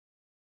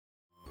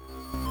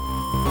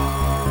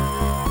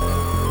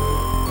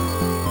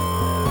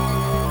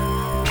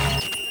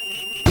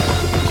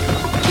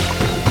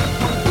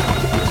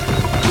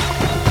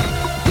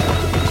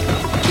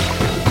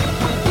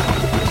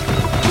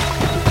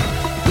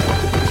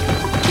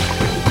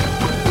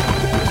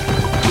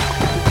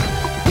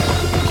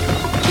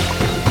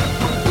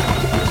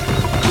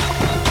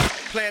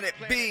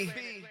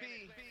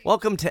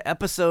Welcome to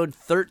episode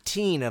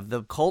 13 of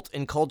the Cult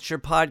and Culture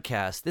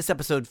podcast. This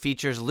episode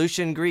features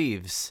Lucien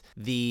Greaves,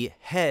 the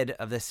head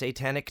of the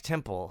Satanic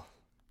Temple.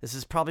 This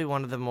is probably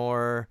one of the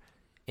more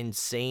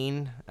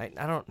insane,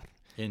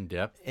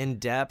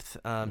 in-depth,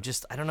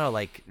 just, I don't know,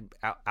 like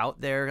out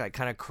there, like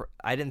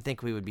I didn't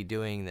think we would be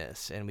doing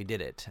this, and we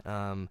did it.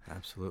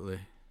 Absolutely.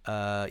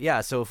 Yeah,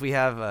 so if we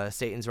have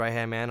Satan's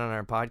right-hand man on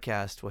our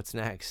podcast, what's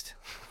next?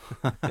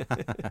 I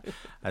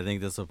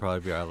think this will probably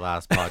be our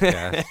last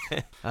podcast.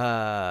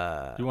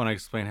 You want to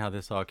explain how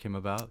this all came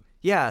about?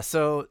 Yeah,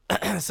 so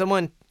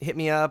someone hit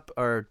me up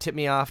or tipped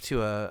me off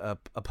to a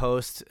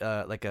post,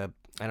 I think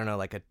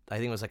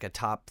it was like a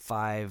top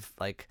 5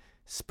 like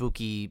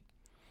spooky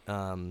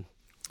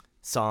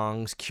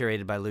songs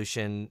curated by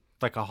Lucien.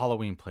 Like a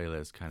Halloween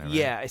playlist kind of, right?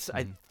 Yeah,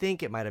 I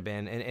think it might have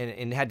been,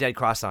 and had Dead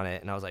Cross on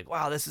it, and I was like,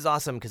 wow, this is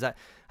awesome, because I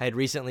had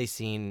recently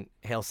seen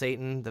Hail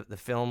Satan, the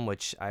film,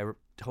 which I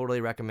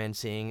totally recommend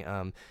seeing.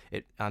 I'm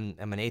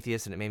an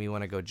atheist, and it made me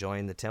want to go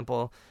join the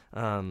temple.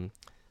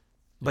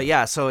 But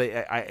yeah, so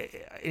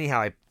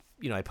I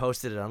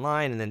posted it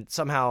online, and then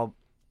somehow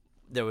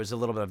there was a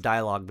little bit of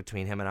dialogue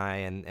between him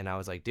and I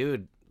was like,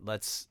 dude,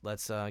 let's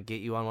get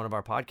you on one of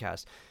our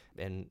podcasts.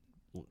 And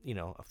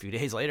a few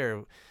days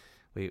later,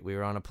 we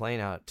were on a plane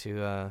out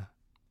to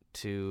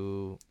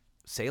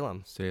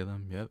Salem.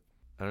 Salem, yep.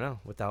 I don't know.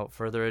 Without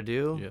further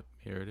ado, yep,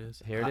 here it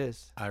is. Here it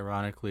is.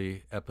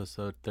 Ironically,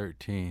 episode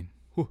 13.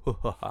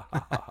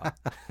 I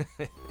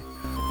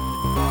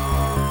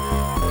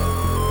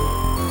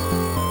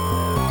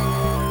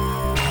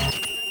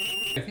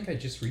think I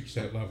just reached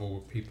that level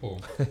where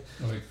people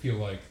feel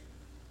like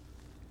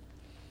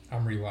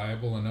I'm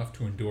reliable enough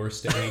to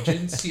endorse the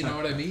agents. You know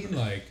what I mean?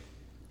 Like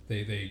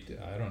they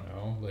I don't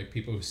know. Like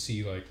people who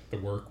see like the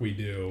work we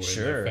do and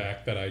Sure. the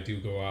fact that I do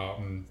go out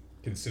and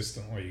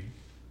consistently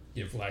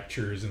give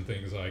lectures and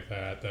things like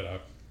that.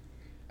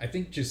 I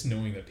think just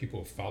knowing that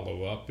people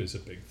follow up is a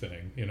big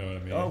thing. You know what I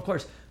mean? Oh, of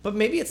course. But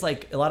maybe it's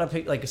like a lot of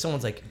people, like if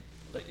someone's like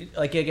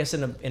I guess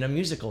in a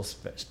musical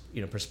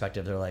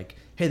perspective, they're like,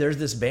 hey, there's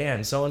this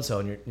band so and so,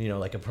 and you're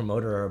like a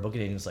promoter or a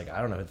booking agent's like,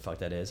 I don't know who the fuck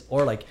that is,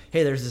 or like,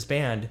 hey, there's this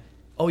band.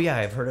 Oh yeah,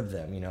 I've heard of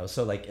them.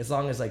 So like as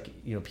long as like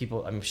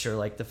people, I'm sure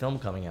like the film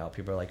coming out,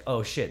 people are like,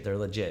 oh shit, they're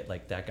legit.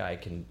 Like that guy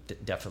can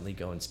definitely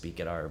go and speak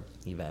at our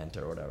event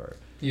or whatever.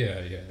 Yeah.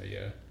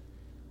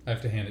 I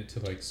have to hand it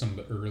to like some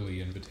of the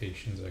early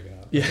invitations I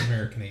got, Yeah. like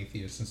American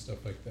Atheists and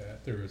stuff like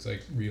that. There was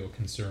like real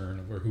concern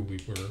over who we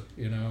were.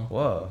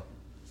 Whoa.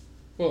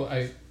 Well,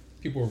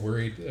 people were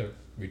worried that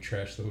we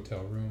trashed the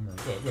hotel room or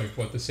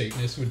what the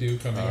Satanists would do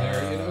coming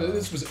there.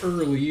 This was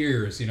early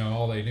years.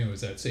 All they knew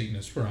was that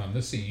Satanists were on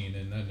the scene,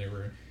 and then they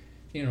were,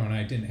 and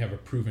I didn't have a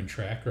proven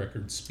track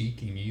record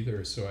speaking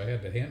either, so I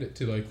had to hand it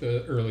to like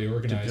the early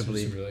organizers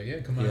who were like, yeah,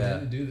 come on in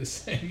and do this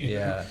thing.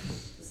 Yeah.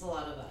 There's a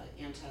lot of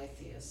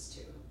anti-theists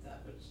too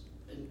that was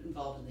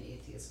involved in the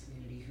atheist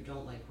community who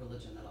don't like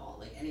religion at all,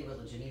 like any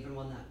religion, even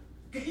one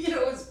that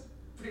is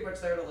pretty much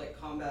there to like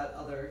combat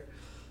other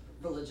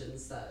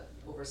religions that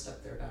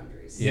overstep their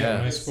boundaries. Yeah,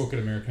 when I spoke at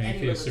American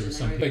Atheists, there was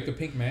something anyway. like the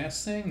pink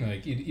mask thing.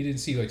 Like you didn't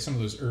see like some of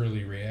those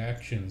early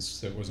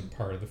reactions that wasn't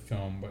part of the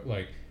film, but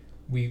like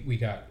we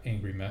got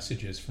angry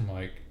messages from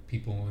like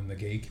people in the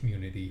gay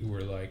community who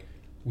were like,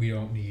 we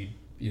don't need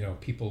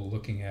people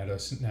looking at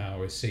us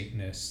now as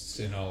Satanists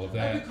and all of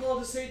that. I've been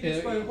called a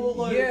Satanist my whole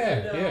life.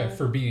 Yeah,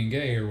 for being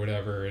gay or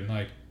whatever, and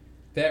like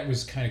that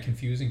was kind of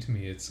confusing to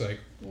me. It's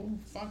like, well,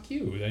 fuck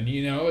you. Then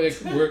like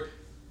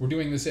we're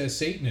doing this as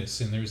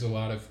Satanists, and there's a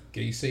lot of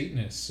gay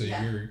Satanists. So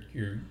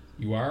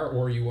you are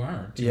or you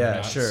aren't. Yeah, We're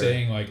not sure.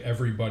 saying like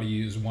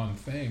everybody is one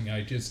thing.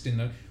 I just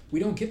didn't. We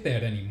don't get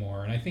that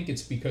anymore, and I think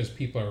it's because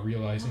people are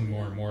realizing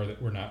more and more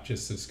that we're not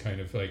just this kind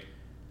of like,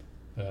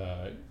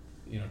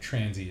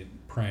 transient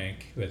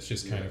prank that's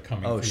just kind of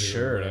coming through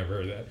sure. or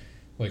whatever. That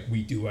like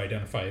we do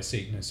identify as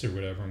Satanists or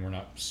whatever, and we're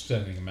not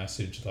sending a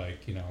message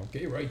like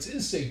gay rights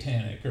is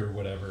satanic or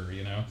whatever.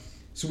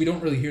 So we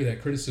don't really hear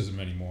that criticism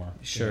anymore.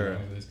 Sure.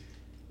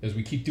 As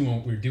we keep doing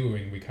what we're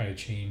doing, we kind of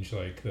change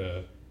like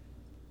the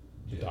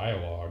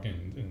dialogue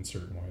in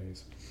certain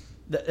ways.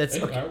 That's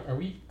Hey, okay. are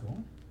we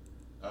going?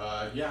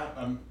 Yeah,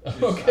 I'm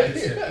just, Okay. I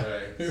just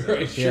hit play, so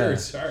Right, sure. Yeah.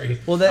 Sorry.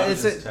 Well, I'm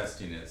it's just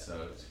testing it,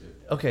 so it's good.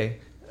 okay.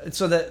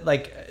 So that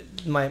like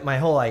my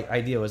whole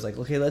idea was like,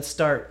 okay, let's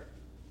start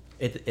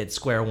at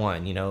square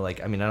one.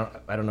 Like I mean,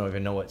 I don't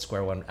even know what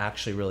square one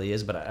actually really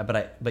is,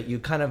 but you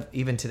kind of,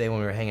 even today when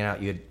we were hanging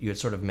out, you had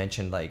sort of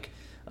mentioned like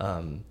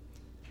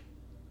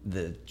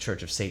the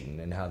Church of Satan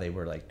and how they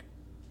were like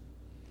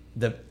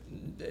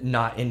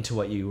not into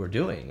what you were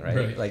doing,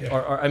 right? Like, yeah.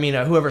 or I mean,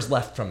 whoever's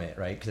left from it,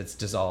 right? Because it's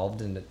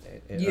dissolved and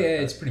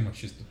It's pretty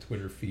much just a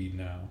Twitter feed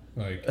now.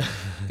 Like,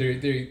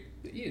 they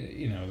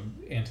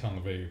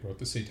Anton LaVey wrote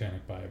the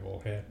Satanic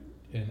Bible, had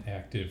an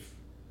active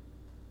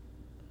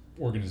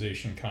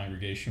organization,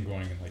 congregation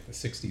going in like the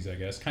 60s, I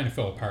guess. Kind of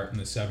fell apart in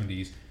the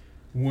 70s.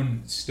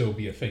 Wouldn't still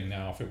be a thing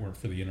now if it weren't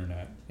for the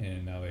internet.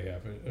 And now they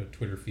have a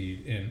Twitter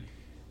feed. And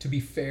to be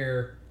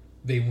fair,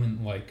 they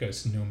wouldn't like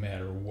us no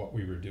matter what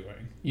we were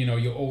doing.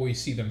 You'll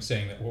always see them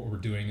saying that what we're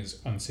doing is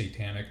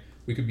unsatanic.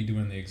 We could be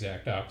doing the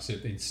exact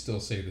opposite. They'd still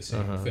say the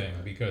same thing,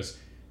 because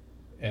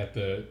at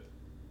the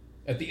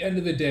end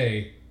of the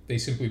day, they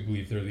simply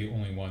believe they're the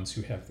only ones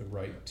who have the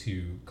right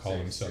to call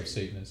themselves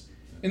Satanists.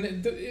 And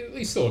at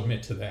least they'll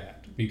admit to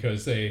that,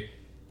 because they're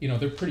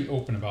pretty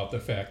open about the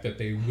fact that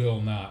they will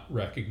not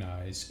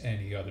recognize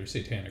any other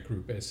satanic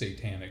group as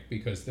satanic,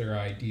 because their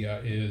idea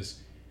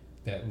is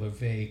that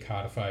LaVey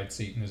codified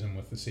Satanism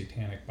with the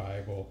Satanic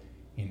Bible,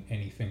 and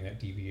anything that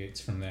deviates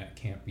from that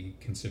can't be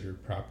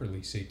considered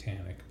properly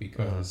satanic,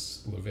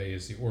 because LaVey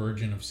is the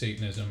origin of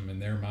Satanism in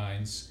their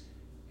minds,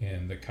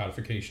 and the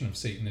codification of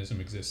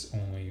Satanism exists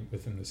only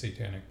within the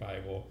Satanic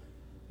Bible,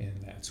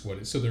 and that's what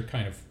it is. So they're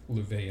kind of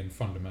LaVeyan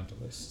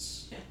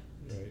fundamentalists,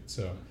 right?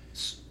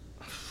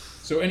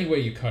 So any way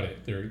you cut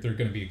it, they're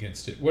going to be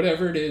against it.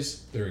 Whatever it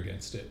is, they're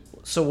against it.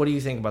 So what do you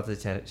think about the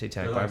Satanic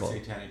They're Bible?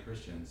 like satanic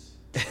Christians.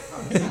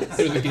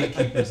 They're the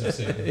gatekeepers of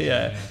Satanism.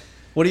 Yeah.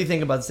 What do you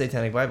think about the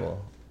Satanic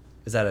Bible?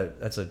 Is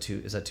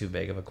that too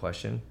big of a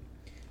question?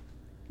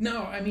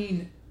 No, I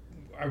mean,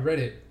 I read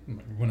it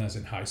when I was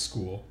in high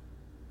school,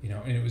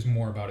 and it was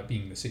more about it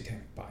being the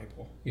Satanic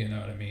Bible, you know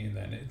what I mean,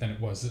 than it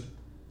was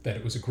that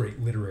it was a great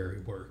literary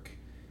work,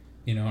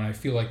 and I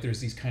feel like there's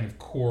these kind of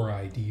core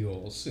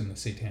ideals in the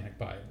Satanic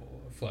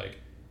Bible of like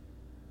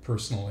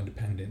personal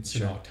independence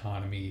and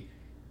autonomy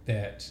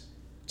that,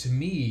 to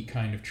me,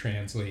 kind of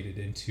translated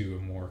into a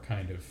more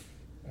kind of,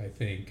 I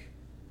think,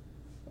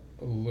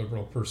 a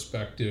liberal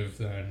perspective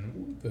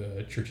than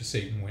the Church of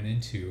Satan went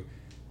into,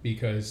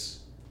 because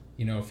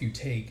if you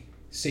take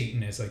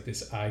Satan as like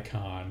this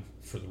icon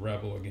for the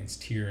rebel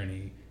against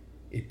tyranny,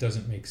 it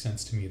doesn't make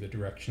sense to me the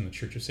direction the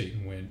Church of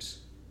Satan went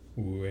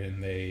when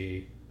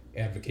they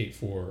advocate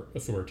for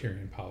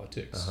authoritarian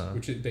politics,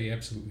 which they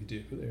absolutely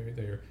do.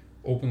 They're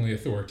openly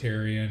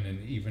authoritarian,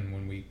 and even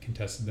when we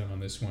contested them on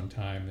this one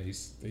time,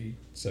 they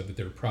said that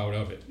they're proud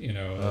of it.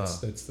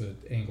 That's the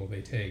angle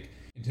they take.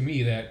 And to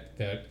me,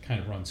 that kind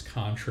of runs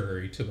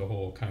contrary to the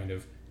whole kind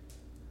of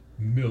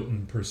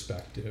Milton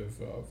perspective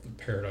of the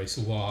Paradise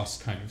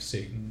Lost kind of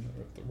Satan,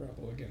 or the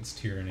rebel against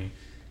tyranny,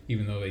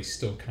 even though they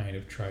still kind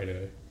of try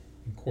to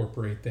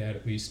incorporate that,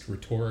 at least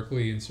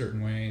rhetorically, in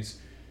certain ways.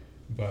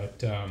 But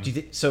do you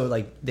think so?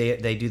 Like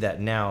they do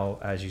that now,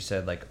 as you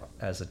said, like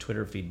as a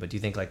Twitter feed. But do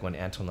you think like when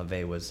Anton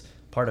LaVey was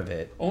part of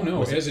it? Oh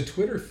no! As a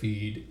Twitter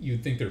feed,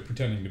 you'd think they're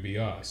pretending to be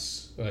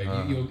us. Like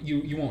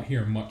you won't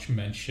hear much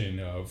mention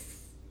of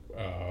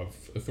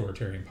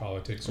authoritarian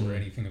politics or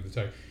anything of the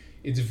type.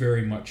 It's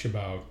very much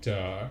about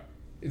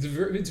it's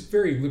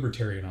very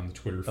libertarian on the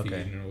Twitter feed,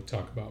 and it'll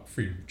talk about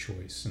freedom of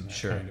choice and that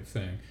kind of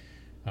thing.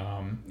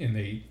 And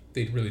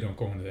they really don't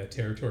go into that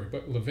territory.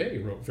 But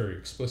LaVey wrote very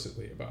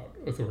explicitly about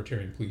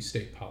authoritarian police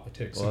state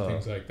politics and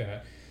things like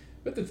that.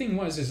 But the thing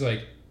is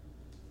like,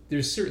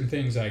 there's certain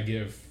things I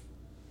give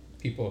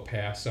people a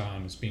pass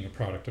on as being a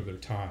product of their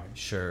time.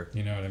 Sure.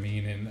 You know what I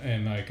mean?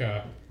 And like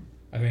I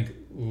think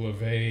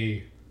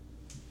LaVey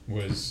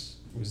was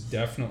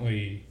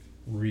definitely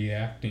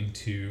reacting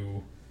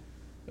to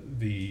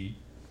the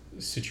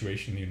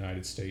situation in the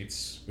United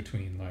States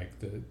between like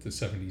the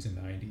 70s and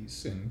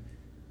 90s, and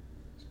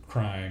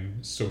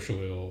crime,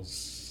 social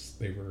ills,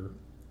 they were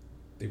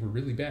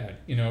really bad.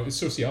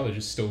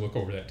 Sociologists still look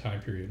over that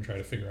time period and try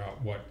to figure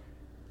out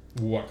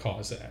what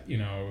caused that.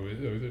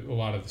 A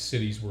lot of the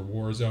cities were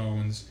war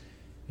zones,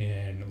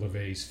 and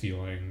LaVey's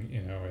feeling,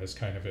 as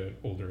kind of an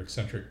older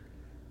eccentric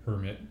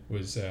hermit,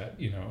 was that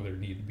there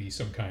needed to be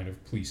some kind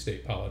of police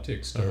state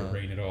politics to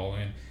rein it all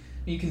in. And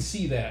you can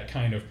see that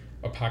kind of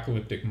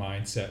apocalyptic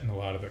mindset in a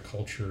lot of the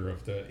culture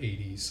of the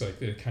 80s, like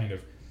the kind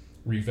of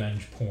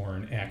revenge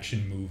porn,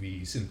 action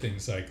movies, and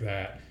things like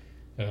that.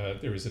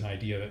 There was an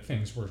idea that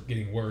things were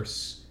getting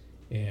worse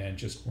and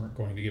just weren't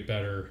going to get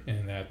better,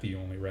 and that the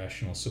only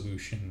rational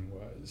solution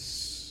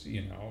was,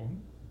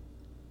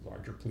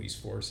 larger police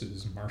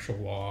forces, martial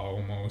law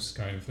almost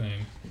kind of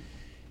thing.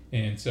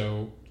 And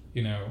so,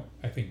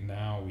 I think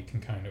now we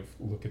can kind of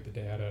look at the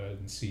data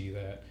and see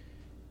that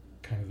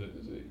kind of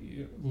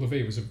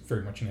LaVey was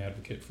very much an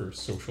advocate for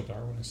social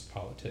Darwinist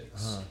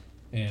politics.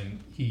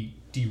 And he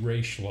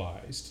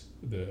deracialized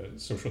the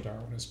social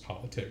Darwinist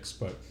politics,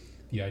 but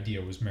the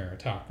idea was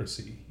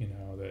meritocracy,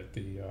 that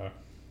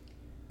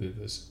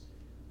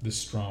the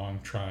strong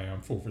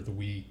triumph over the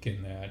weak,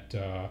 and that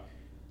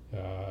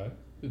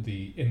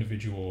the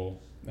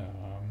individual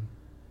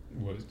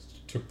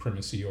took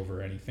primacy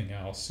over anything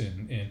else,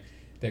 and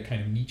that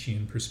kind of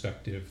Nietzschean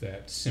perspective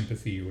that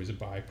sympathy was a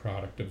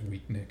byproduct of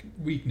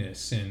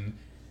weakness and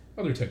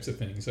other types of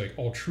things. Like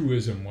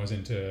altruism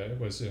wasn't a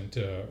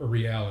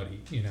reality.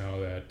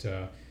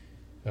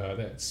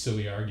 That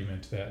silly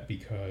argument that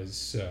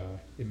because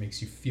it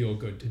makes you feel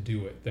good to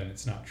do it, then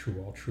it's not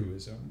true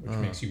altruism, which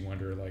makes you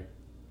wonder, like,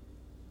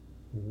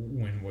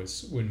 when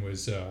was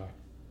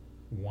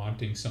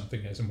wanting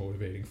something as a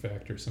motivating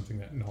factor something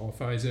that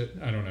nullifies it?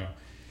 I don't know.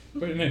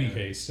 But in any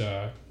case,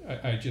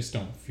 I just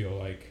don't feel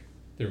like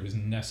there was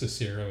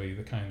necessarily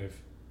the kind of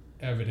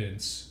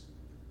evidence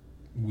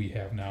we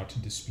have now to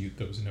dispute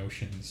those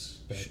notions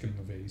back in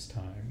LaVey's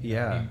time.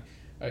 Yeah.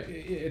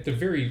 At the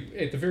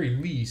very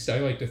least, I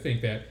like to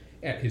think that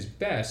at his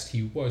best,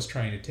 he was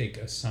trying to take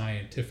a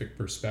scientific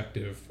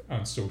perspective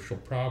on social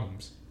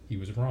problems. He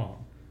was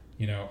wrong.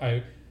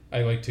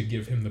 I like to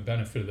give him the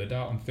benefit of the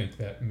doubt and think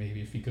that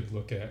maybe if he could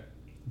look at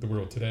the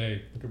world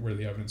today, look at where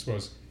the evidence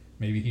was,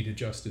 maybe he'd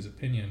adjust his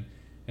opinion.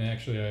 And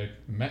actually, I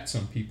met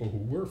some people who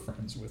were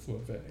friends with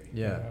LaVey.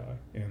 Yeah.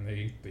 And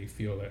they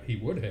feel that he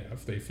would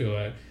have. They feel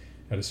that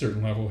at a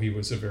certain level he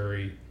was a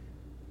very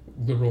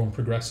liberal and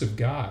progressive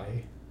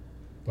guy,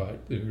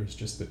 but there was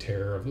just the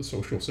terror of the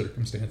social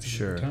circumstances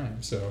Sure. at the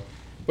time. So,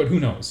 but who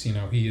knows?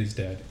 He is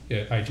dead.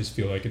 I just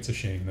feel like it's a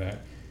shame that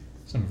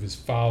some of his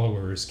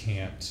followers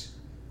can't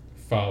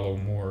follow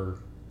more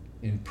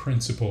in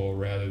principle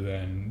rather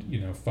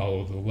than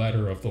follow the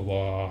letter of the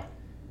law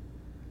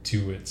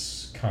to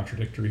its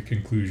contradictory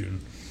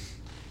conclusion.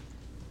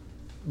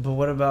 But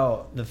what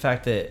about the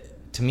fact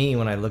that, to me,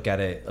 when I look at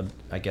it,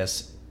 I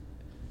guess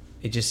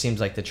it just seems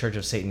like the Church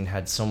of Satan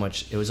had so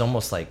much. It was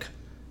almost like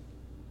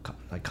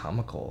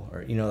comical,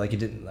 or like it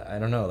didn't. I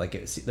don't know. Like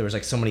there was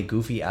like so many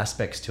goofy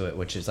aspects to it,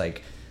 which is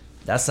like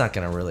that's not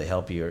going to really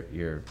help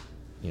your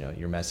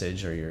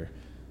message or your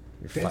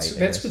fight.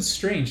 That's what's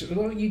strange.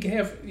 Well, you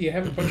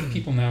have a bunch of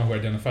people now who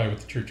identify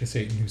with the Church of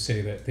Satan who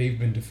say that they've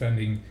been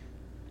defending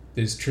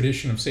this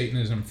tradition of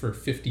Satanism for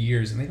 50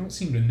 years, and they don't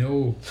seem to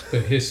know the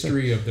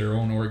history of their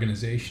own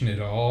organization at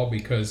all,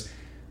 because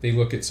they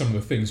look at some of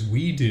the things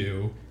we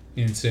do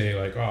and say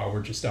like, oh,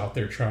 we're just out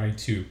there trying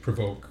to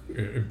provoke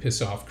and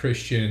piss off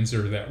Christians,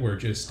 or that we're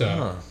just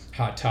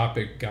hot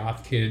topic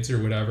goth kids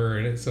or whatever.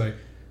 And it's like,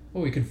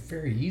 well, we could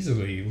very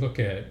easily look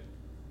at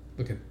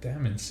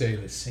them and say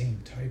the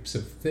same types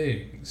of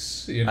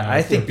things.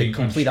 I think the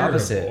complete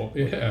opposite.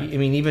 Yeah. I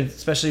mean, even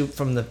especially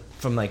from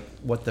like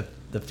what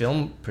the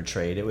film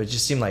portrayed, it would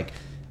just seem like,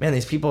 man,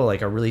 these people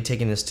like are really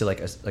taking this to like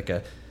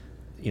a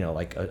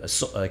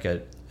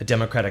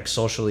democratic,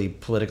 socially,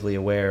 politically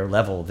aware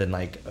level than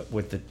like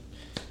with the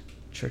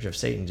Church of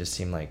Satan. Just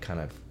seemed like kind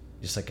of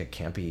just like a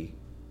campy,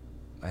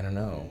 I don't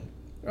know.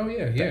 Oh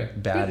yeah.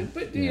 Bad,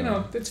 but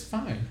that's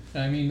fine.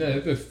 I mean,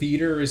 the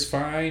theater is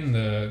fine.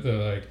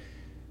 The like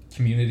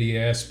community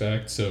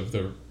aspects of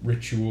the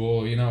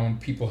ritual, when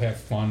people have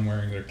fun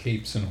wearing their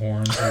capes and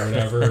horns or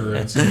whatever, or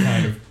in some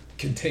kind of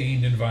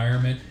contained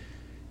environment,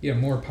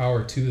 more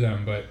power to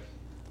them. But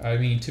I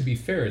mean, to be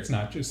fair, it's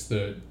not just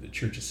the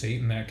Church of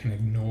Satan that can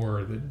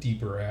ignore the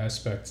deeper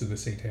aspects of the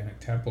Satanic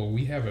Temple.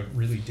 We have a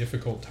really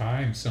difficult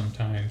time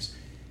sometimes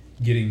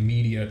getting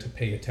media to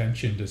pay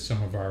attention to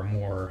some of our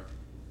more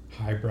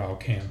highbrow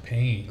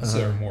campaigns,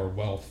 our more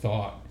well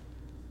thought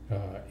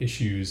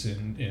issues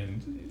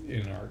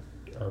in our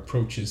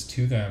approaches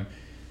to them.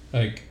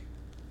 Like,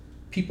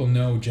 people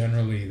know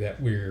generally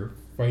that we're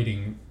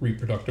fighting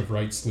reproductive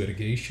rights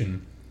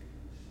litigation,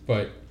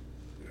 but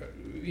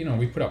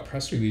we put out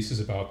press releases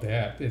about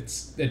that.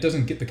 It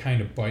doesn't get the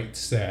kind of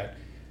bites that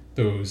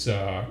those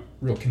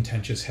real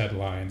contentious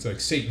headlines like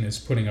Satan is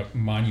putting up a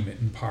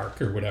monument in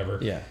park or whatever.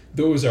 Yeah,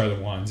 those are the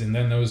ones, and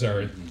then those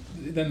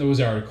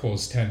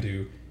articles tend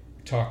to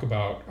talk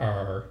about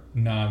our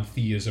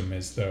non-theism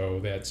as though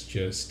that's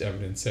just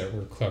evidence that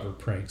we're clever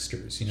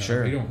pranksters.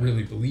 Sure. We don't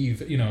really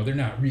believe, they're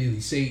not really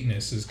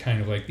Satanists is kind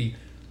of like the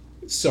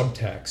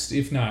subtext,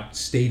 if not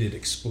stated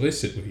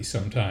explicitly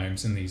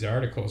sometimes in these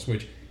articles,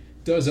 which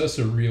does us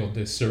a real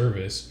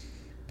disservice.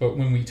 But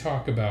when we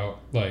talk about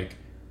like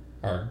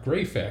our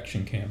Gray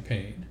Faction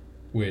campaign,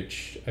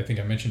 which I think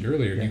I mentioned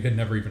earlier, you had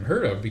never even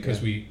heard of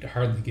because we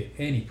hardly get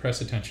any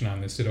press attention on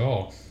this at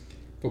all.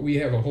 But we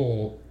have a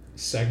whole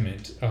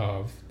segment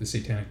of the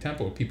Satanic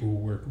Temple of people who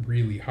work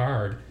really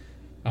hard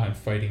on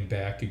fighting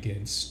back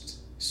against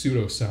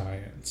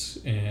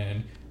pseudoscience,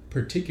 and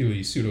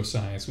particularly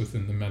pseudoscience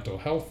within the mental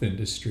health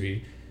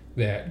industry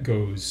that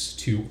goes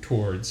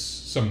towards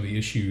some of the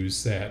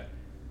issues that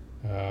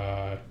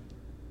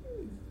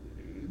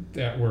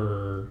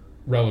were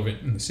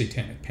relevant in the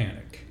Satanic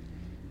Panic.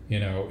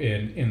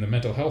 In the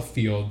mental health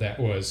field, that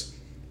was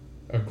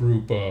a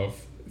group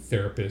of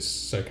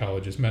therapists,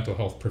 psychologists, mental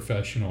health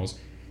professionals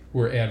who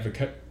were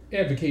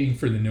advocating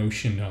for the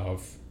notion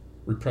of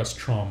repressed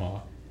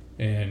trauma,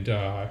 and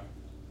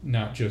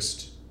not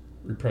just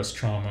repressed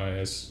trauma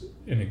as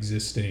an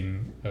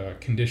existing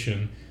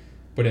condition,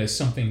 but as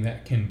something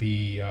that can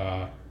be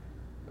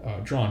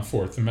drawn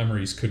forth. The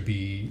memories could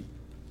be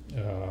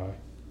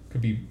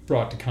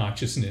brought to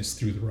consciousness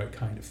through the right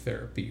kind of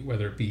therapy,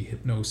 whether it be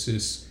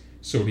hypnosis,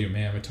 sodium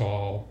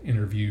amytal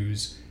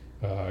interviews,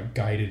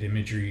 guided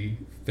imagery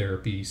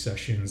therapy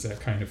sessions, that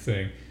kind of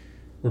thing,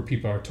 where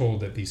people are told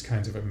that these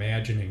kinds of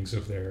imaginings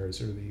of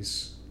theirs, or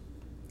these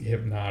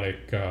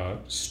hypnotic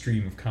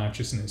stream of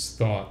consciousness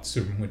thoughts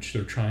in which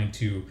they're trying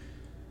to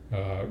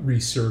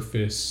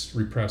resurface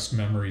repressed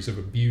memories of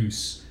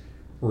abuse,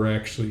 were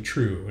actually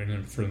true. And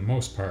then for the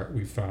most part,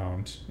 we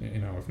found,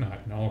 if not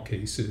in all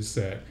cases,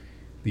 that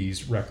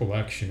these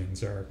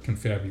recollections are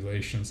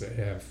confabulations that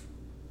have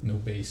no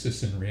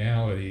basis in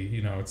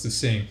reality. It's the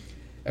same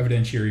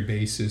evidentiary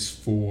basis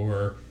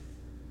for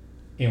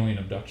alien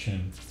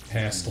abduction,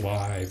 past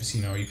lives.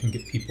 You know, you can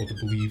get people to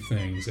believe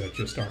things that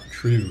just aren't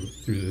true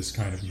through this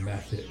kind of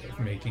method of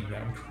making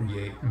them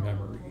create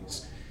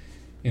memories.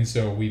 And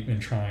so we've been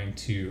trying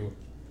to,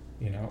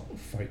 you know,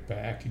 fight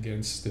back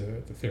against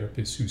the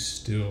therapists who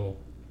still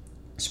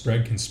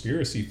spread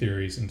conspiracy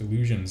theories and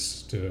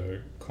delusions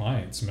to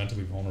clients,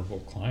 mentally vulnerable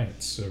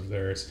clients of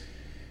theirs.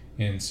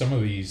 And some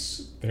of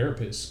these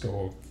therapists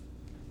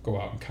go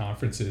out in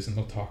conferences and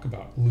they'll talk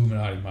about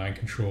Illuminati mind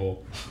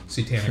control,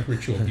 satanic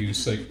ritual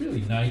abuse, like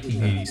really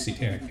 1980s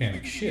satanic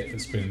panic shit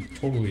that's been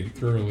totally and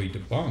thoroughly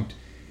debunked.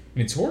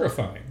 And it's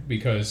horrifying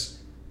because,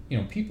 you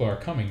know, people are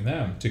coming to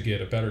them to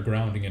get a better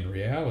grounding in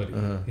reality.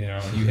 You know,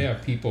 and you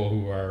have people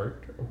who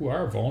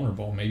are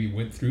vulnerable, maybe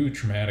went through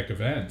traumatic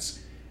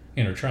events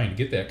and are trying to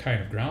get that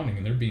kind of grounding,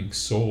 and they're being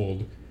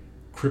sold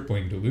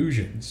crippling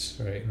delusions,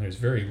 right? And there's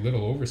very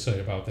little oversight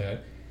about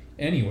that.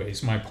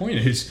 Anyways, my point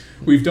is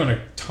we've done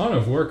a ton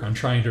of work on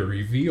trying to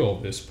reveal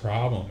this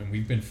problem, and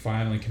we've been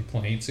filing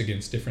complaints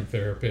against different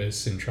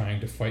therapists and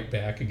trying to fight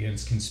back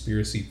against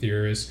conspiracy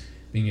theorists,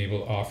 being able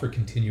to offer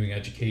continuing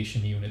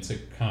education units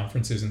at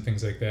conferences and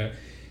things like that.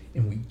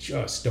 And we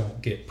just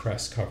don't get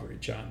press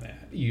coverage on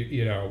that.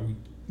 You know,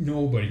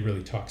 nobody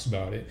really talks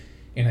about it.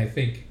 And I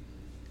think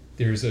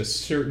there's a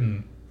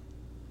certain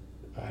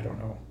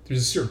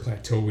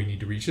plateau we need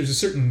to reach. There's a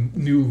certain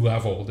new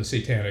level the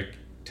Satanic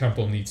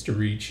Temple needs to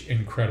reach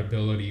in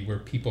credibility where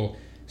people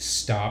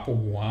stop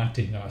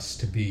wanting us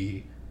to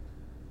be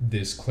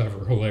this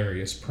clever,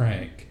 hilarious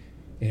prank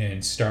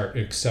and start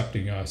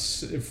accepting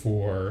us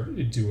for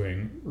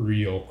doing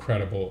real,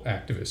 credible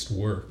activist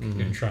work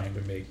and trying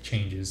to make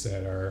changes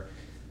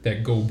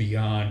that go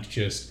beyond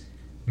just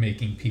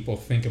making people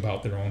think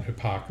about their own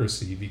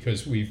hypocrisy,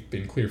 because we've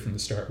been clear from the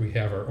start we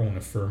have our own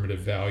affirmative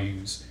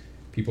values.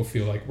 People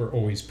feel like we're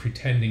always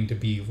pretending to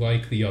be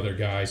like the other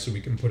guy so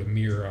we can put a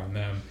mirror on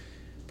them.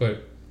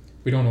 But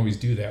we don't always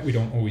do that. We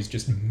don't always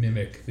just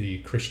mimic the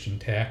Christian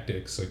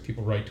tactics. Like,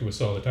 people write to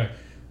us all the time,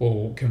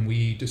 well, can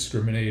we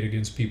discriminate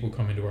against people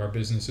coming to our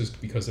businesses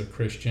because they're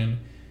Christian?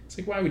 It's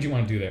like, why would you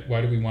want to do that? Why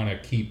do we want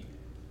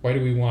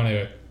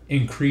to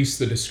increase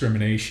the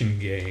discrimination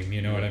game?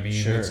 You know what I mean?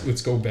 Sure.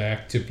 Let's go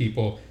back to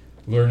people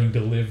learning to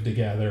live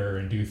together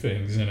and do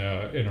things in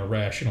a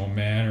rational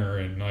manner,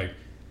 and, like,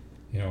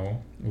 you know,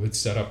 let's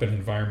set up an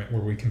environment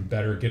where we can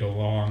better get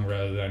along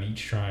rather than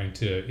each trying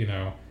to, you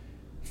know,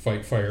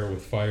 fight fire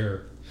with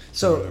fire.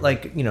 So,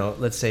 like, you know,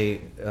 let's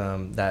say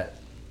that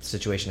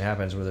situation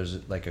happens where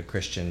there's like a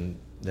Christian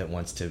that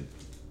wants to,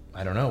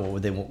 I don't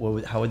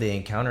know, how would they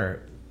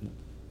encounter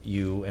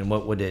you, and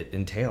what would it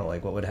entail?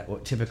 Like,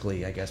 what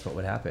typically, I guess, what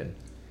would happen?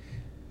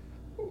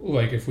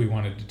 Like, if we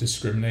wanted to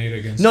discriminate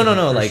against no,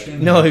 like,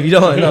 no, if you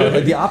don't, no,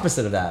 like the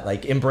opposite of that,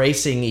 like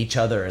embracing each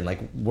other and like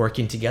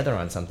working together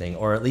on something,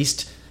 or at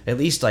least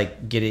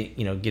like getting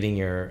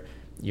your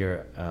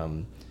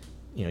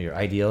your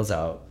ideals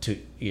out to,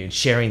 you know,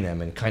 sharing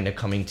them and kind of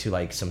coming to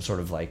like some sort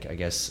of, like, I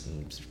guess,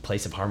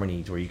 place of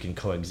harmony where you can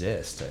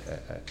coexist.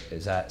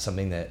 Is that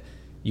something that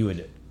you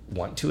would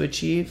want to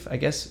achieve, I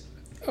guess?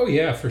 Oh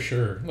yeah, for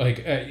sure. Like,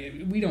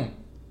 we don't,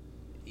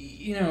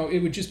 you know, it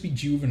would just be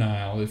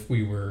juvenile if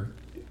we were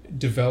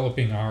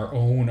developing our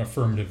own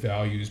affirmative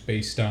values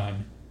based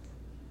on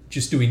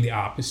just doing the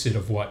opposite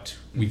of what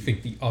we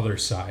think the other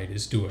side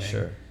is doing.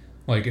 Sure.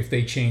 Like, if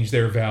they change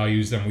their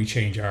values, then we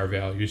change our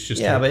values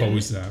just to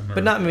oppose them.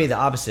 But not maybe the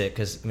opposite,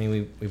 because, I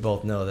mean, we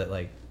both know that,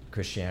 like,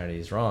 Christianity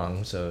is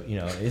wrong. So, you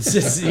know, it's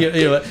just, you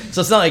know,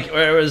 so it's not like,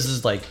 this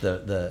is like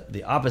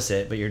the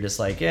opposite, but you're just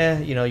like, yeah,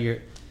 you know,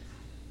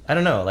 I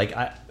don't know. Like,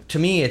 to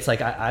me, it's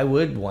like I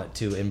would want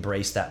to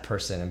embrace that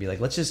person and be like,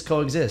 let's just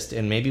coexist,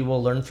 and maybe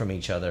we'll learn from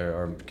each other,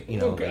 or, you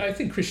know. Look, I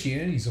think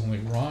Christianity is only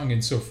wrong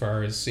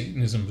insofar as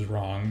Satanism is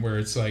wrong, where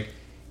it's like,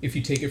 if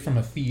you take it from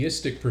a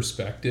theistic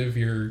perspective,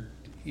 you're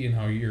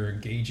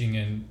engaging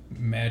in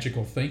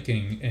magical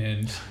thinking,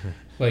 and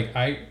like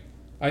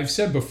I've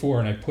said before,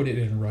 and I put it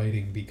in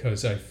writing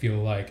because I feel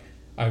like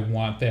I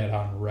want that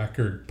on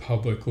record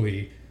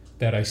publicly,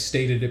 that I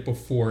stated it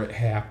before it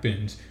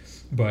happened,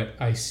 but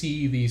I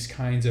see these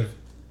kinds of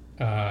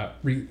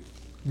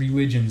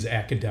religions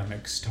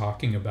academics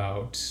talking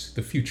about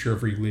the future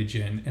of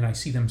religion, and I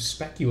see them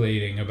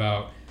speculating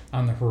about,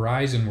 on the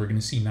horizon we're going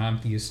to see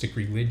non-theistic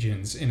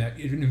religions, and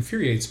it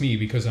infuriates me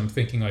because I'm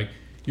thinking, like,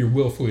 you're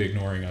willfully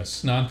ignoring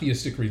us.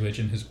 Non-theistic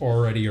religion has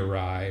already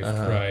arrived,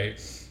 right?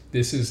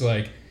 This is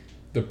like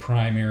the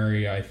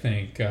primary, I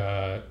think,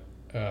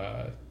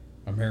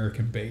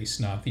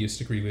 American-based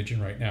non-theistic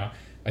religion right now.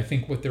 I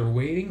think what they're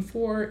waiting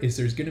for is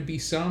there's going to be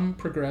some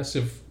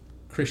progressive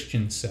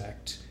Christian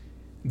sect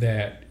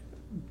that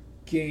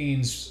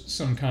gains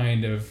some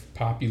kind of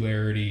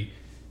popularity.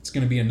 It's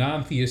going to be a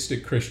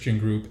non-theistic Christian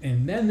group,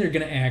 and then they're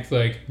going to act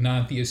like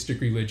non-theistic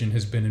religion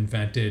has been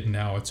invented,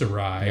 now it's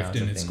arrived,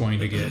 and it's going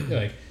to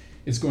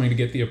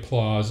get the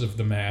applause of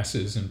the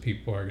masses, and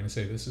people are going to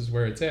say this is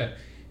where it's at.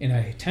 And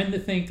I tend to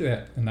think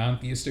that a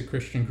non-theistic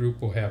Christian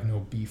group will have no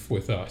beef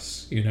with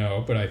us, you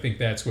know, but I think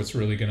that's what's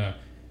really going to,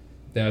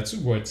 that's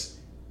what's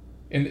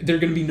and they're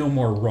going to be no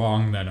more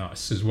wrong than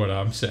us, is what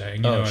I'm saying.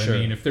 You know what I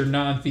mean? If they're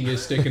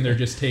non-theistic and they're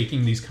just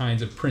taking these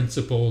kinds of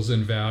principles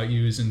and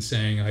values and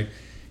saying, like,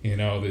 you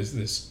know,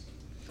 this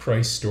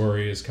Christ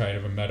story is kind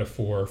of a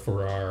metaphor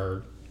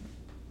for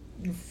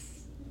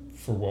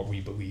what we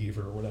believe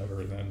or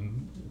whatever,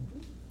 then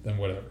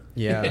whatever.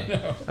 Yeah. You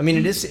know? I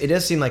mean, it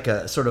does seem like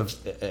a sort of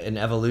an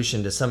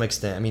evolution to some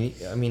extent. I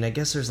mean, I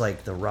guess there's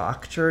like the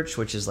Rock Church,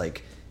 which is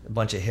like a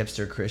bunch of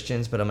hipster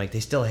Christians, but I'm like, they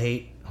still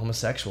hate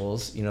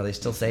homosexuals. You know, they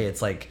still say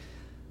it's like,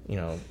 you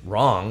know,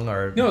 wrong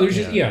or no,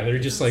 they're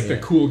just like the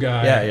cool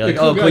guy. Yeah, you're like,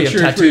 cool cool, you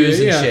have tattoos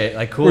and shit.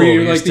 Like, cool. Where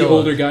you're like the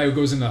older guy who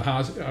goes into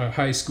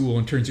high school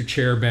and turns your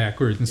chair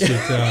backwards and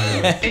sits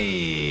down. Like,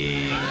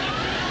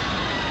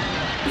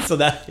 so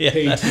that, yeah.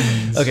 Hey,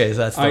 teens. Okay, so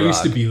that's the I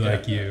used to Rock. be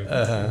like you.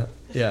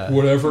 Yeah.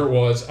 Whatever it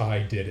was,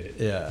 I did it.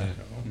 Yeah. You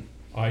know,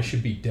 I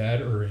should be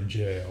dead or in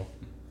jail.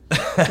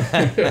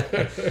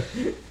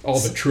 All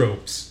the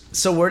tropes.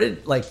 So where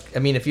did, like, I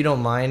mean, if you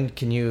don't mind,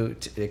 can you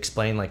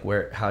explain like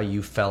how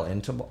you fell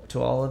into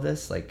all of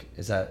this? Like,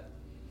 is that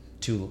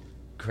too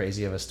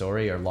crazy of a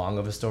story or long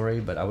of a story?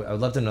 But I would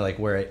love to know like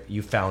where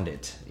you found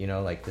it. You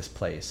know, like this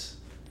place.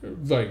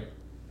 Like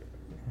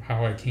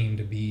how I came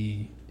to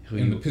be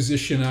in the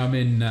position I'm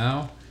in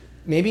now.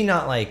 Maybe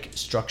not like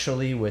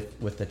structurally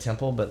with the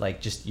temple, but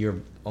like just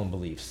your own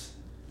beliefs.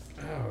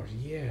 Oh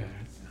yeah,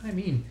 I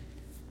mean,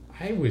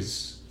 I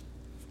was.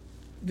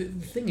 The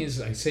thing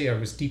is, I say I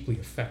was deeply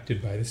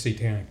affected by the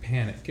Satanic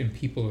Panic, and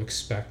people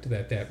expect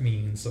that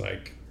means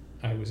like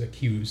I was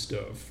accused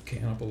of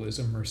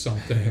cannibalism or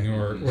something,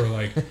 or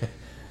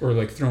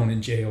like thrown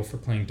in jail for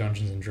playing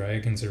Dungeons and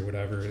Dragons or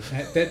whatever.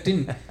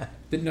 None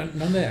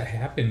of that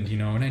happened, you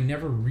know, and I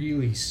never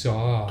really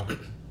saw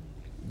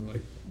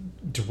like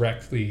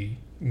directly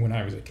when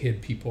I was a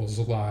kid people's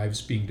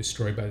lives being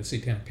destroyed by the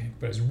Satanic Panic,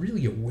 but I was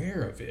really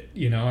aware of it,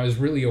 you know. I was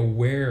really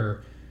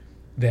aware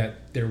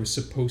that there was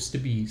supposed to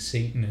be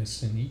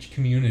Satanists in each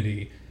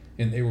community,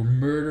 and they were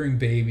murdering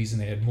babies,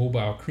 and they had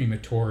mobile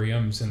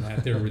crematoriums, and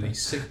that there were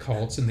these sick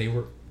cults, and they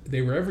were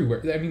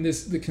everywhere. I mean,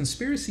 the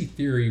conspiracy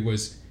theory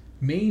was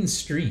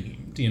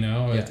mainstreamed, you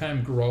know. At the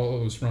time,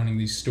 Grohl was running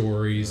these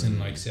stories, and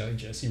like Sally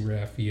Jesse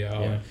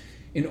Raphael,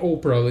 and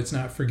Oprah. Let's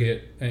not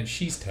forget, and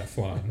she's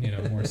Teflon, you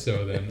know, more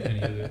so than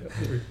any of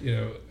the, you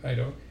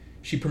know.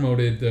 She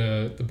promoted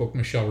the book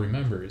Michelle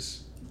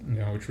Remembers, you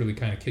know, which really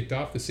kind of kicked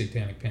off the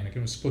Satanic Panic. It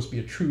was supposed to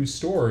be a true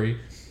story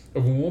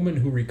of a woman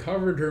who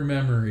recovered her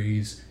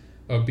memories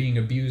of being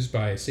abused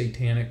by a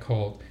satanic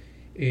cult,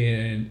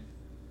 and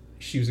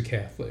she was a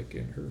Catholic,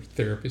 and her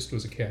therapist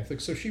was a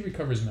Catholic, so she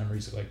recovers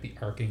memories of like the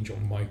Archangel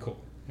Michael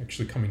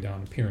actually coming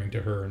down, appearing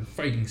to her, and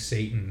fighting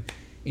Satan,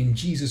 and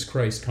Jesus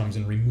Christ comes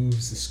and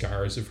removes the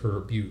scars of her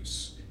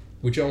abuse,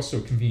 which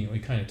also conveniently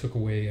kind of took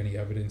away any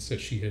evidence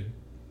that she had,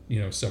 you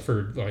know,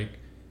 suffered, like,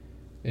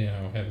 you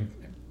know, having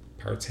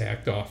parts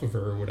hacked off of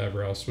her or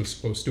whatever else was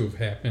supposed to have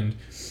happened.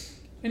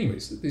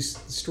 Anyways, these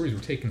stories were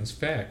taken as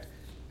fact.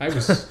 I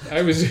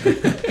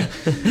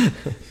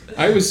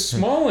was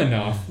small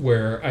enough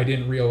where I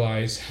didn't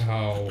realize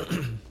how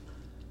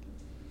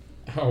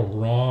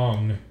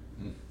wrong,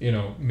 you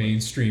know,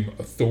 mainstream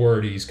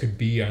authorities could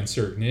be on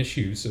certain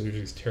issues. So there's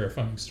these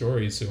terrifying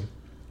stories. So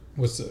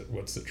what's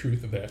the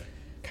truth of that?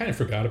 Kind of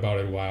forgot about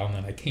it a while, and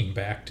then I came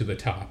back to the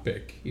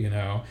topic, you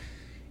know,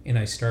 and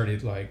I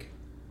started like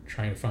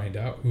trying to find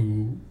out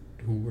who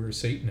were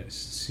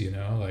Satanists, you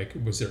know, like,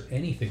 was there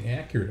anything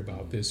accurate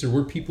about this, or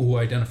were people who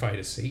identified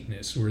as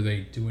Satanists, were they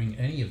doing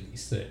any of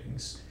these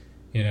things,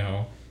 you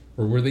know,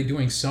 or were they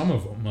doing some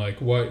of them, like,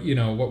 what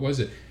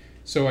was it?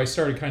 So I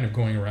started kind of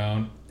going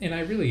around, and I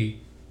really,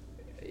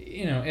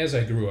 you know, as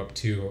I grew up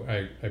too,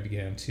 I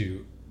began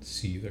to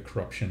see the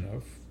corruption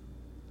of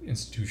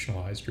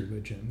institutionalized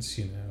religions,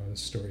 you know. The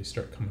stories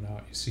start coming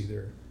out, you see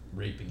they're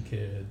raping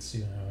kids,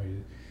 you know,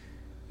 you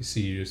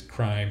see just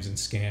crimes and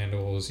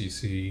scandals,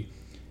 you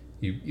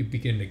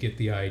begin to get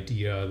the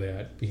idea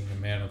that being a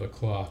man of the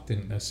cloth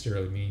didn't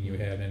necessarily mean you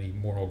had any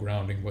moral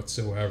grounding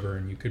whatsoever,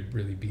 and you could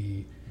really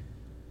be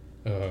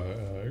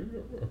a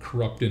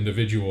corrupt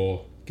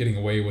individual getting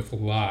away with a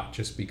lot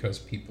just because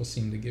people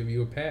seem to give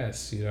you a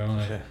pass, you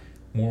know.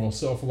 Moral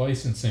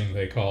self-licensing,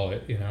 they call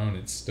it, you know, and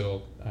it's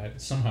still,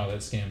 somehow that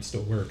scam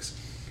still works.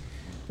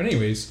 But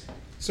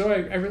so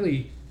I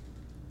really,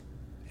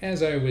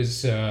 as I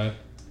was,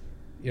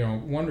 you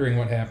know, wondering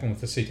what happened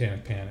with the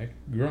Satanic Panic,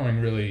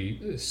 growing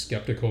really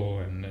skeptical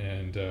and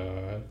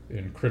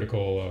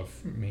critical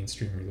of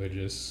mainstream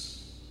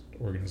religious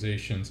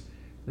organizations,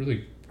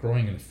 really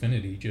growing an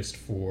affinity just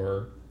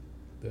for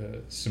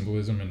the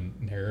symbolism and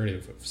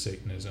narrative of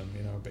Satanism,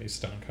 you know,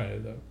 based on kind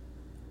of the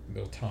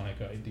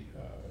Miltonic idea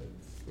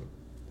of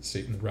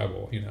Satan the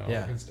rebel, you know,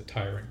 against a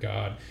tyrant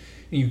god.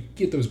 And you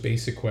get those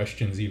basic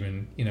questions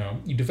even, you know,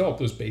 you develop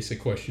those basic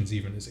questions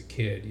even as a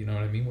kid, you know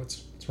what I mean?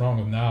 What's wrong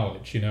with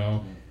knowledge, you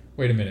know?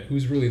 Wait a minute,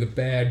 who's really the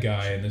bad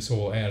guy in this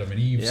whole Adam and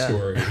Eve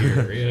story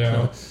here, you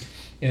know?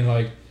 And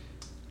like,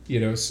 you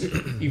know,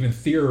 even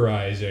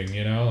theorizing,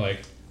 you know,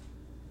 like,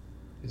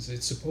 is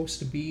it supposed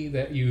to be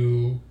that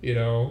you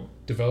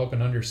develop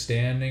an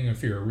understanding,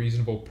 if you're a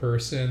reasonable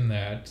person,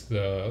 that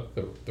the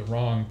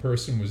wrong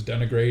person was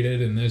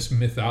denigrated in this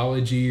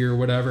mythology or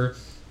whatever?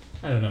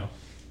 I don't know.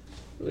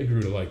 Really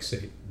grew to like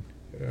Satan,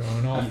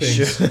 and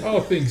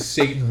all things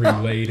Satan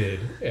related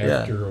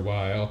after a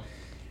while.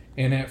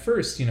 And at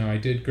first, I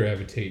did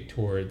gravitate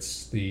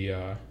towards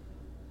the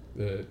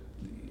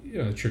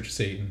Church of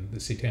Satan, the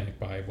Satanic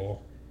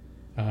Bible,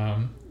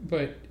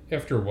 but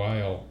after a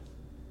while,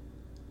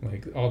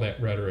 like all that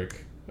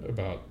rhetoric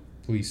about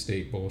police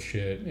state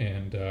bullshit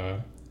and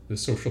the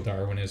social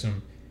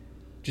Darwinism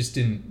just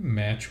didn't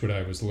match what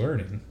I was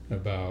learning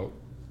about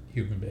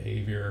human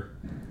behavior,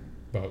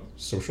 about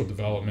social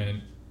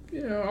development,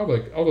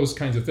 all those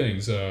kinds of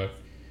things,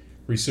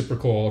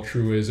 reciprocal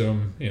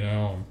altruism,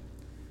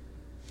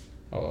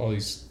 all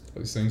these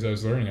things I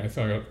was learning. I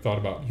thought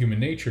about human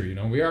nature.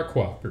 We are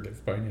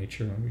cooperative by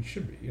nature, and we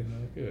should be.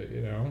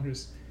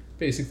 Just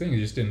basic things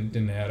just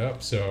didn't add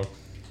up. So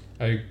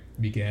I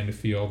began to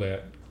feel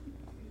that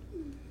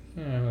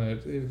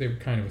they were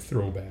kind of a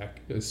throwback,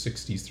 a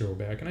 60s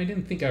throwback. And I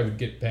didn't think I would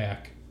get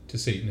back to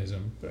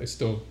Satanism, but I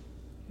still,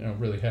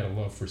 really had a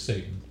love for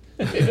Satan.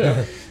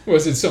 It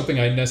wasn't something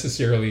I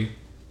necessarily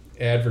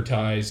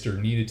advertised or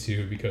needed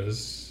to,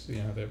 because,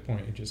 at that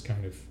point you just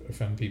kind of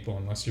offend people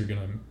unless you're going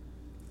to,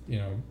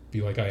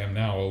 be like I am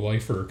now, a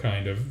lifer,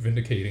 kind of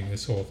vindicating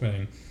this whole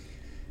thing.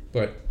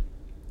 But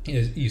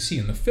as you see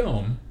in the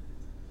film,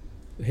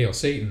 Hail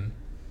Satan,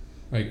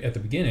 like at the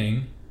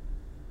beginning,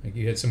 like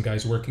you had some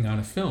guys working on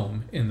a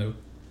film, and the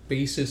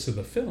basis of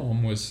the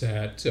film was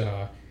that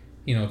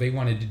they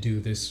wanted to do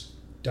this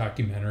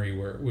documentary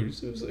where it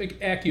was like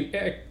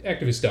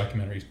activist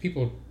documentaries.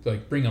 People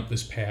like bring up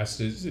this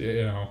past as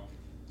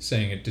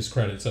saying it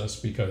discredits us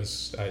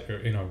because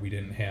we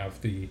didn't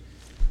have the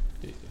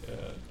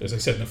as I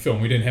said in the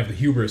film, we didn't have the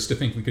hubris to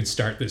think we could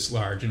start this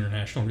large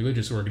international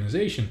religious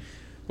organization.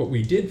 But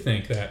we did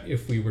think that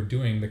if we were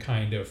doing the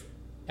kind of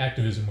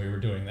activism we were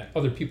doing, that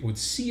other people would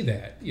see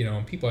that,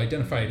 and people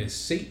identified as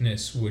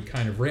Satanists would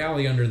kind of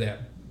rally under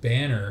that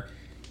banner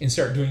and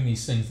start doing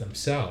these things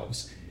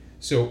themselves.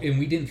 So, and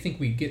we didn't think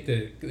we'd get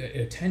the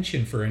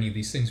attention for any of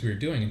these things we were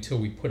doing until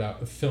we put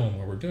out a film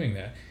where we're doing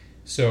that.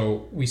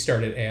 So we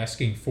started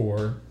asking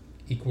for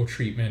equal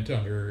treatment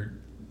under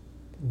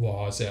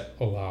laws that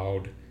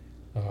allowed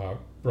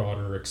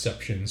broader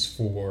exceptions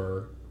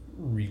for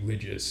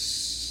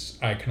religious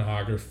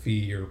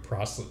iconography or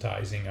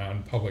proselytizing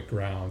on public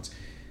grounds,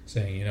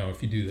 saying,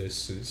 if you do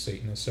this,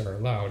 Satanists are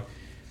allowed.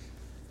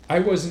 I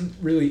wasn't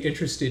really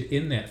interested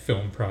in that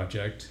film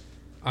project.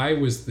 I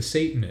was the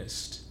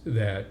Satanist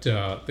that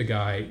the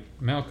guy,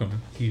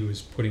 Malcolm, he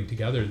was putting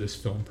together this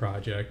film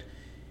project.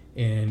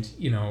 And,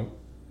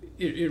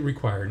 it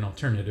required an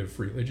alternative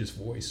religious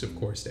voice, of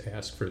course, to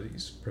ask for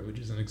these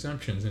privileges and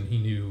exemptions. And he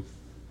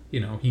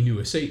knew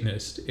a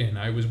Satanist, and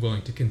I was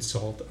willing to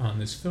consult on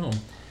this film.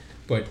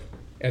 But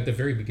at the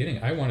very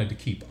beginning, I wanted to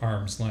keep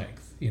arm's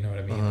length. You know what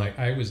I mean? Like,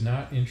 I was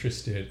not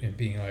interested in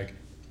being like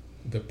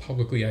the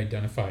publicly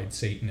identified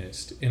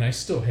Satanist. And I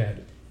still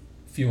had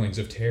feelings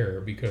of terror,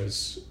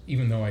 because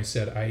even though I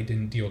said I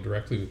didn't deal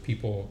directly with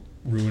people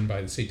ruined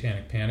by the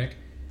Satanic Panic,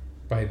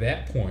 by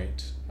that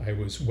point, I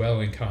was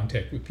well in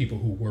contact with people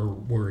who were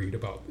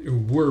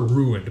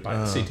ruined by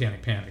the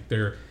Satanic Panic.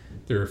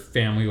 Their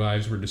family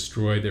lives were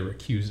destroyed. They were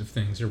accused of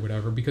things or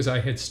whatever, because I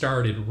had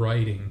started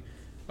writing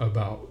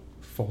about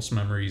false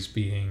memories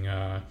being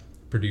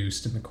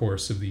produced in the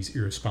course of these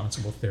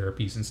irresponsible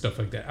therapies and stuff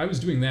like that. I was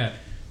doing that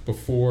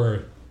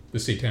before the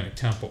Satanic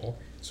Temple.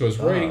 So I was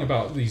writing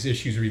about these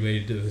issues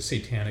related to the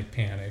Satanic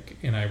Panic,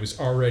 and I was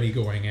already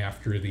going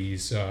after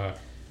these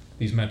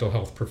mental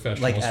health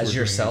professionals. Like as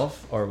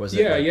yourself, or was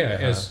it?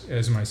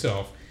 As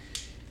myself.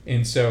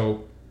 And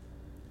so,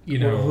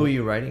 who are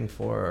you writing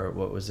for, or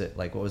what was it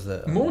like? What was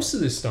the most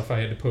of this stuff I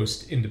had to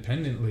post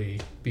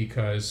independently,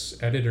 because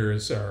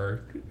editors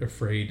are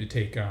afraid to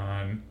take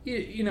on.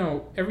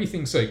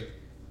 Everything's like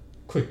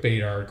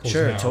clickbait articles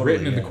now,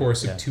 written in the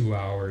course of 2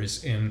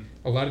 hours, and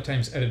a lot of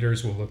times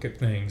editors will look at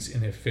things,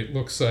 and if it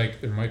looks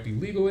like there might be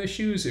legal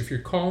issues, if you're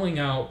calling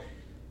out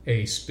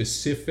a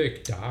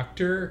specific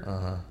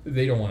doctor,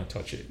 they don't want to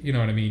touch it. You know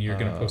what I mean? You're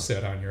going to post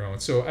that on your own.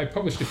 So I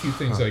published a few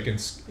things like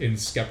in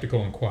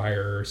Skeptical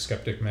Inquirer,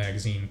 Skeptic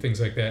Magazine, things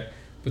like that.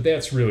 But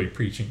that's really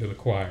preaching to the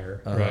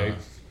choir, right?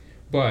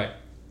 But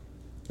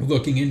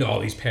looking into all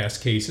these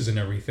past cases and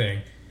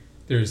everything,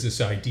 there's this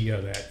idea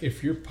that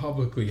if you're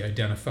publicly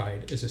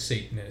identified as a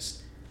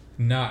Satanist,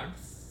 not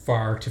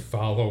far to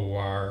follow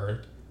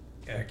are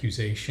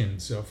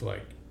accusations of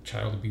like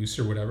child abuse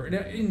or whatever.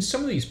 And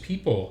some of these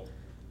people,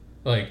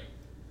 like,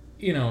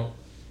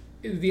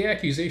 the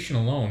accusation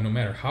alone, no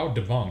matter how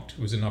debunked,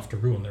 was enough to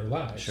ruin their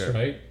lives,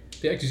 right?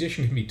 The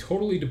accusation can be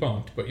totally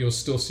debunked, but you'll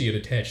still see it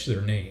attached to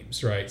their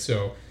names, right?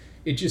 So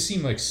it just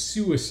seemed like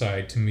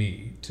suicide to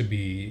me to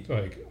be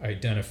like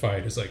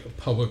identified as like a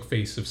public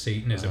face of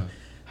Satanism.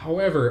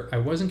 However, I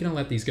wasn't going to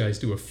let these guys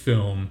do a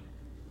film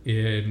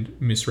and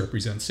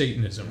misrepresent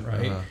Satanism,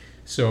 right?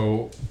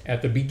 So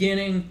at the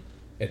beginning,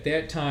 at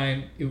that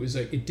time, it was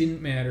like, it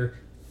didn't matter,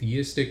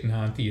 theistic,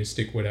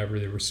 non-theistic, whatever.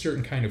 There were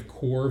certain kind of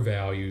core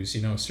values,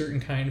 you know, certain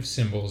kind of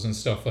symbols and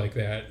stuff like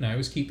that. And I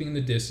was keeping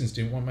the distance,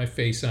 didn't want my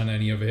face on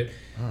any of it.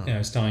 And I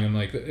was telling them,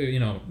 like, you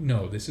know,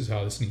 no, this is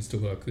how this needs to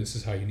look. This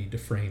is how you need to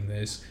frame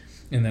this.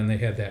 And then they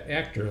had that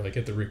actor, like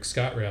at the Rick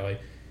Scott rally,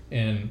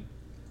 and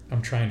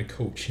I'm trying to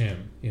coach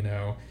him, you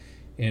know.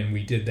 And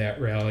we did that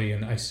rally,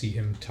 and I see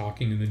him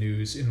talking in the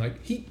news, and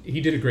like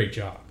he did a great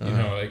job, you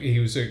know. Like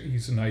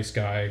he's a nice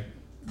guy,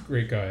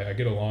 great guy. I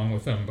get along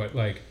with him, but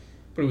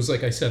it was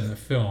like I said in the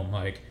film,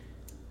 like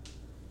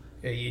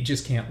you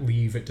just can't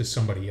leave it to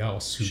somebody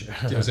else who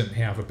doesn't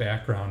have a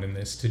background in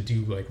this to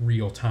do like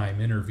real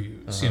time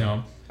interviews, you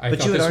know.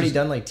 But you had already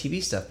done like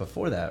TV stuff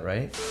before that,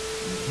 right?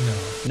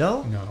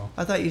 No.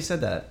 I thought you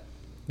said that.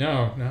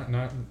 No,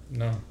 not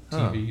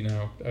TV.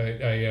 No,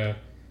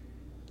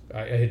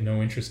 I had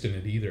no interest in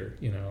it either.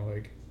 You know,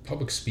 like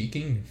public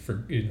speaking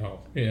for you know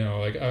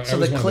like. So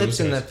the clips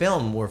in the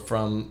film were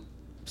from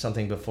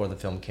something before the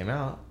film came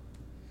out.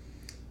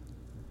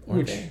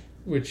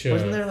 Which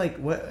wasn't there like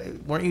what?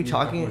 Weren't you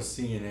talking? Was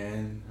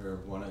CNN or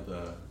one of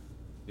the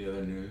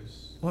other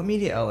news? What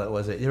media outlet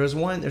was it? There was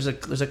one. There's a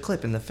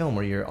clip in the film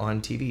where you're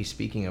on TV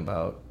speaking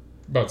about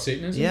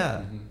Satanism.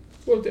 Yeah. Mm-hmm.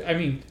 Well, I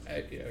mean,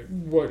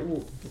 what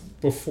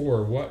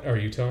before? What are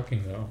you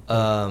talking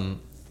though?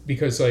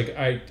 Because like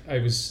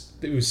it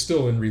was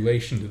still in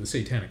relation to the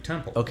Satanic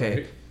Temple. Okay.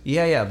 Right?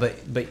 Yeah,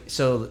 but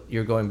so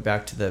you're going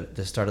back to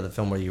the start of the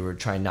film where you were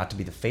trying not to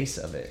be the face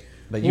of it,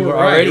 but you were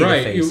already the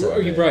face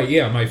of it. Right.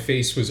 Yeah, my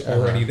face was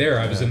already there.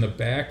 I was in the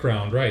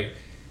background. Right.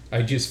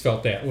 I just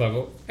felt that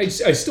level. I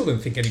still didn't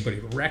think anybody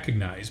would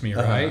recognize me.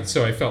 Right.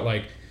 So I felt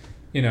like,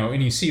 you know,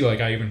 and you see, like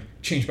I even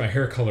changed my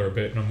hair color a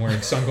bit, and I'm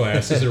wearing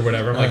sunglasses or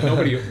whatever. I'm like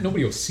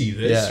nobody will see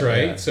this,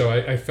 right? Yeah. So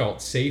I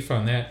felt safe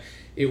on that.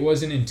 It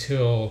wasn't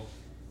until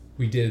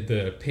we did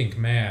the pink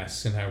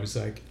mass, and I was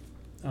like,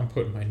 I'm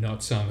putting my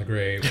nuts on the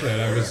grave. That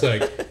I was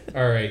like,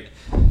 all right,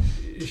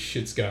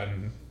 shit's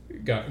gone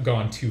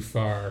too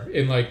far.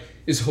 And like,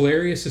 as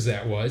hilarious as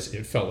that was,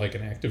 it felt like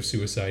an act of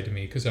suicide to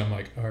me, because I'm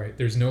like, all right,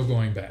 there's no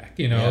going back.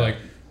 You know, like,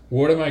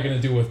 what am I gonna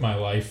do with my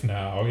life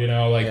now? You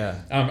know, like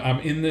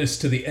I'm in this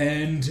to the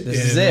end.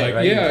 This is it, like,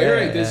 right?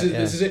 Right. This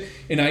is it.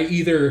 And I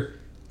either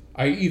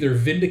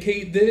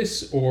vindicate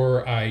this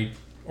or I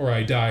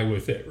die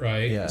with it,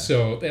 right? Yeah.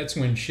 So that's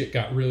when shit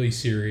got really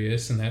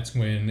serious, and that's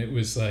when it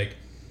was like,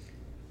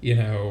 you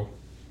know,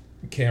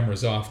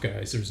 cameras off,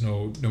 guys. There's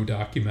no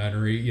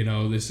documentary. You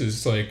know, this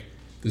is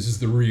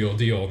the real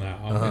deal now,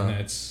 and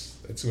that's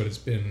what it's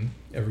been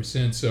ever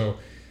since. So,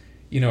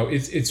 you know,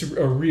 it's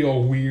a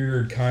real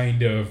weird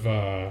kind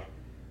of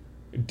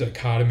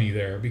dichotomy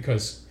there,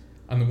 because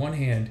on the one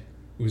hand,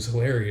 it was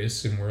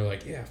hilarious, and we're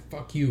like, yeah,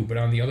 fuck you. But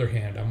on the other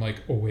hand, I'm like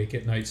awake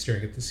at night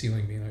staring at the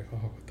ceiling being like, oh,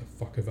 what the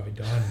fuck have I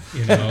done?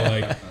 You know,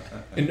 like,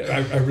 and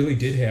I really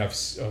did have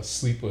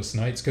sleepless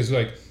nights, because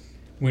like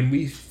when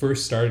we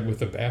first started with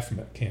the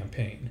Baphomet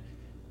campaign,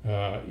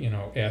 you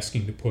know,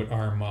 asking to put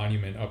our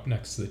monument up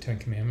next to the Ten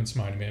Commandments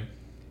monument,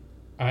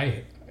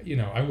 I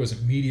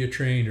wasn't media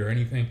trained or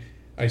anything.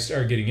 I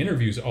started getting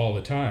interviews all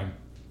the time,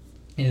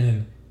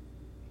 and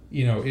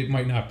you know, it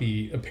might not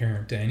be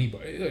apparent to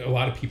anybody. A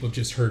lot of people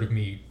just heard of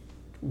me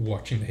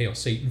watching the Hail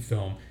Satan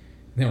film,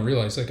 and they don't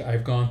realize, like,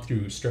 I've gone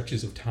through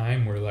stretches of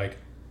time where, like,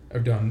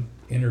 I've done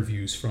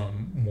interviews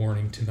from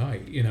morning to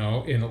night, you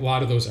know, and a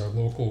lot of those are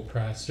local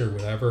press or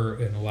whatever,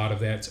 and a lot of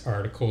that's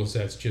articles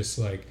that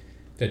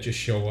just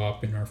show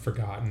up and are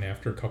forgotten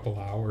after a couple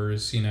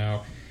hours, you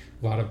know.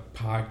 A lot of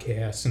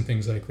podcasts and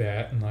things like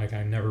that, and like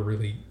I never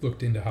really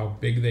looked into how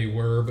big they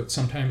were, but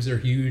sometimes they're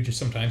huge or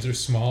sometimes they're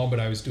small. But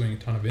I was doing a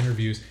ton of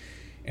interviews,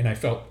 and I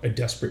felt a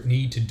desperate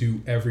need to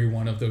do every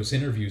one of those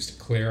interviews to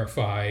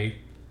clarify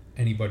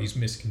anybody's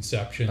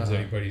misconceptions,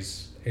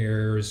 anybody's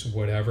errors,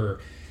 whatever.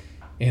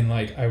 And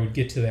like I would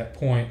get to that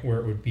point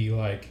where it would be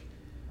like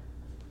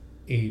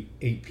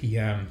 8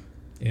 p.m.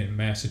 in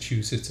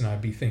Massachusetts, and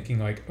I'd be thinking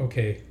like,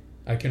 okay,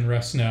 I can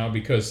rest now,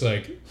 because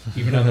like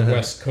even on the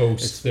West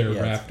Coast they're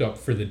wrapped up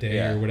for the day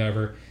or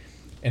whatever.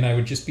 And I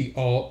would just be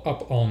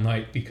up all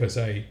night, because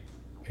I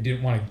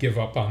didn't want to give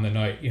up on the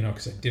night, you know,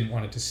 because I didn't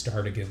want it to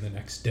start again the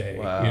next day.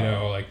 Wow. You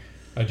know, like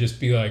I'd just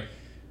be like,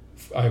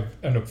 I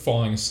end up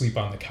falling asleep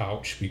on the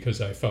couch,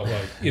 because I felt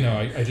like, you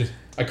know,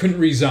 I couldn't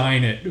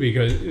resign it,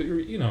 because,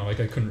 you know,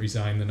 like I couldn't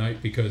resign the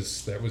night,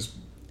 because that was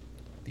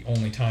the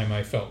only time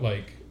I felt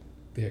like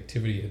the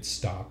activity had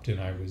stopped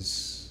and I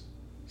was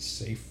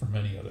safe from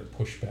any other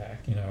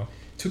pushback. You know,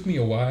 it took me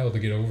a while to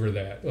get over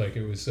that. Like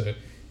it was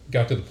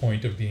got to the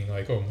point of being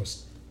like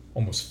almost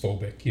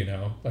phobic, you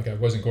know, like I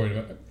wasn't going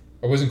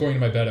to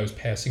my bed. I was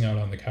passing out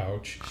on the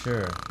couch.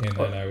 Sure. And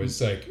then I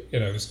was like,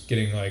 and I was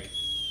getting like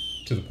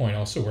to the point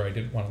also where I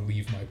didn't want to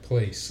leave my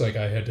place. Like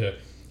I had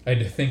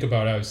to think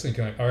about it. I was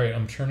thinking like, all right,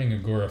 I'm turning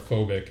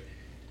agoraphobic,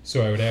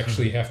 so I would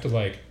actually have to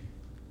like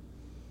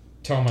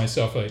tell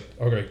myself like,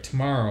 okay,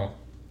 tomorrow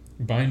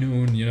by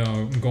noon, you know,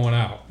 I'm going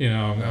out, you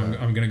know,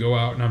 I'm going to go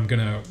out, and I'm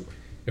going to,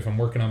 if I'm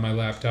working on my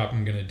laptop,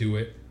 I'm going to do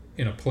it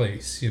in a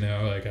place, you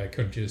know, like I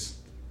couldn't just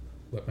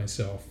let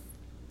myself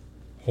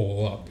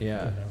hole up.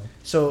 Yeah. You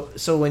know?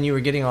 So when you were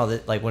getting all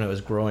this, like when it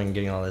was growing,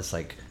 getting all this,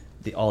 like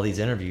all these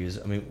interviews,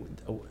 I mean,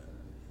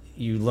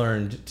 you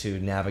learned to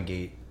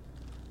navigate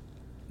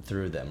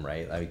through them,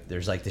 right? Like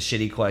there's like the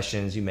shitty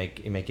questions, you make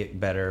it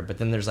better, but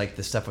then there's like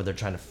the stuff where they're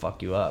trying to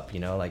fuck you up, you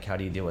know? Like how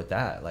do you deal with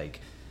that? Like,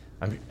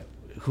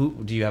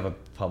 who do you have a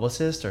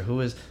publicist, or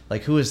who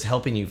is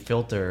helping you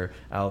filter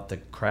out the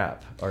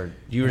crap, or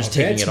you were just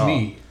taking it all?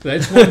 That's me.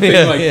 That's one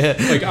thing. Like,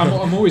 like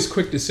I'm always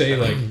quick to say,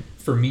 like,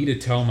 for me to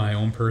tell my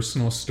own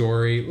personal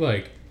story,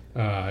 like,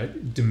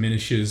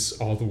 diminishes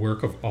all the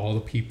work of all the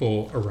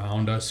people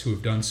around us who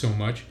have done so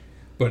much.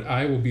 But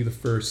I will be the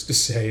first to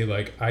say,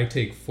 like, I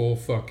take full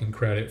fucking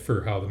credit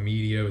for how the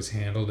media was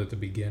handled at the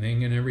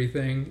beginning and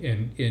everything.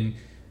 And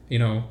you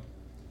know,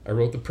 I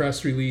wrote the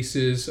press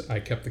releases. I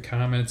kept the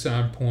comments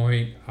on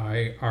point.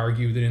 I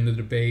argued it in the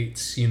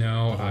debates. You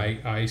know,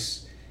 I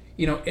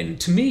you know, and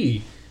to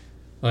me,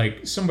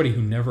 like somebody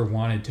who never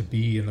wanted to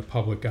be in the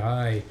public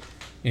eye,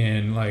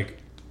 and like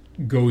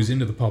goes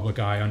into the public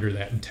eye under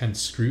that intense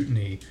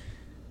scrutiny,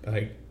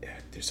 like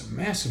there's a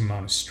massive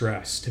amount of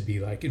stress to be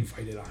like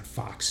invited on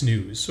Fox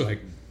News. So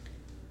like,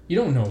 you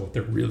don't know what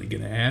they're really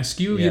gonna ask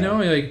you. Yeah. You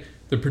know, like.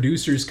 The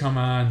producers come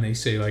on, they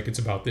say like it's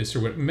about this or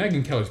what.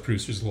 Megyn Kelly's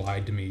producers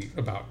lied to me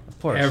about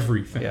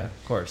everything. Yeah,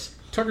 of course.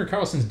 Tucker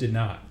Carlson's did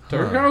not.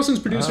 Tucker Carlson's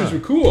producers were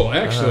cool,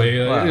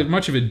 actually. Wow. As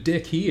much of a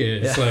dick he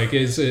is, like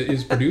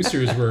his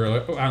producers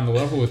were on the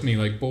level with me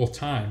like both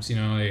times. You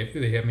know,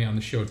 they had me on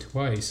the show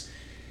twice,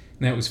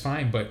 and that was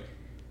fine. But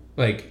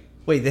like,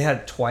 wait, they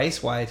had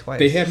twice? Why twice?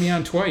 They had me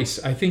on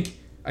twice.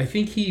 I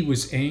think he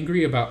was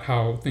angry about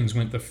how things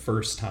went the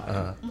first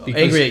time.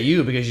 Angry at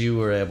you because you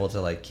were able to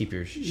like keep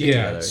your shit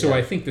together. So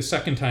I think the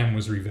second time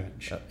was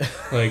revenge.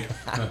 Like,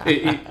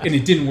 and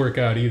it didn't work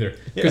out either.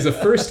 Because the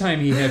first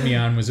time he had me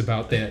on was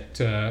about that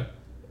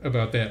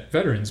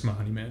veterans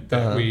monument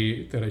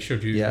that I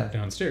showed you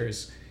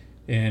downstairs,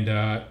 and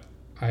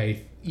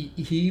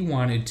he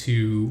wanted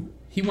to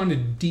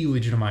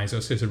delegitimize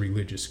us as a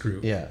religious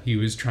group. Yeah. He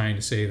was trying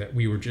to say that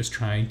we were just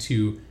trying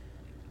to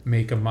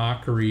make a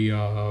mockery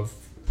of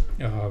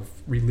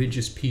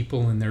religious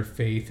people and their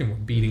faith, and were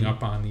beating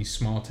up on these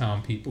small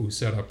town people who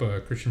set up a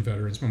Christian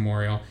Veterans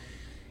Memorial.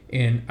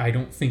 And I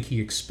don't think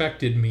he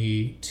expected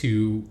me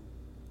to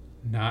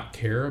not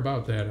care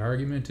about that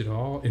argument at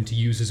all, and to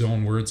use his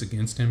own words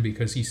against him,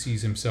 because he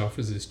sees himself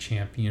as this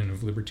champion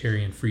of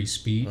libertarian free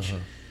speech.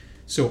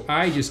 So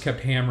I just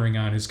kept hammering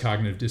on his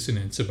cognitive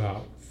dissonance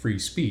about free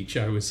speech.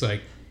 I was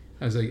like,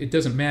 it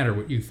doesn't matter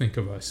what you think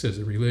of us as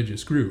a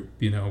religious group.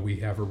 You know, we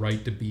have a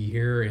right to be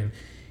here.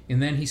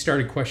 And then he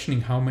started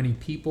questioning how many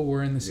people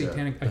were in the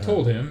satanic. I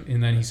told him,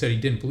 and then he said he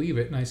didn't believe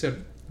it. And I said,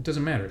 it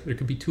doesn't matter. There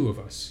could be two of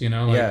us. You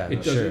know, like,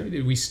 it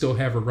doesn't. We still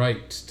have a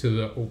right to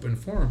the open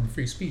forum,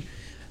 free speech.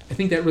 I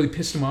think that really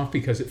pissed him off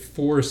because it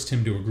forced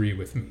him to agree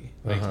with me.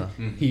 Like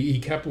he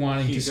kept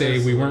wanting to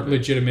say we weren't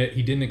legitimate.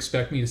 He didn't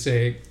expect me to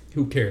say,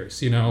 who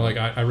cares? You know, like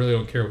I really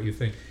don't care what you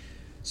think.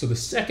 So the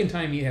second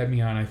time he had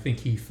me on, I think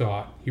he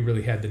thought he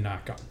really had the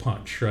knockout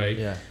punch, right?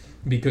 Yeah.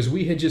 Because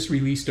we had just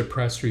released a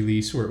press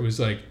release where it was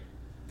like,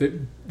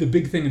 the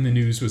big thing in the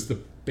news was the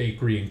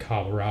bakery in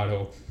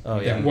Colorado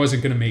that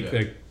wasn't going to make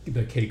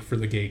the cake for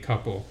the gay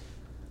couple.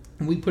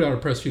 And we put out a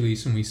press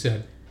release and we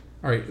said,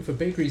 all right, if a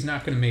bakery's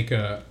not going to make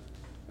a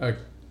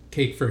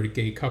cake for a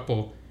gay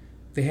couple,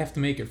 they have to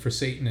make it for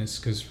Satanists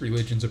because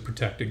religion's a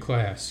protected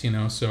class, you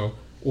know, so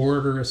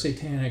order a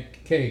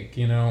satanic cake,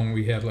 you know, and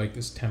we had like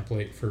this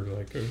template for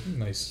like a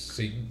nice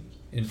Satan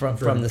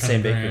from the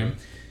same bakery.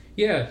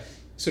 Yeah.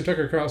 So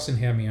Tucker Carlson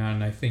had me on,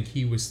 and I think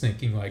he was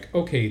thinking like,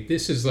 okay,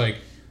 this is like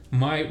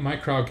my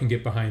crowd can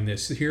get behind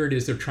this. Here it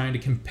is. They're trying to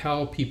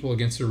compel people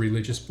against their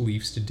religious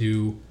beliefs to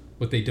do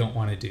what they don't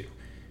want to do.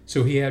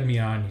 So he had me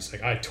on. He's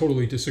like, I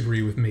totally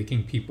disagree with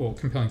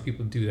compelling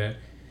people to do that.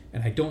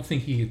 And I don't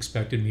think he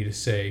expected me to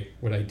say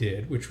what I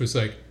did, which was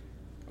like,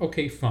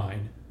 okay,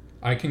 fine.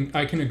 I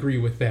can agree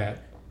with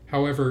that.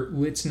 However,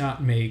 let's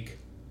not make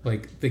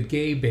like the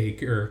gay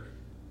baker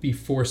be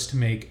forced to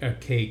make a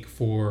cake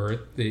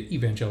for the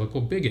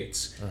evangelical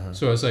bigots.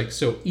 So I was like,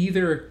 so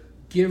either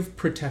give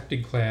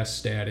protected class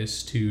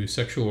status to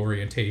sexual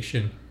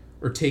orientation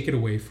or take it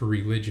away for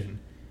religion.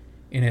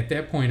 And at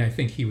that point, I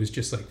think he was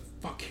just like,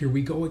 fuck, here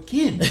we go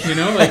again. You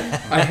know, like,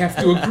 I have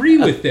to agree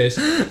with this.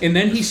 And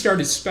then he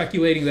started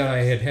speculating that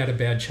I had a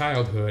bad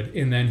childhood.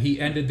 And then he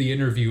ended the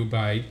interview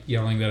by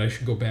yelling that I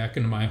should go back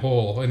into my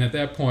hole. And at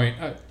that point,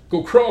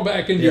 go crawl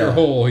back into your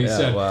hole, he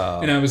said.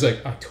 Wow. And I was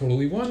like, I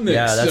totally won this.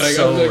 Yeah, that's like,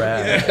 so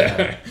rad.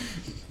 Yeah.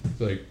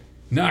 Like,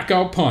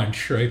 knockout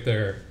punch right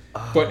there.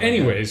 But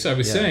anyways, I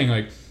was saying,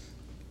 like,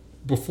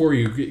 before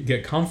you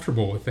get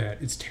comfortable with that,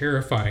 it's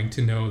terrifying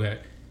to know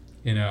that,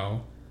 you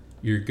know,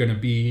 you're going to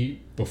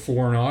be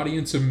before an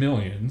audience of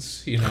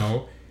millions, you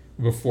know,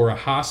 before a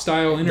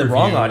hostile interviewer. The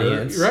wrong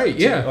audience. Right,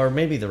 yeah. Or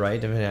maybe the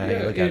right, depending on how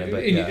you look at it.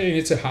 But, and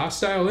it's a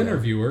hostile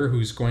interviewer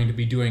who's going to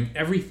be doing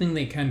everything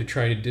they can to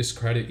try to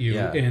discredit you.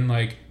 Yeah. And,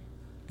 like,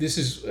 this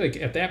is, like,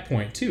 at that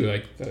point, too,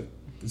 like,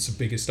 it's the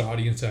biggest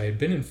audience I had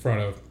been in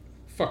front of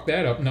fuck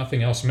that up,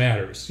 nothing else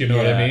matters. You know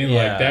what I mean?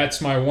 Yeah. Like,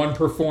 that's my one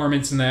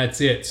performance and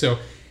that's it. So,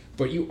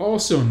 but you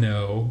also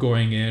know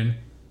going in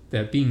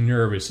that being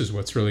nervous is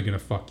what's really going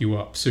to fuck you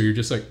up. So you're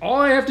just like, all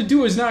I have to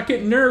do is not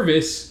get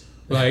nervous.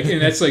 Like,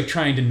 and that's like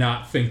trying to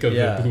not think of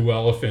the blue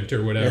elephant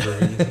or whatever.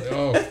 And you're like,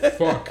 oh,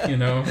 fuck, you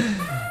know?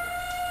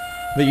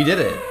 But you did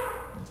it.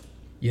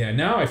 Yeah,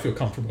 now I feel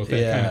comfortable with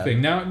that kind of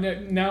thing.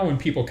 Now when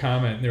people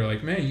comment and they're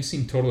like, man, you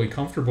seem totally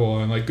comfortable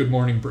on like Good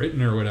Morning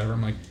Britain or whatever,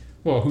 I'm like,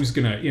 well, who's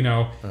gonna, you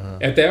know?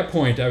 At that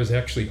point, I was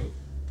actually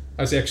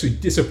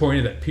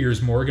disappointed that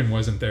Piers Morgan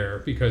wasn't there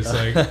because,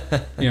 like,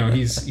 you know,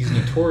 he's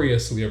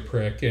notoriously a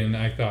prick, and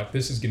I thought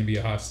this is gonna be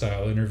a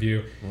hostile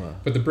interview. Wow.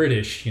 But the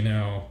British, you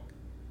know,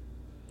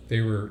 they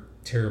were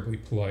terribly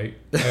polite.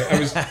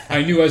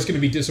 I knew I was gonna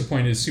be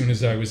disappointed as soon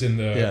as I was in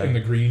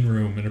the green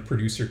room, and a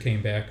producer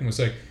came back and was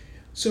like,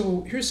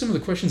 so here's some of the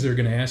questions they're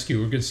going to ask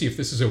you. We're going to see if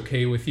this is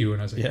okay with you. And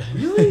I was like,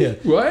 really?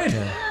 What?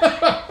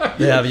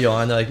 They have you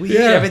on. They're like, we eat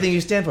everything you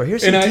stand for.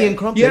 Here's some tea and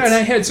crumpets. Yeah, and I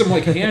had some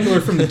like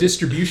handler from the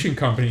distribution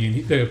company,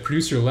 and the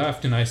producer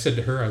left, and I said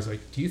to her, I was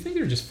like, do you think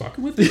they're just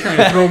fucking with me, trying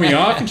to throw me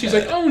off? And she's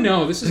like, oh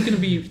no, this is gonna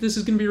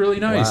be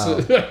really nice. Wow.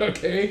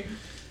 Okay.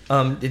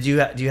 Do you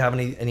have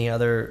any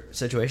other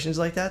situations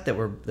like that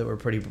were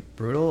pretty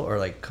brutal or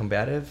like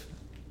combative?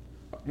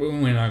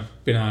 When I've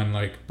been on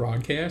like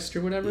broadcast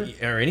or whatever,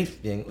 or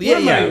anything.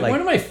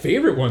 One of my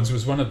favorite ones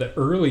was one of the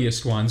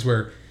earliest ones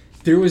where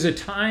there was a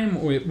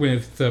time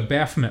with the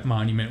Baphomet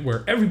Monument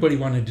where everybody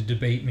wanted to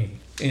debate me,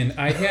 and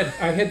I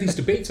had these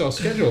debates all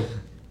scheduled,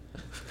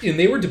 and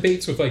they were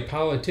debates with like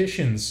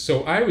politicians.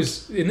 So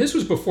and this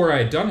was before I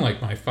had done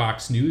like my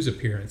Fox News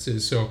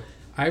appearances, so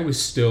I was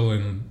still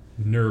in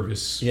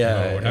nervous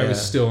mode. I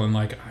was still in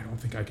like, I don't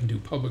think I can do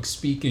public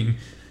speaking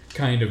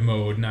kind of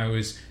mode, and I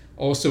was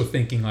also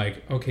thinking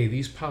like, okay,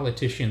 these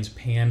politicians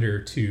pander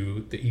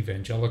to the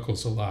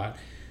evangelicals a lot,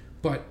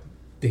 but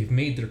they've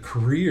made their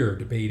career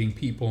debating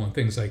people and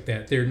things like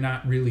that. They're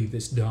not really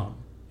this dumb,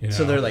 you know?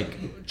 So they're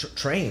like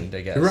trained, I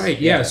guess. Right?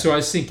 Yeah. So I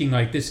was thinking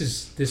like, this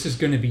is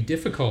going to be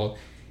difficult,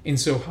 and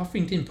so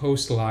Huffington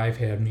Post Live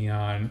had me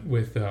on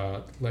with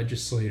a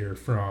legislator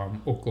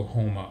from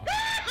Oklahoma,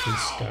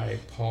 this guy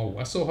Paul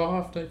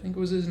Wesselhoff, I think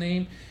was his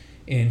name,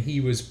 and he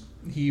was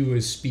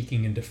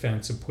speaking in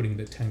defense of putting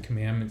the Ten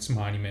Commandments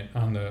monument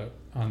on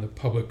the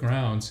public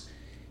grounds,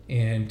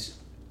 and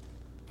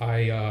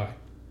I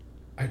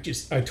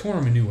tore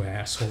him a new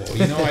asshole.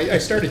 You know, I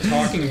started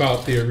talking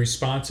about the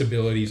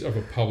responsibilities of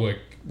a public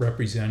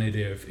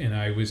representative, and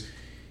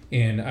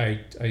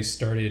I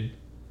started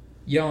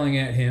yelling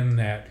at him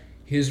that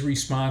his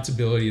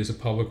responsibility as a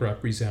public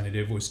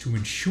representative was to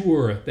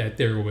ensure that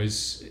there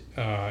was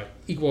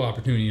equal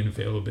opportunity and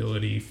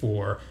availability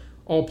for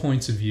all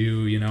points of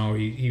view. You know,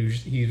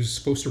 he was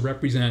supposed to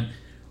represent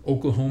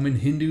Oklahoman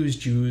Hindus,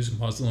 Jews,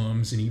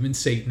 Muslims, and even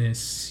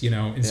Satanists, you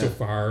know,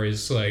 insofar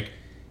as like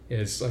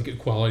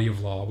equality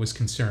of law was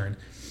concerned.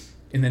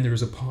 And then there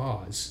was a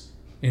pause,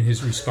 and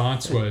his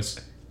response was,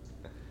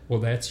 well,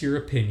 that's your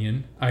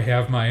opinion. I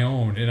have my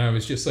own. And I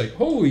was just like,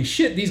 holy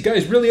shit, these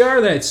guys really are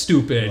that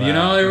stupid. Wow. You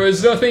know, there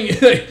was nothing,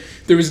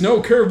 there was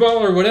no curveball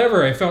or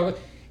whatever. I felt,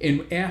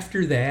 and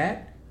after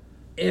that,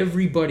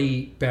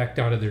 everybody backed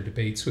out of their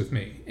debates with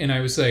me. And I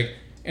was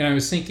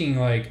thinking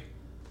like,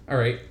 all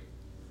right,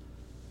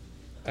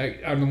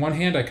 on the one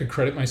hand, I could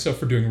credit myself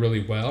for doing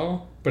really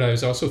well, but I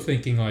was also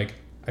thinking like,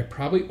 I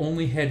probably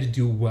only had to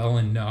do well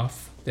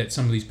enough that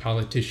some of these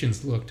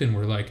politicians looked and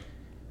were like,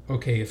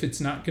 okay, if it's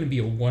not going to be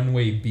a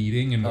one-way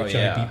beating in which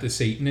I beat the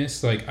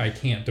Satanists, like, I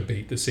can't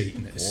debate the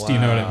Satanists. Wow. Do you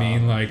know what I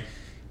mean? Like,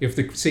 if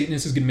the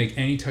Satanist is going to make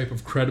any type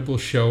of credible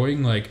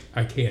showing, like,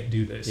 I can't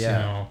do this, you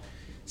know?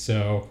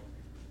 So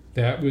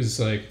that was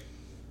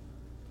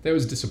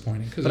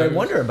disappointing. But I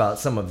wonder about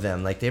some of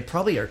them. Like, they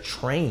probably are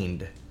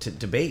trained to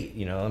debate,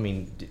 you know? I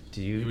mean,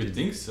 You would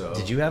think so.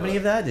 Did you have any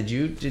of that? Did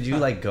you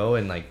like, go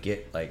and, like,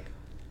 get, like,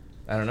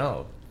 I don't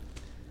know.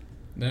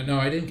 No,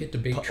 I didn't get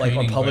debate training.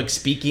 Like public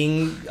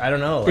speaking, I don't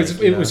know. Like,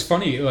 it was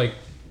funny. Like,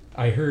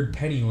 I heard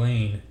Penny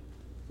Lane,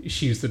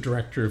 she's the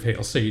director of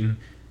Hail Satan.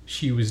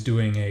 She was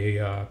doing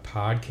a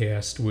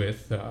podcast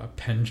with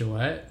Penn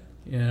Jillette,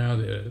 you know,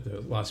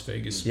 the Las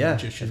Vegas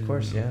magician, of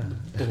course,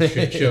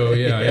 bullshit show,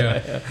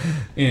 yeah.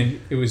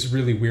 And it was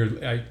really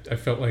weird. I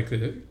felt like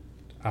the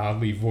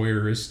oddly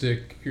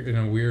voyeuristic in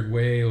a weird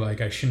way.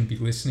 Like I shouldn't be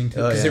listening to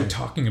it because they were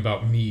talking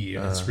about me,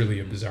 and it's really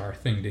a bizarre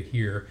thing to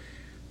hear.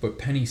 But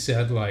Penny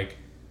said like.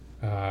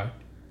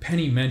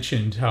 Penny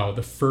mentioned how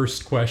the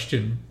first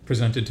question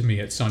presented to me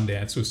at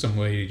Sundance was some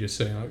lady just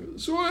saying, like,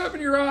 so what happened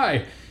to your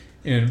eye?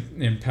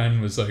 And Penn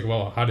was like,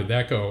 well, how did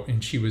that go?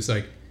 And she was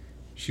like,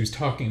 she was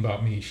talking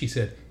about me. She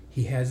said,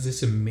 he has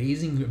this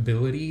amazing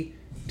ability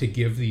to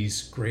give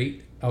these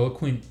great,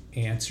 eloquent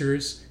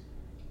answers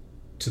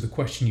to the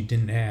question you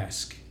didn't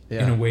ask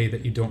in a way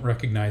that you don't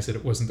recognize that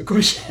it wasn't the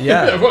question.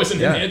 That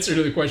wasn't an answer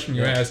to the question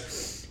you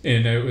asked.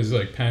 And it was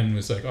like, Penn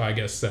was like, oh, I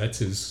guess that's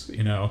his,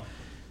 you know,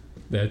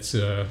 that's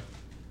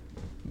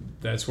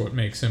what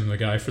makes him the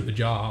guy for the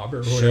job or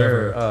whatever.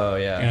 Sure. Oh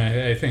yeah.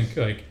 And I think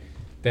like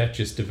that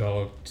just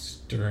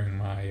developed during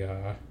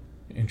my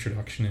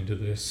introduction into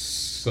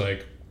this,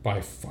 like,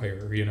 by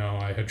fire. You know,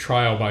 I had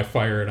trial by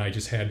fire, and I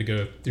just had to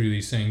go through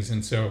these things.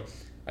 And so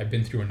I've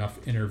been through enough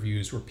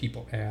interviews where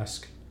people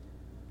ask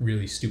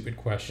really stupid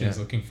questions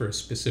looking for a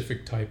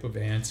specific type of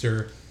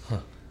answer.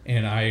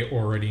 And I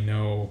already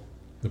know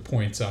the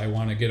points I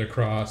want to get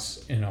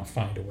across, and I'll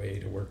find a way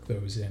to work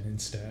those in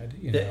instead.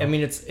 You know? I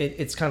mean,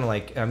 it's kind of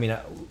like, I mean,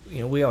 you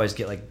know, we always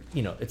get like,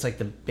 you know, it's like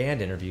the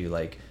band interview,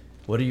 like,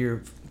 what are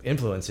your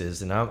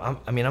influences? And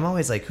I'm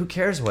always like, who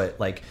cares what,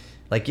 like,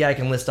 yeah, I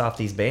can list off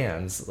these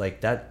bands,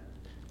 like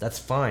that's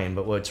fine.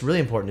 But what's really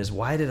important is,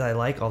 why did I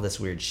like all this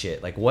weird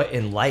shit? Like, what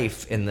in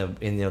life, in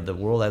the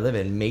world I live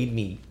in, made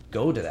me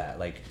go to that?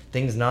 Like,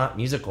 things not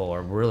musical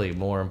are really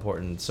more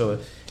important. So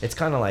it's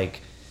kind of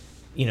like,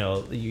 you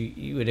know,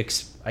 you would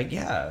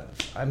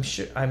I'm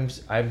sure,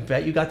 I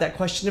bet you got that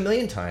question a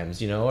million times,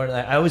 you know. Or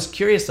I was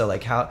curious though,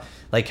 like how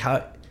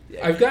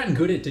I've gotten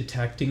good at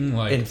detecting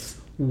like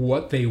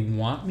what they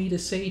want me to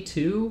say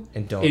too,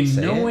 and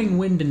knowing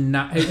when to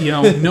not, you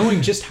know,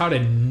 knowing just how to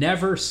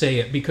never say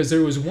it. Because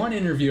there was one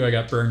interview I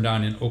got burned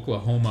on in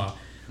Oklahoma,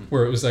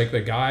 where it was like the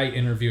guy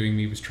interviewing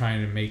me was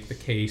trying to make the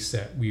case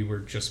that we were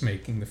just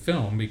making the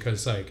film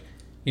because, like,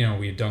 you know,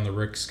 we had done the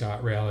Rick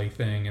Scott rally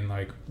thing, and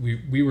like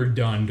we were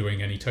done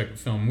doing any type of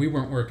film. We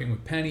weren't working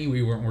with Penny,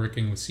 we weren't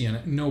working with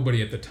CNN,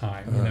 nobody at the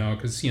time, you know,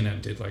 because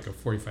CNN did like a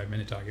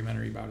 45-minute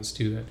documentary about us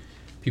too that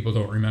people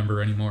don't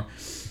remember anymore.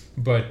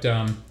 But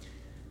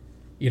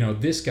you know,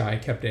 this guy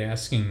kept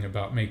asking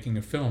about making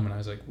a film, and I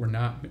was like, we're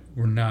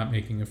not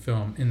making a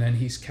film. And then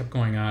he's kept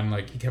going on,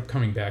 like, he kept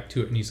coming back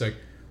to it, and he's like,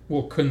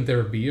 well, couldn't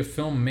there be a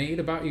film made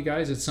about you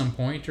guys at some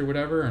point or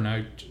whatever? And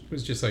I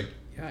was just like,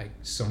 yeah,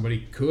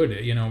 somebody could,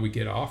 you know, we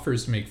get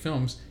offers to make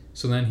films.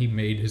 So then he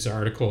made his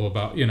article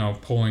about, you know,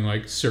 pulling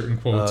like certain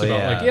quotes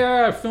about like,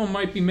 yeah, a film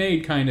might be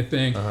made kind of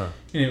thing. And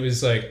it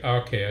was like,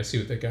 okay, I see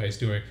what that guy's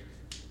doing.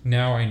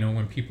 Now I know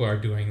when people are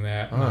doing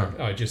that.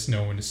 I just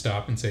know when to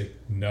stop and say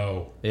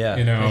no. Yeah.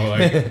 You know,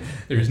 like,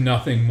 there's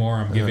nothing more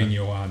I'm giving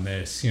you on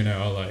this, you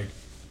know, like,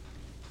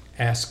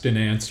 asked and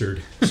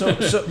answered.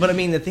 so but I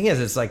mean, the thing is,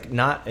 it's like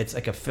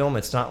a film.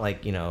 It's not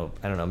like, you know,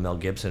 I don't know, Mel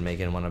Gibson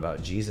making one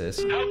about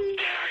Jesus. How dare you?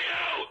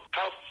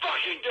 How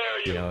fucking dare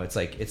you? You know, it's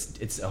like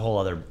it's a whole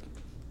other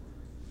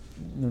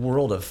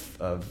world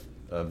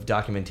of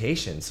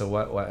documentation. So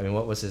what I mean,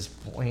 what was his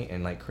point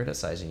in like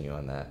criticizing you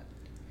on that?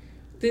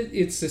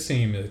 It's the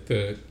same.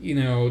 You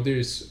know,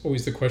 there's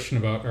always the question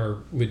about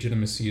our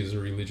legitimacy as a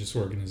religious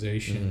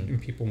organization,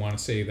 and people want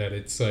to say that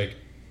it's like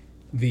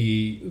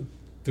the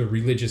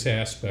religious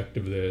aspect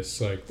of this,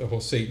 like the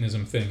whole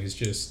Satanism thing, is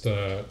just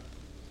a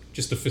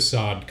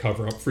facade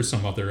cover up for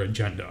some other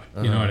agenda.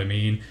 You know what I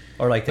mean?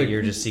 Or like that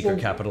you're just secret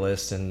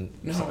capitalist and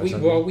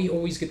we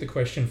always get the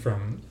question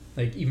from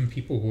like even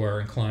people who are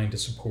inclined to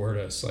support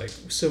us, like,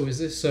 so is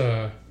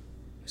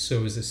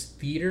this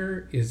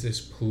theater? Is this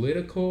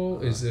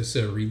political? Is this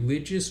a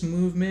religious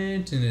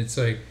movement? And it's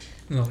like,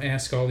 and they'll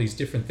ask all these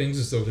different things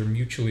as though they're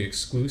mutually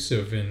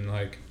exclusive, and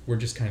like we're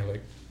just kind of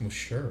like, well,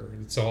 sure,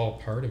 it's all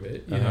part of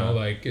it, you know,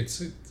 like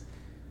it's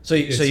so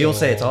you'll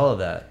say it's all of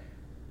that.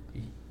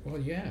 Well,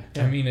 yeah.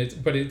 I mean,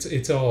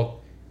 it's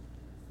all,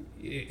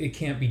 it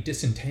can't be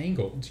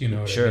disentangled, you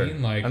know what I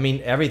mean? Like, I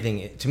mean,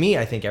 everything, to me,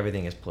 I think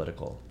everything is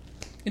political.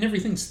 And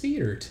everything's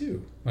theater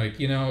too. Like,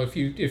 you know, if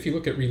you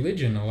look at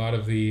religion, a lot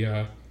of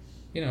the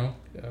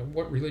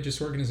what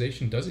religious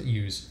organization doesn't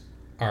use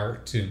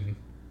art and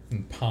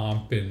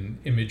pomp and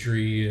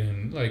imagery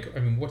and, like, I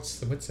mean, what's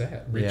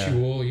that?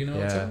 Ritual, you know,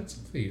 it's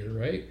theater,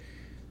 right?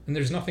 And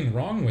there's nothing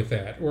wrong with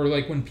that. Or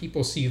like when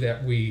people see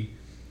that we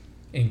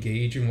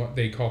engage in what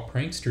they call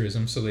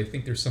pranksterism, so they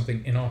think there's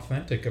something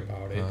inauthentic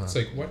about it. It's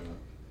like, what?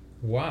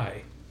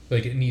 Why?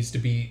 Like, it needs to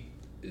be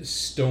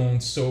stone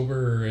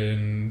sober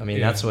and... I mean,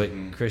 that's what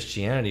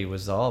Christianity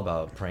was all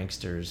about,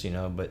 pranksters, you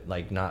know, but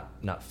like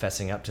not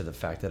fessing up to the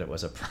fact that it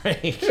was a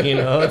prank, you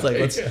know? It's like,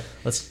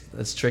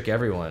 let's trick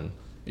everyone.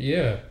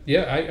 Yeah.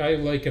 I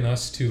liken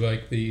us to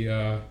like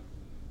the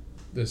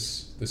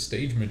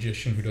stage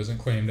magician who doesn't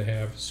claim to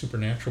have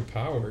supernatural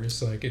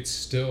powers. Like, it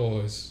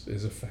still is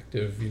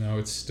effective, you know.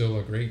 It's still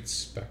a great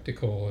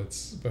spectacle.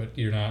 But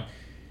you're not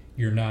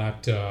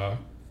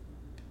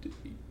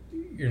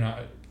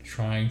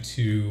trying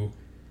to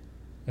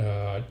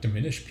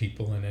diminish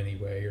people in any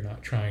way. You're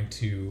not trying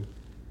to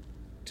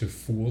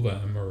fool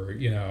them, or,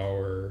 you know,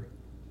 or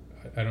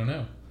I don't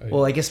know.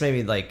 Well, I guess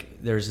maybe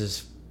like there's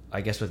this,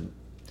 I guess with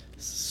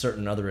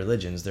certain other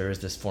religions, there is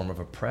this form of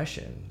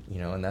oppression, you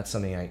know, and that's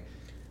something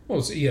Well,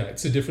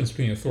 it's the difference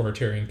between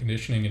authoritarian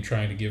conditioning and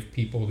trying to give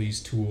people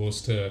these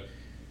tools to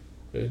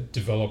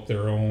develop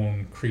their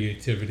own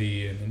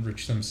creativity and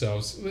enrich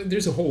themselves.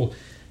 There's a whole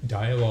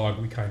dialogue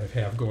we kind of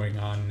have going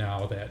on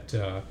now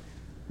that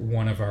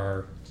one of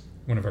our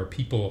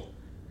people,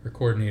 our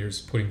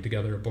coordinators, putting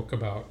together a book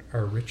about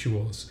our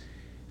rituals,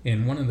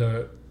 and one of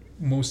the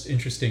most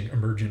interesting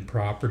emergent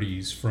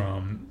properties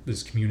from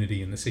this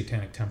community in the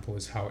Satanic Temple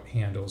is how it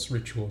handles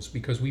rituals,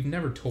 because we've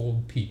never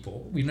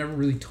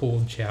really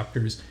told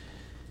chapters,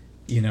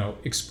 you know,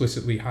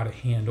 explicitly how to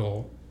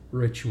handle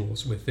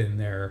rituals within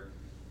their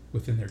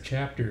within their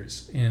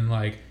chapters. And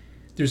like,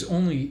 there's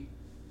only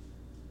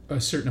a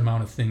certain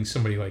amount of things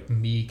somebody like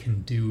me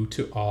can do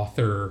to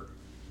author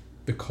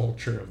the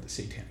culture of the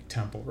Satanic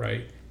Temple,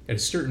 right? At a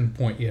certain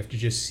point, you have to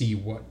just see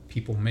what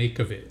people make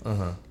of it.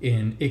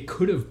 And it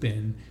could have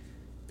been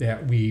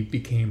that we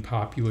became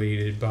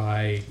populated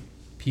by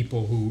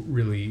people who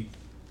really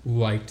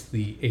liked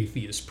the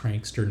atheist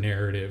prankster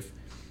narrative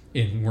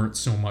and weren't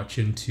so much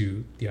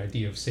into the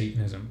idea of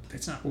Satanism.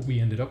 That's not what we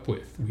ended up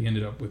with. We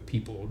ended up with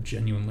people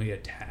genuinely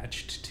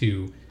attached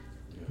to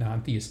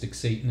non-theistic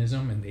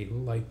Satanism, and they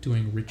like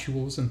doing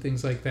rituals and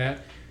things like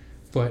that.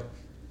 But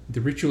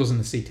the rituals in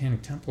the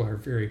Satanic Temple are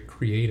very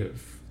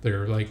creative.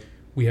 They're like,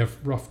 we have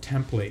rough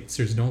templates.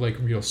 There's no like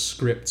real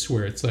scripts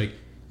where it's like,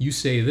 you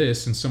say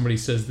this and somebody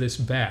says this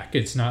back.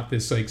 It's not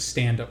this like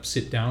stand-up,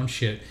 sit-down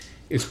shit.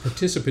 It's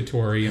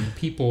participatory, and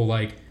people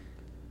like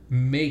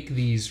make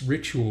these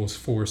rituals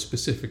for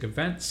specific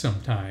events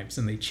sometimes,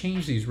 and they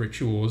change these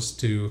rituals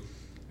to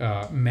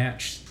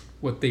match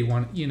what they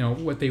want,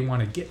 what they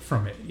want to get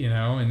from it,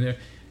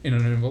 and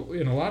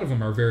a lot of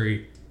them are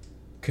very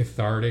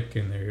cathartic,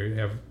 and they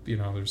have,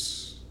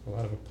 there's a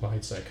lot of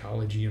applied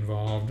psychology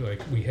involved.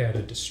 Like, we had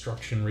a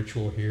destruction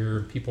ritual here,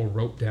 and people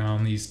wrote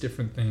down these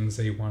different things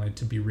they wanted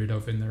to be rid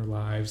of in their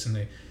lives, and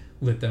they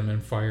lit them in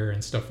fire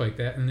and stuff like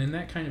that. And in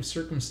that kind of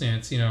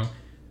circumstance,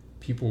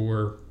 people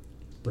were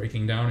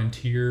breaking down in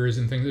tears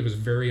and things. It was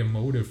very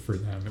emotive for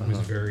them. It was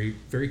very,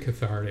 very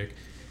cathartic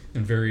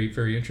and very,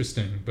 very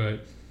interesting.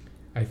 But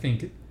I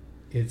think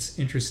it's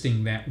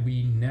interesting that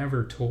we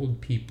never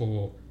told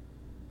people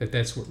that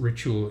that's what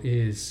ritual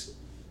is,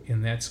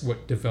 and that's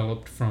what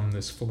developed from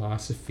this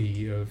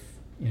philosophy of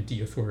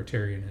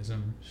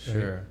anti-authoritarianism.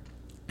 Sure. Right?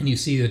 And you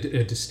see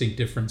a distinct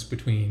difference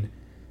between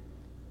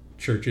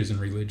churches and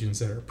religions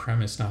that are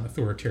premised on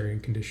authoritarian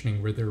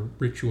conditioning, where their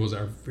rituals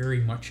are very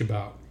much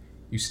about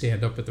you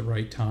stand up at the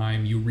right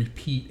time, you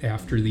repeat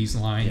after these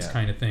lines,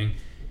 kind of thing.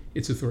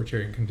 It's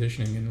authoritarian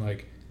conditioning, and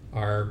like,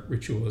 our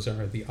rituals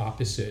are the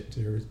opposite.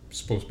 They're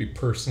supposed to be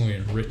personally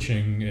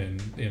enriching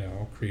and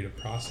creative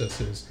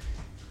processes.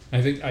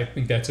 I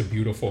think that's a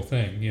beautiful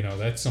thing.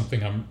 That's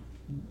something I'm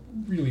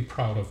really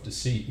proud of to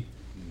see.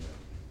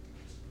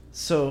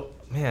 So,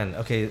 man,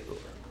 okay,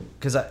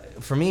 because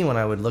for me, when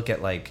I would look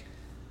at like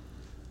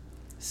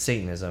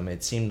Satanism,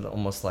 it seemed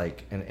almost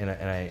like, and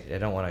I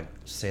don't want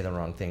to say the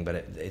wrong thing, but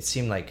it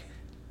seemed like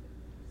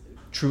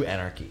true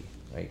anarchy,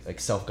 right? Like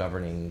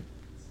self-governing.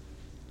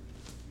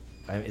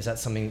 Does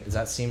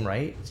that seem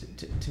right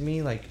to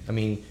me? Like, I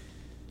mean...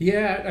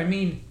 Yeah, I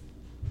mean,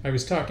 I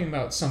was talking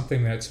about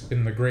something that's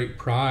been the great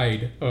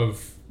pride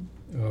of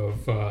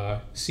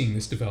seeing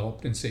this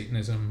developed in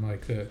Satanism,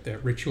 like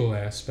that ritual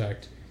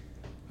aspect.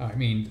 I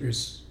mean,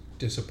 there's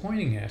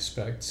disappointing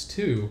aspects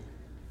too.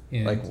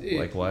 And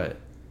like what?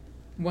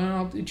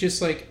 Well,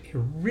 just like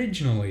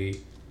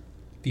originally,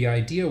 the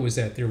idea was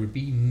that there would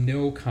be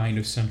no kind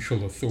of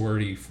central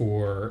authority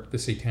for the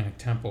Satanic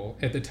Temple.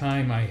 At the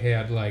time, I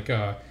had like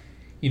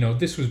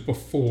this was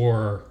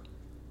before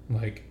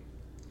like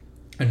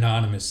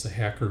Anonymous, the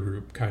hacker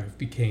group, kind of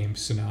became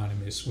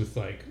synonymous with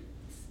like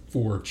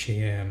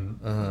 4chan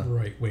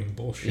right-wing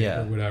bullshit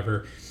or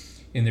whatever.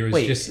 And there was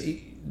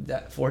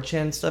that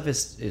 4chan stuff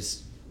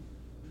is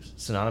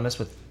synonymous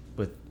with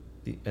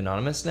the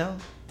Anonymous now?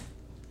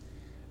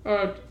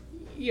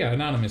 Yeah,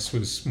 Anonymous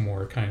was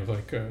more kind of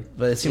like a...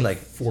 But it seemed like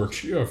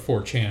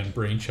 4chan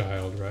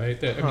brainchild,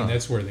 right? I mean,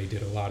 that's where they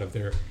did a lot of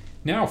their...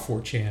 Now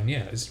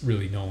 4chan, is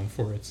really known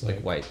for its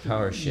like white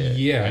power shit.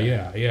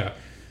 Yeah.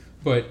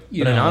 But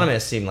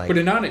Anonymous seemed like... But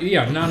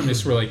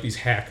Anonymous were like these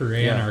hacker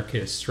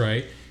anarchists,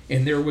 right?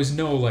 And there was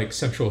no like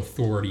central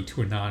authority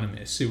to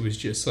Anonymous. It was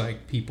just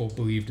like people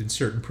believed in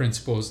certain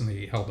principles, and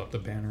they held up the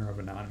banner of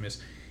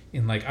Anonymous.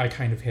 And like, I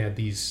kind of had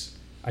these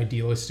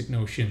idealistic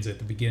notions at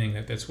the beginning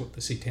that that's what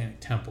the Satanic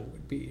Temple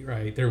would be,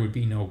 right? There would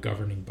be no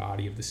governing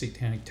body of the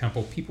Satanic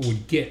Temple. People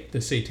would get the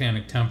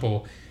Satanic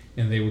Temple,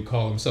 and they would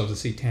call themselves a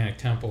Satanic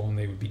Temple, and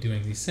they would be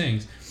doing these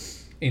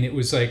things. And it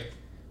was like,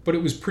 but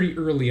it was pretty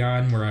early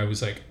on where I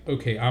was like,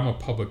 okay, I'm a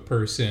public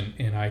person,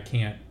 and I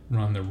can't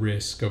run the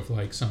risk of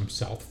like some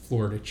South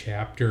Florida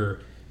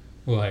chapter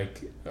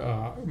like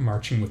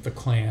marching with the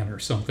Klan or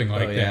something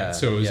like that.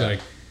 So it was like,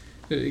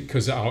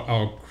 because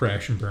I'll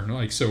crash and burn.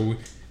 Like, so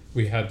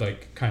we had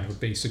like kind of a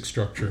basic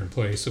structure in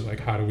place of like,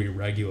 how do we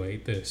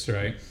regulate this,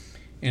 right?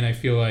 And I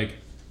feel like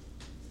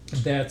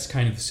that's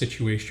kind of the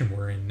situation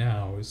we're in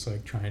now, is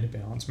like trying to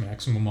balance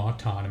maximum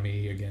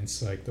autonomy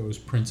against like those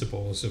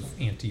principles of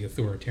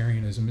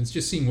anti-authoritarianism. It's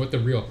just seeing what the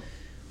real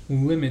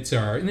limits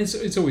are. And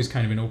it's always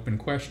kind of an open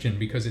question,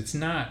 because it's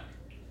not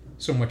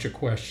so much a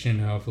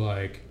question of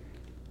like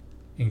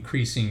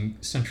increasing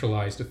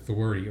centralized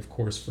authority, of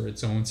course, for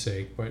its own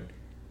sake, but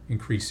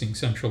increasing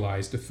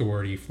centralized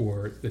authority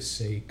for the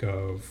sake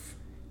of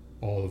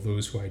all of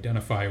those who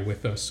identify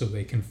with us, so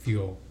they can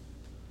feel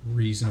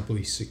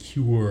reasonably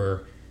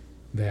secure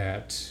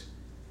that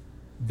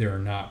they're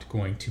not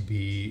going to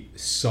be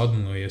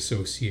suddenly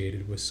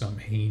associated with some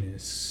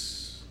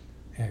heinous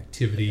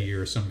activity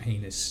or some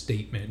heinous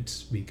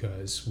statement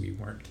because we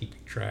weren't keeping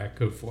track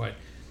of what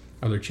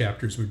other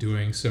chapters were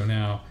doing. So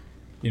now,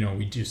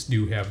 we just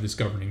do have this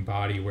governing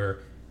body where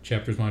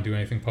chapters want to do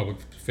anything public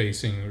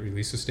facing,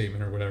 release a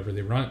statement or whatever.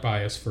 They run it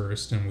by us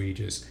first, and we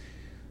just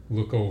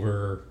look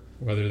over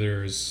whether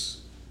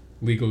there's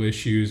legal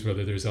issues,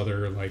 whether there's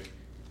other like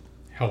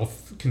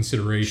health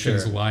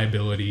considerations, Sure.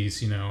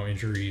 liabilities,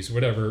 injuries,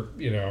 whatever,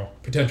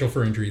 potential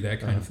for injury, that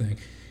kind of thing,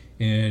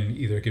 and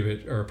either give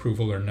it our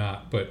approval or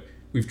not. But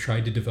we've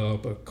tried to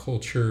develop a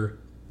culture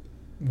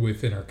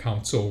within our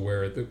council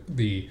where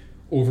the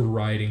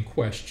overriding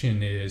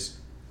question is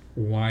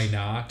why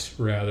not,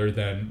 rather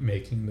than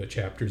making the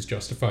chapters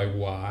justify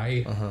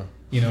why.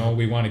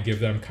 We want to give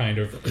them kind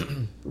of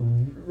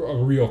a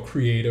real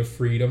creative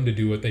freedom to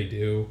do what they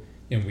do,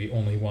 and we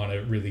only want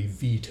to really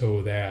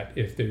veto that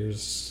if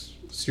there's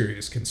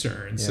serious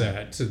concerns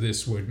that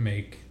this would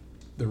make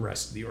the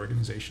rest of the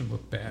organization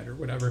look bad or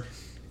whatever.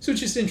 So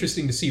it's just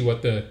interesting to see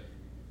what the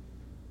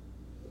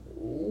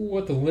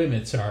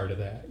limits are to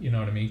that, you know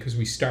what I mean? Because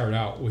we start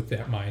out with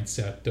that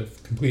mindset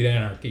of complete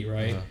anarchy,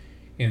 right?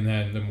 And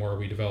then the more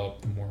we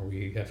develop, the more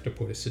we have to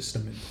put a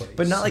system in place.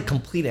 But not like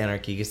complete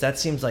anarchy, because that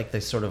seems like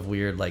this sort of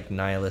weird, like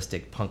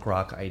nihilistic punk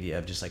rock idea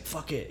of just like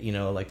fuck it,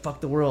 like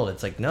fuck the world.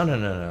 It's like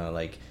no,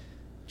 like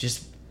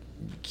just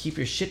keep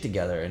your shit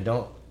together and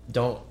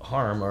don't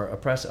harm or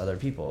oppress other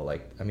people.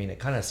 Like, I mean, it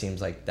kind of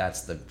seems like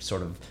that's the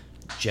sort of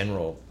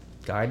general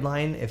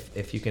guideline,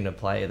 if you can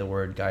apply the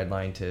word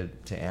guideline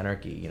to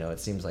anarchy. It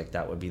seems like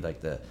that would be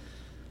like the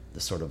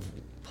sort of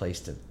place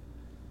to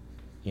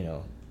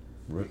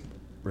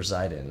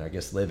reside in, or I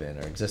guess live in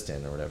or exist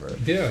in or whatever.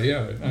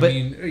 Yeah. I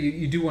mean,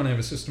 you do want to have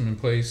a system in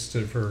place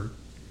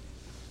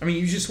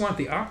you just want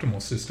the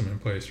optimal system in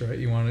place, right?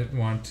 You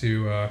want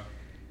to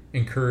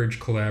encourage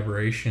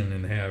collaboration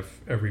and have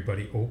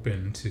everybody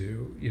open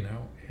to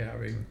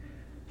having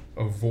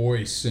a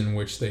voice in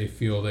which they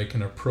feel they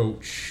can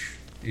approach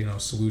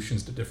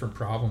solutions to different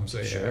problems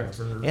they have.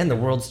 And the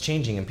world's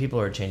changing and people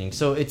are changing.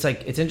 So it's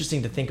like, it's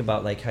interesting to think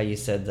about like how you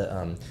said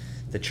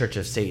the Church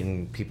of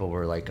Satan people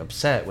were like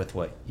upset with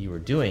what you were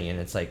doing, and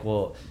it's like,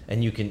 well,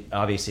 and you can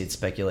obviously, it's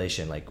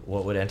speculation, like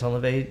what would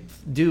Anton LaVey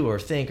do or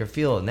think or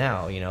feel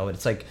now,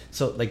 it's like,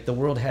 so like the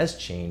world has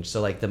changed. So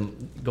like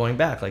going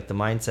back, like the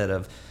mindset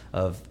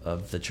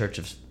of the Church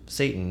of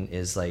Satan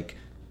is like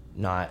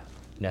not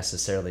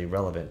necessarily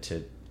relevant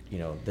to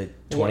the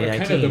 2019.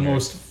 Kind of the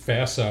most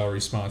facile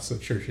response of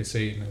the Church of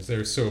Satan is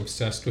they're so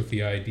obsessed with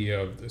the idea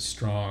of the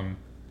strong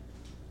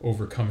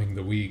overcoming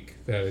the weak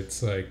that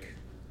it's like,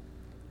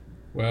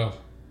 well,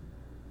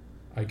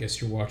 I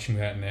guess you're watching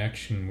that in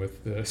action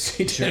with the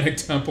Satanic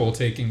Temple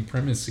taking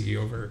primacy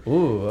over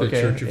the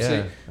Church of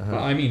Satan.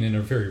 Well, I mean, in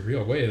a very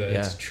real way,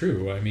 that's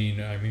true. I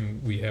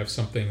mean, we have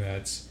something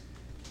that's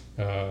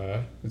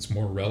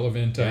more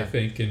relevant, I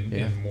think,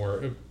 and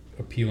more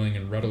appealing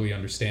and readily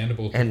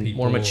understandable to and people.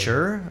 More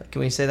mature.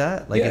 Can we say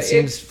that? Like it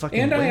seems fucking.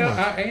 And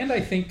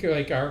I think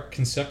like our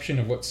conception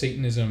of what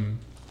Satanism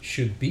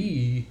should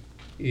be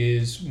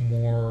is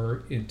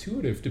more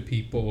intuitive to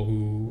people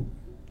who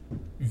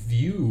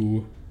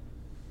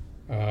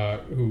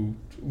who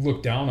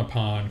look down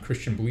upon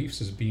Christian beliefs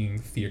as being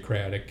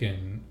theocratic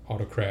and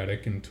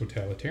autocratic and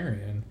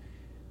totalitarian.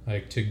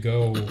 Like to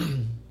go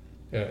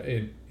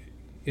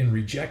in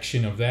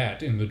rejection of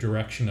that in the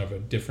direction of a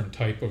different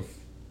type of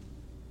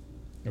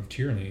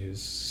tyranny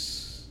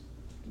is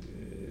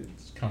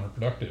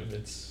counterproductive.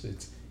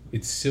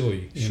 It's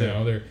silly.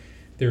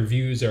 Their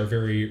views are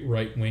very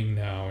right wing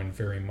now and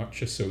very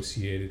much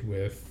associated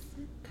with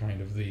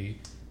kind of the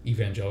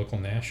evangelical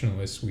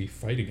nationalists we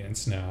fight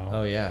against now.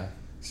 Oh yeah.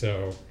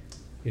 So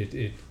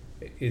it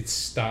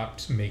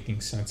stopped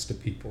making sense to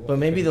people. But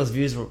maybe those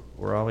views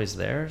were always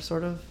there,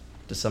 sort of,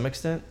 to some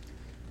extent.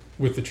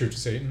 With the Church of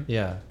Satan?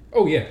 Yeah.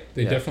 Oh yeah,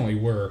 they definitely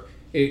were.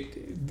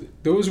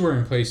 Those were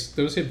in place.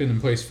 Those had been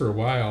in place for a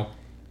while.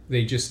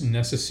 They just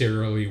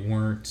necessarily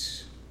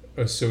weren't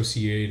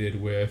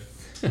associated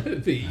with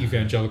the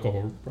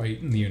evangelical right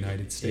in the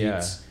United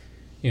States.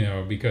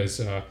 Because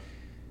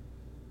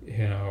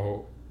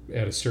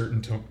at a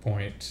certain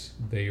point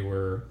they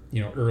were,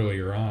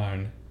 earlier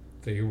on,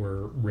 they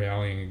were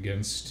rallying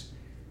against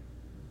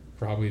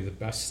probably the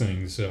best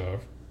things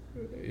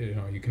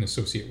you can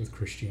associate with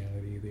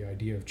Christianity, the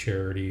idea of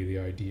charity, the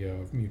idea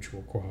of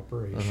mutual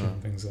cooperation,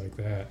 things like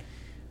that,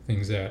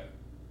 things that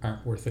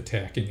aren't worth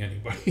attacking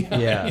anybody.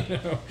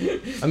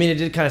 I mean, it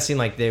did kind of seem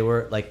like they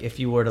were like, if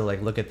you were to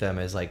like look at them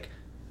as like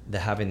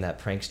having that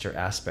prankster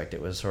aspect,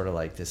 it was sort of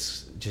like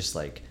this, just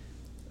like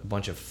a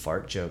bunch of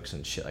fart jokes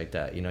and shit like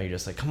that. You're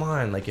just like, come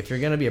on, like if you're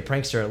gonna be a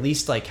prankster, at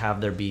least like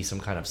have there be some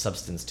kind of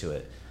substance to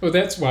it. Well,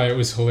 that's why it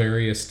was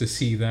hilarious to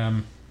see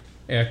them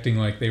acting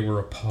like they were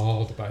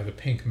appalled by the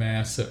pink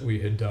mass that we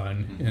had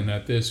done, and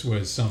that this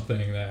was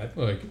something that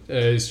like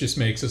it just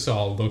makes us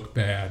all look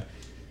bad.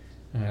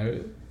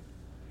 I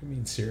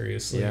mean,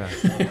 seriously. Yeah.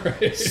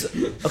 Right?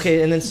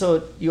 Okay, and then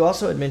so you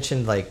also had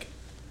mentioned like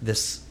the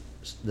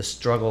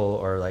struggle,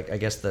 or like I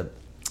guess the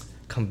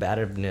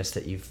combativeness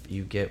that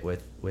you get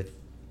with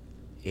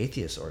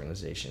atheist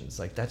organizations.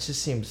 Like that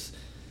just seems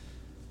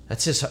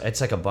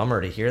it's like a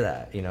bummer to hear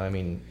that, you know. I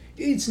mean,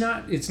 it's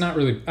not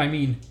really. I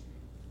mean,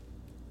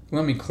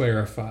 let me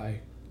clarify.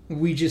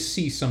 We just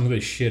see some of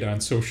this shit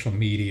on social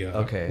media,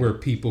 where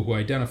people who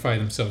identify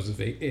themselves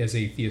as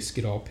atheists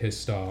get all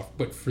pissed off.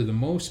 But for the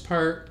most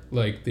part,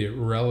 like, the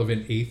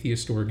relevant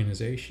atheist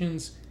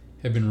organizations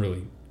have been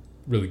really,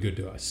 really good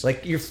to us.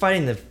 Like, you're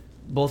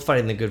both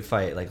fighting the good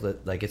fight.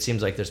 Like it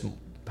seems like there's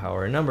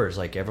power in numbers.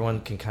 Like, everyone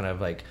can kind of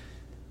like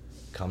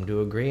come to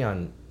agree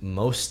on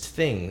most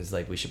things.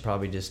 Like, we should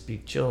probably just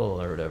be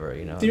chill or whatever,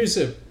 you know. There's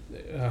a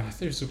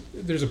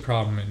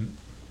problem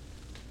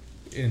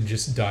in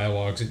just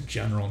dialogues in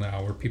general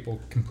now where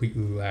people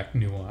completely lack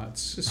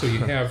nuance. So you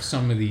have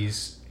some of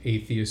these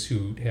atheists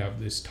who have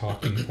this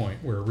talking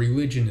point where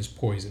religion is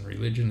poison,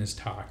 religion is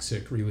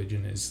toxic,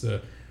 religion is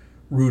the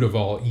root of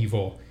all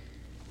evil.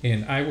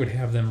 And I would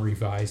have them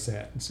revise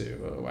that and say,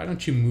 well, why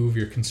don't you move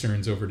your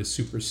concerns over to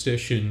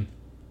superstition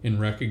and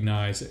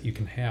recognize that you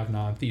can have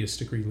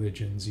non-theistic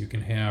religions, you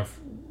can have,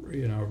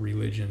 you know,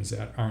 religions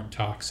that aren't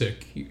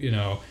toxic, you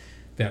know,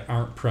 that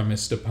aren't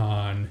premised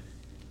upon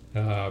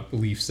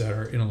beliefs that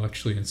are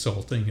intellectually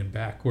insulting and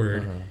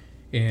backward,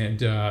 and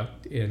then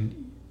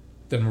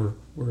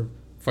we're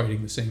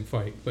fighting the same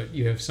fight. But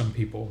you have some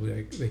people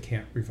they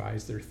can't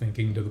revise their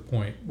thinking to the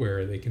point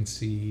where they can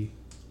see.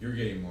 You're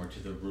getting more to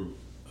the root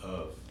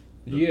of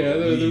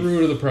the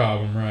root of the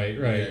problem, right?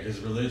 Yeah, because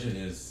religion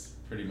is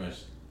pretty much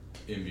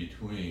in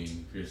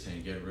between. If you're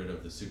saying get rid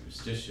of the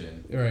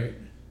superstition, right?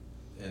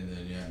 And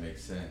then it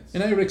makes sense.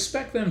 And I would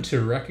expect them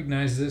to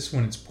recognize this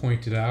when it's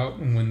pointed out,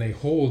 and when they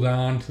hold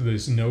on to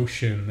this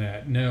notion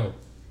that no,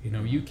 you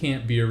know, you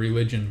can't be a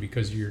religion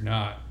because you're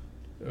not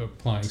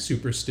applying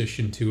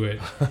superstition to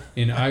it,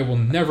 and I will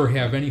never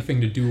have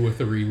anything to do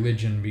with a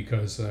religion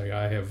because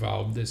I have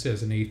vowed this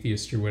as an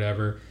atheist or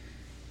whatever.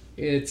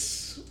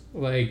 It's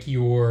like they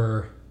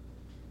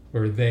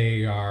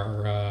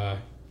are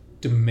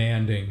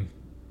demanding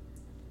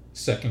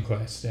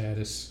second-class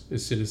status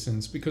as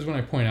citizens, because when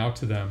I point out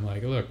to them,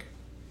 like, look,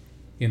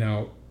 you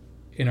know,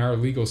 in our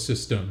legal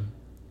system,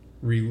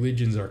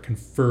 religions are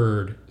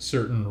conferred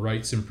certain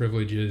rights and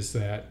privileges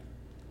that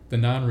the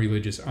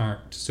non-religious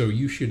aren't. So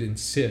you should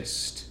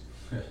insist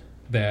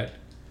that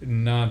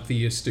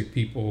non-theistic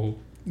people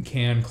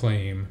can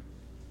claim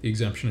the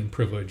exemption and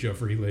privilege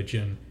of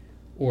religion,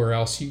 or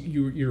else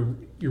you're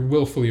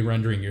willfully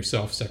rendering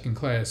yourself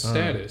second-class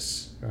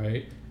status,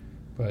 right?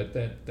 But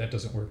that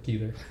doesn't work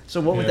either. So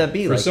what would that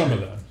be? For like, some of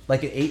them.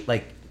 Like it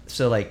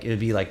would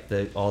be like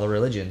all the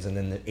religions, and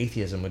then the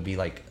atheism would be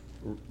like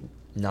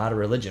not a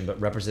religion, but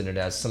represented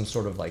as some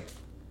sort of like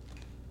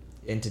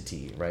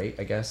entity, right?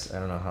 I guess I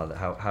don't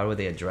know how would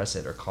they address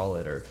it or call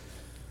it, or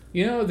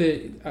you know,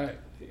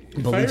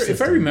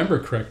 if I remember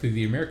correctly,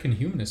 the American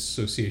Humanist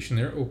Association,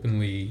 they're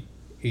openly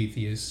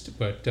atheist,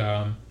 but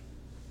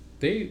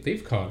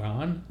they've caught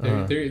on.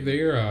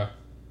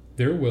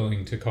 They're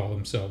willing to call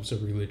themselves a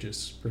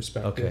religious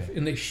perspective,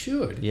 and they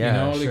should, you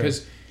know, sure.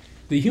 Because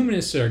the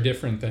humanists are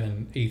different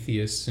than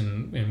atheists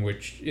in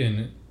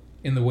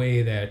the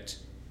way that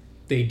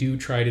they do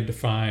try to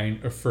define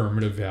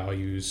affirmative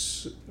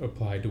values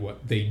applied to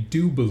what they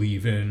do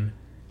believe in,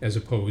 as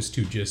opposed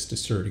to just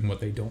asserting what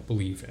they don't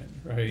believe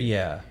in, right?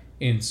 Yeah.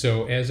 And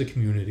so as a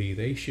community,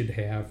 they should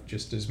have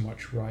just as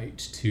much right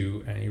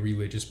to any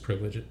religious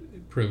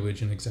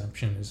privilege and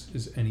exemption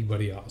as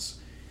anybody else.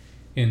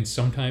 And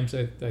sometimes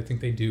I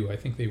think they do. I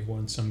think they've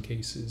won some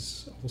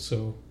cases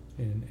also.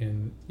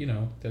 And you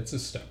know, that's a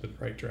step in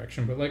the right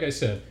direction. But like I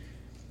said,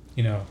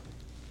 you know,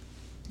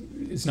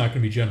 it's not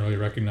going to be generally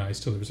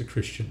recognized till there's a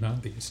Christian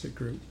non-theistic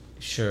group.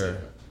 Sure.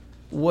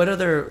 What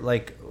other,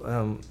 like,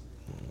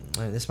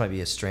 this might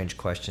be a strange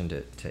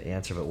question to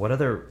answer, but what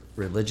other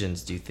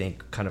religions do you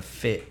think kind of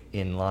fit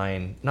in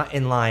line, not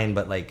in line,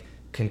 but like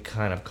can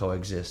kind of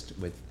coexist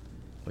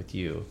with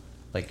you,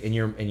 like in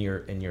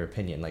your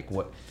opinion, like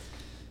what,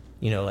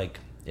 you know, like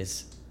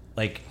is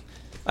like,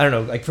 I don't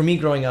know, like for me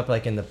growing up,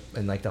 like in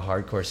like the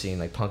hardcore scene,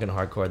 like punk and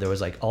hardcore, there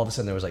was like all of a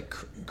sudden there was like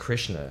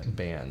Krishna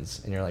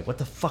bands, and you're like, what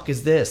the fuck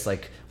is this?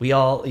 Like we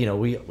all, you know,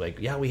 we like,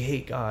 yeah, we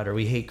hate God or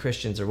we hate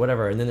Christians or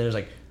whatever, and then there's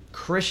like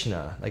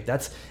Krishna, like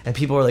that's, and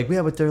people are like,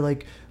 yeah, but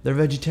they're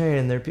vegetarian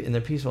and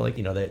they're peaceful, like,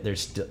 you know,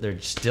 they're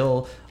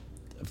still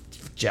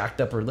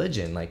jacked up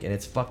religion, like, and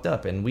it's fucked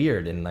up and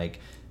weird, and like,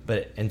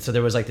 and so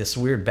there was like this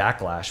weird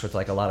backlash with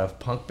like a lot of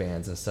punk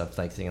bands and stuff,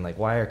 like thinking like,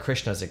 why are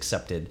Krishnas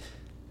accepted?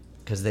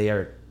 Because they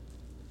are,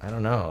 I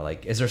don't know,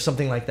 like, is there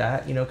something like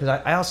that, you know? Because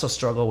I also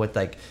struggle with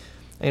like,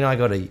 you know, I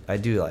go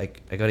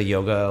to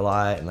yoga a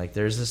lot, and like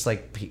there's this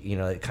like, you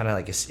know, it kind of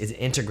like it's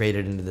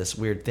integrated into this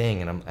weird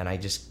thing, and I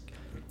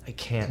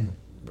can't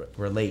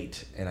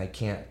relate, and I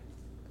can't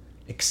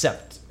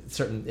accept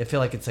certain, I feel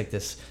like it's like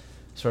this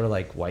sort of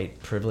like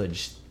white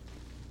privileged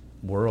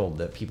world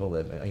that people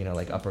live in, you know,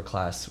 like upper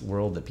class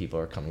world that people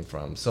are coming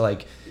from. So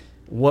like,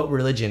 what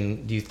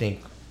religion do you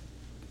think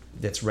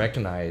that's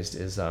recognized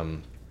is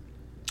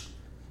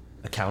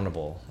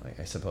accountable,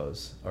 I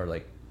suppose, or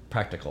like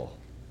practical?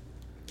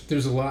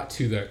 There's a lot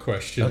to that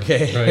question,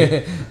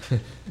 okay, right?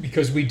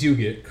 Because we do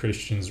get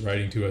Christians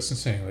writing to us and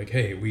saying like,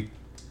 hey,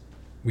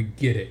 we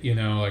get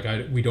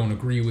it, we don't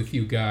agree with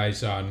you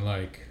guys on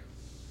like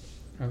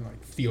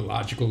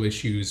theological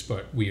issues,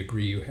 but we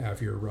agree you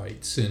have your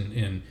rights,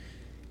 and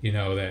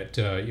that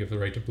you have the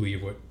right to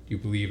believe what you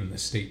believe, and the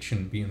state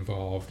shouldn't be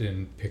involved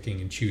in picking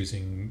and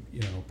choosing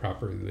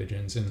proper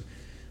religions. And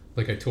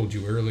like I told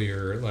you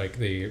earlier, like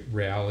the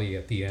rally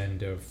at the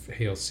end of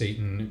Hail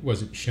Satan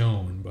wasn't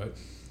shown, but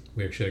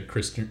we actually had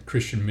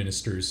Christian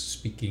ministers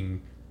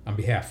speaking on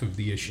behalf of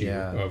the issue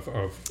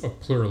of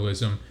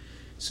pluralism.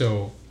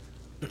 So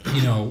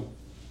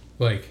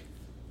like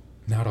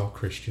not all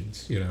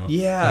Christians,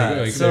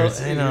 Yeah. So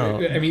I know.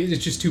 I mean,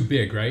 it's just too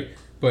big, right?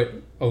 But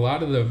a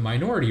lot of the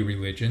minority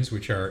religions,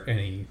 which are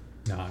any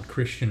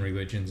non-Christian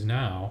religions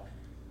now,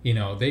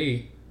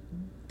 they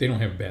don't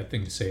have a bad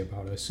thing to say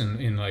about us.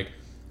 And like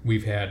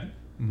we've had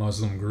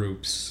Muslim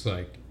groups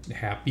like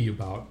happy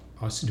about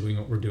us doing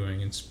what we're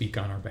doing and speak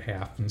on our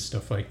behalf and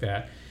stuff like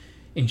that.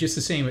 And just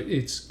the same,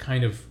 it's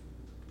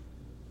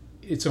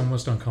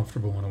almost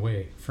uncomfortable in a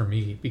way for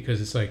me, because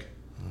it's like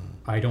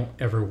I don't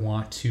ever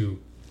want to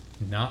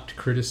not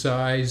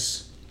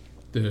criticize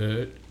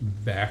the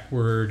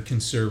backward,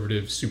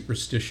 conservative,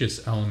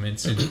 superstitious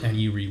elements in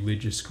any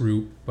religious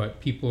group,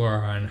 but people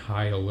are on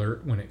high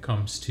alert when it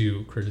comes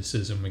to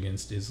criticism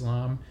against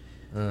Islam.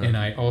 And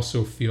I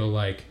also feel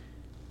like,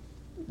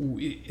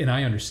 and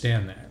I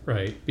understand that,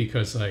 right?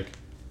 Because like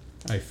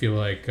I feel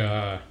like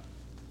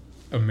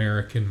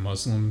American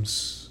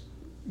Muslims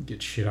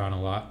get shit on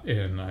a lot,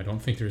 and I don't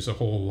think there's a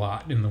whole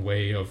lot in the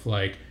way of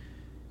like,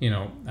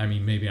 I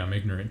mean, maybe I'm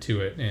ignorant to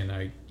it, and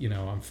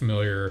I'm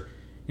familiar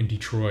in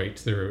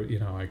Detroit. There,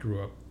 I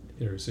grew up,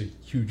 there's a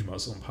huge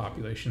Muslim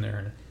population there,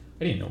 and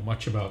I didn't know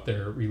much about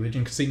their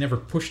religion because they never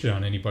pushed it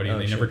on anybody,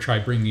 and they never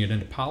tried bringing it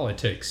into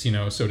politics,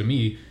 so to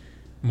me,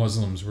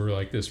 Muslims were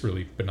like this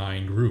really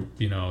benign group,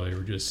 they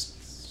were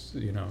just,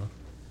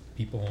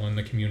 people in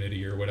the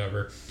community or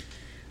whatever.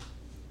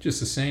 Just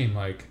the same,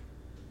 like,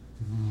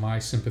 my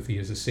sympathy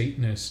as a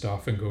Satanist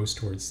often goes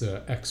towards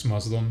the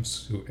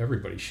ex-Muslims who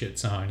everybody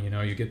shits on.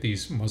 You get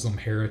these Muslim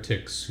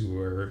heretics who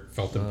are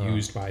felt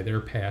abused by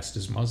their past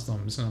as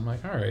Muslims, and I'm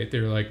like, all right,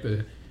 they're like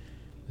the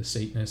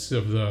Satanists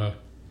of the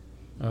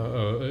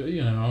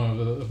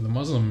of the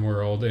Muslim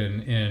world,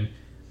 and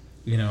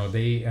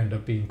they end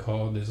up being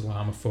called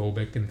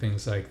Islamophobic and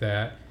things like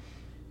that.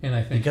 And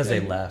I think because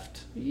they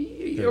left,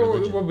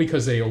 or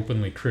because they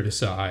openly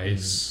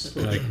criticize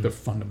like the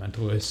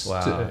fundamentalists,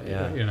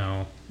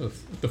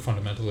 the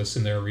fundamentalists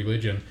in their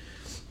religion,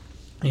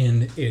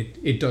 and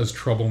it does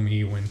trouble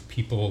me when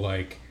people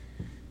like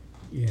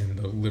in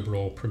the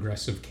liberal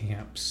progressive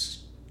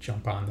camps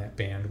jump on that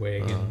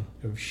bandwagon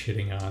of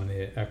shitting on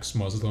the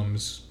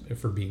ex-Muslims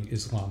for being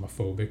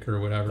Islamophobic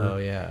or whatever.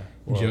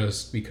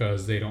 Just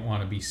because they don't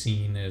want to be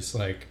seen as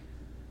like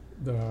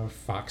the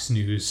Fox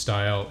News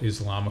style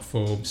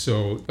Islamophobe.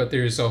 So, but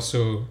there's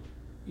also,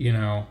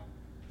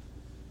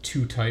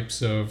 two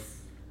types of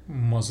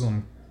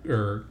Muslim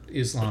or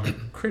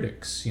Islamic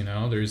critics.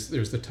 There's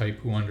the type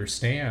who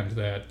understand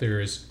that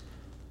there's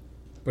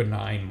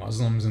benign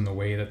Muslims in the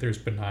way that there's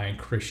benign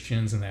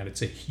Christians, and that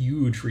it's a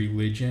huge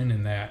religion,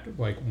 and that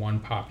like one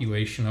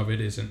population of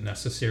it isn't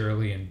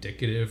necessarily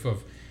indicative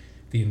of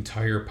the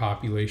entire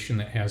population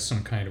that has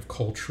some kind of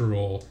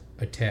cultural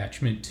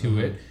attachment to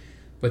it.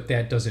 But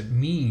that doesn't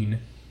mean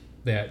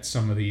that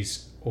some of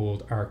these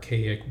old,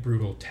 archaic,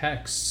 brutal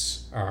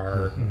texts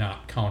are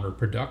not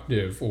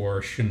counterproductive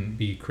or shouldn't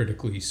be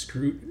critically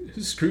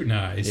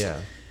scrutinized.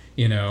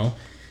 And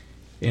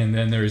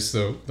then there's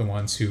the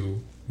ones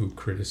who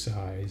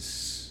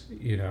criticize,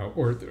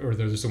 or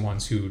there's the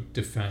ones who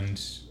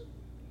defend.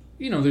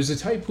 There's a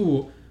type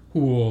who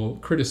will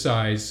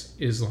criticize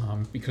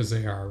Islam because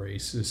they are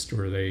racist,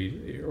 or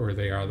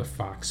they are the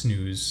Fox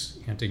News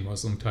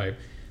anti-Muslim type.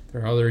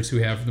 There are others who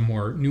have the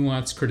more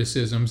nuanced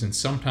criticisms, and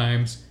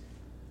sometimes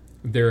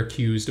they're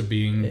accused of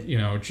being,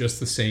 just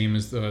the same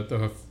as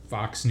the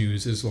Fox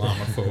News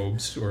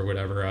Islamophobes or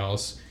whatever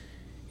else.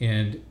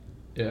 And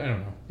I don't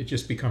know, it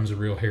just becomes a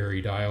real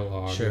hairy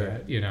dialogue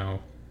that,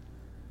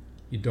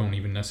 you don't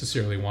even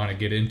necessarily want to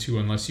get into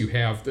unless you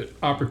have the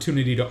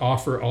opportunity to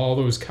offer all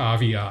those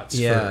caveats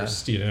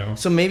first,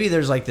 So maybe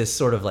there's like this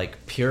sort of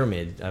like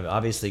pyramid.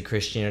 Obviously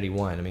Christianity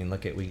won. I mean,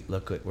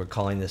 we're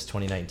calling this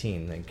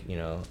 2019,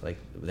 like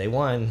they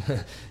won.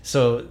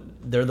 So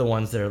they're the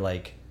ones that are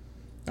like,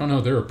 oh no,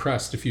 they're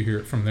oppressed if you hear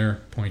it from their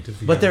point of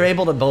view. But they're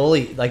able to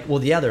bully, like,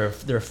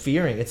 they're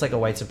fearing. It's like a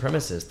white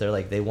supremacist. They're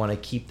like, they want to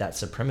keep that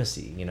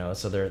supremacy,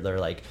 So they're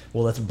like,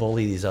 well, let's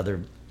bully these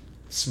other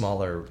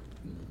smaller,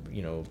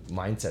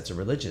 mindsets or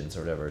religions or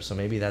whatever. So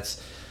maybe that's,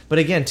 but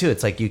again, too,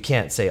 it's like you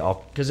can't say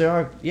all, because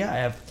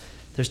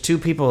there's two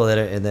people that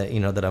are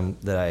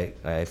that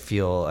I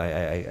feel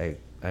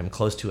I'm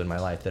close to in my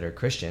life that are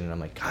Christian, and I'm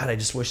like, God, I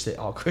just wish that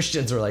all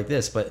Christians were like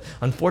this. But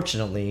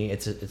unfortunately,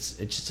 it's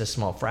just a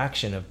small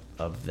fraction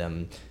of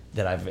them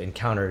that I've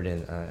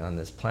encountered on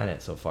this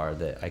planet so far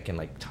that I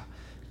can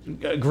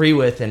agree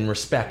with and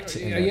respect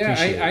and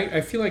appreciate.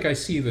 I feel like I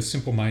see the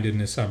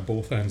simple-mindedness on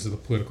both ends of the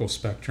political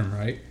spectrum,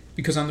 right?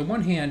 Because on the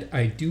one hand,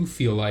 I do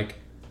feel like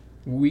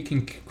we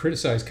can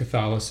criticize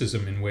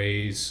Catholicism in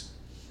ways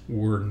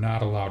we're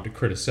not allowed to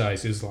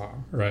criticize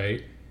Islam,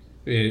 right?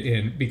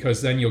 And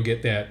because then you'll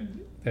get that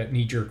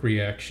knee-jerk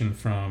reaction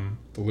from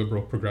the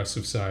liberal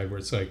progressive side where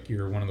it's like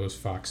you're one of those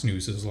Fox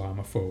News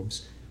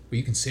Islamophobes. Well,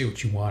 you can say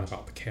what you want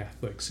about the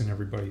Catholics and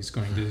everybody's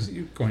going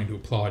to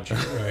applaud you,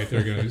 right?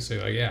 They're going to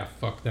say like, yeah,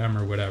 fuck them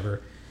or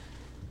whatever.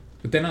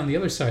 But then on the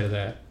other side of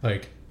that,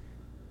 like,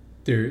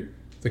 the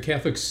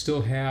Catholics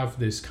still have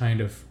this kind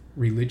of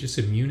religious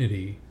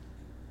immunity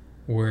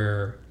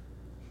where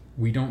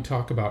we don't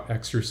talk about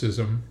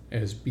exorcism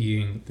as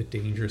being the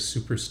dangerous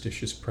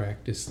superstitious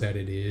practice that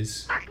it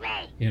is.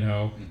 You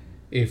know,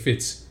 if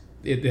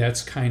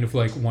that's kind of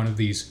like one of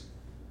these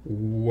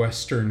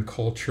Western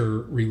culture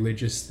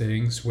religious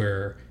things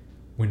where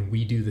when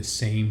we do the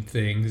same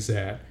things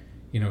that,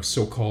 you know,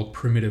 so-called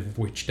primitive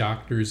witch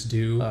doctors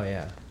do, Oh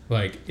yeah.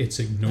 like it's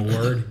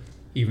ignored,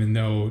 even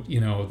though, you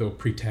know, they'll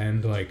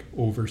pretend like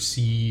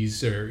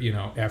overseas or, you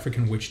know,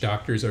 African witch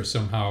doctors are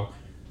somehow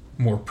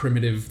more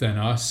primitive than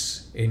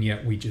us, and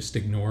yet we just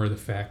ignore the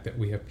fact that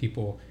we have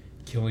people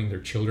killing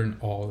their children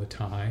all the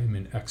time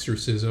and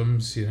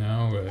exorcisms, you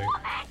know.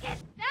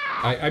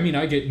 I mean,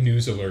 I get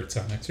news alerts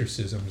on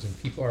exorcisms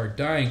and people are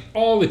dying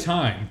all the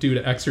time due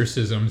to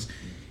exorcisms,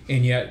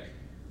 and yet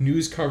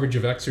news coverage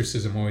of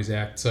exorcism always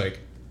acts like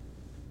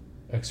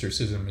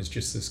exorcism is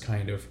just this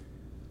kind of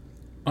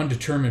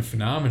undetermined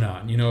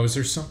phenomenon. You know, is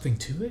there something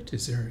to it?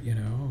 Is there, you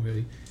know,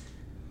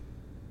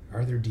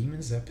 are there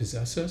demons that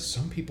possess us?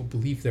 Some people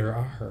believe there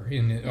are.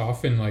 And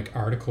often, like,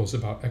 articles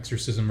about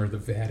exorcism or the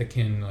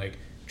Vatican, like,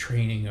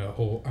 training a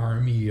whole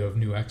army of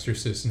new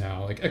exorcists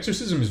now. Like,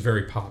 exorcism is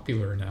very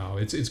popular now.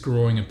 It's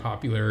growing in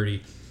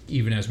popularity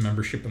even as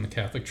membership in the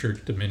Catholic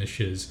Church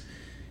diminishes.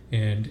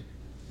 And,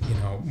 you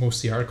know, most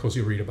of the articles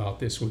you read about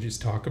this will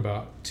just talk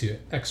about to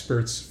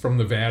experts from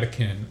the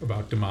Vatican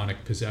about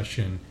demonic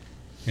possession.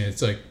 And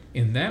it's like,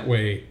 in that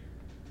way,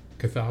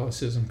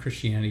 Catholicism,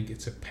 Christianity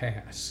gets a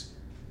pass.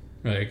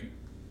 Like,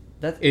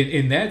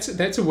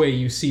 that's a way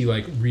you see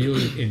like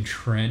really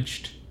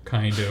entrenched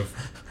kind of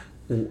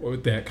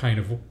that kind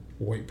of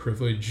white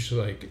privilege,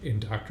 like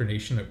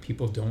indoctrination that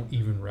people don't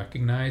even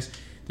recognize.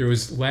 There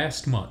was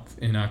last month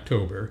in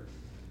October,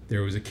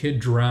 there was a kid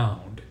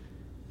drowned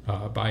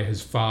by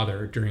his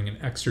father during an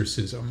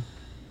exorcism,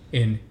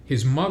 and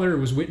his mother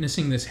was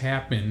witnessing this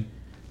happen,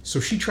 so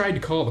she tried to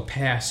call the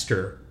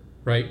pastor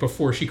right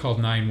before she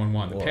called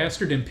 911. The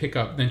pastor didn't pick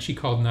up, then she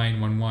called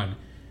 911.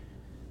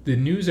 The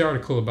news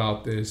article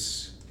about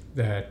this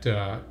that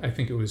I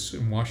think it was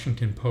in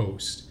Washington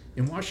Post.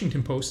 And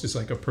Washington Post is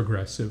like a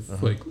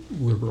progressive, like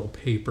liberal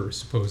paper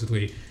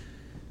supposedly.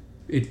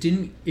 It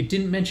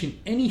didn't mention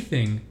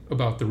anything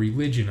about the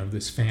religion of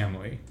this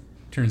family.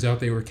 Turns out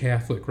they were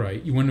Catholic,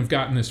 right? You wouldn't have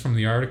gotten this from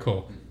the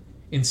article.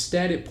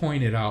 Instead, it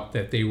pointed out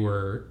that they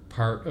were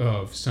part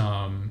of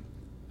some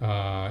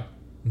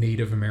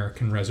Native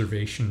American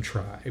reservation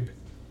tribe,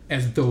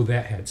 as though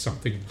that had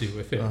something to do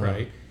with it,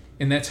 right?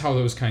 And that's how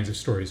those kinds of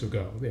stories will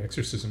go. The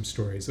exorcism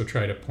stories, they'll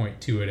try to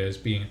point to it as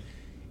being...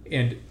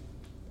 And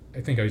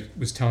I think I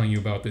was telling you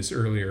about this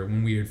earlier.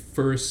 When we had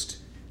first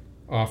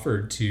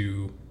offered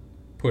to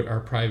put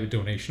our private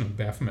donation of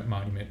the Baphomet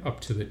Monument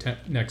up to the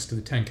next to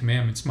the Ten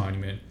Commandments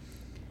Monument,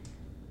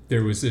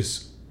 there was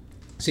this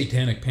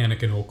satanic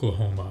panic in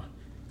Oklahoma.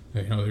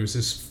 You know, there was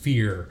this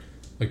fear.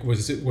 Like,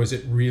 was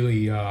it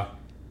really...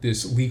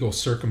 this legal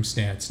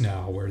circumstance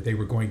now where they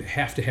were going to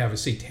have a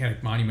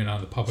satanic monument on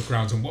the public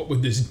grounds, and what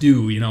would this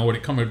do? You know, would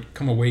it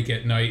come awake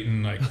at night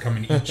and like come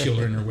and eat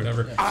children or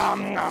whatever? I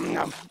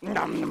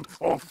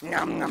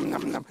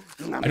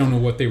don't know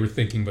what they were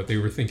thinking, but they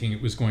were thinking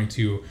it was going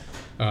to,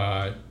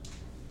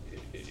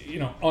 you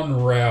know,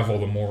 unravel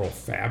the moral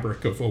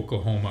fabric of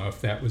Oklahoma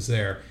if that was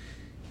there.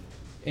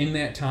 In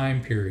that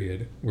time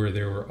period where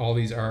there were all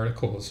these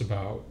articles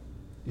about,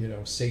 you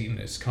know,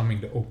 Satanists coming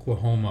to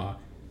Oklahoma,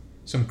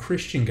 some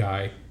Christian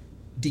guy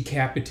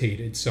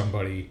decapitated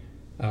somebody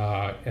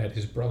at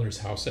his brother's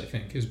house, I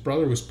think. His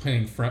brother was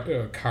playing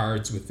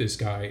cards with this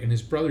guy, and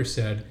his brother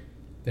said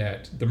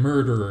that the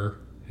murderer,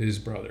 his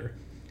brother,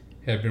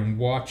 had been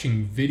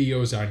watching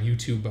videos on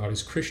YouTube about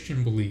his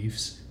Christian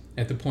beliefs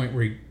at the point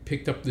where he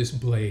picked up this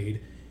blade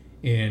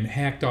and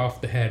hacked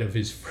off the head of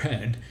his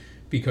friend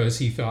because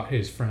he thought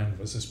his friend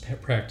was this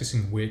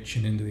practicing witch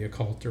and into the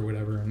occult or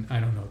whatever, and I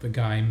don't know, the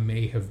guy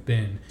may have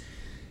been.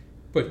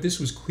 But this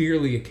was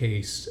clearly a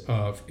case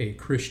of a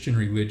Christian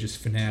religious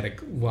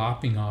fanatic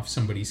lopping off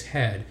somebody's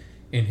head,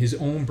 and his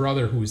own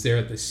brother, who was there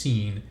at the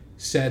scene,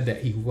 said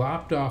that he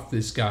lopped off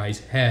this guy's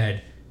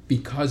head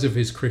because of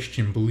his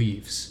Christian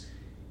beliefs.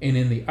 And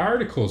in the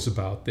articles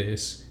about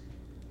this,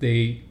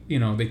 they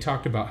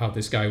talked about how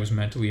this guy was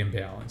mentally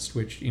imbalanced,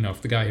 which, you know,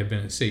 if the guy had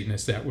been a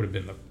Satanist, that would have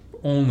been the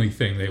only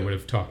thing they would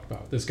have talked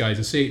about. This guy's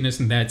a Satanist,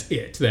 and that's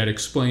it. That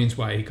explains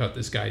why he cut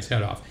this guy's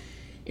head off.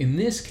 In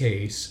this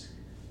case,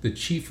 the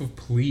chief of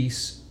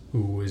police,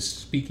 who was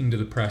speaking to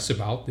the press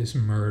about this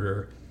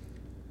murder,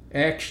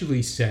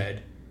 actually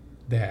said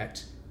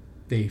that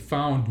they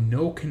found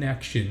no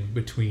connection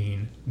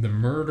between the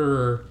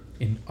murderer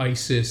in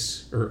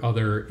ISIS or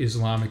other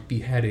Islamic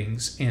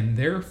beheadings, and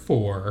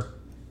therefore,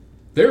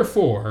 there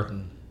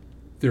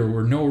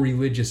were no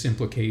religious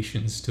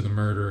implications to the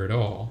murder at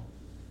all.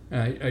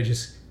 I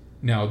just,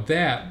 now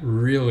that's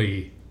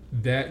really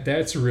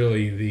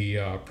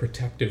the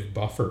protective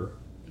buffer.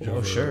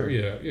 Oh, sure.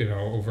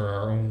 Over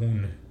our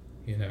own,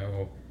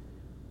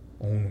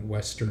 own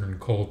Western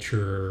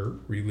culture,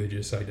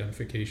 religious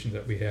identification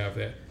that we have,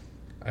 that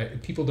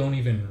people don't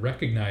even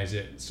recognize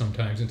it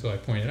sometimes until I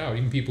point it out.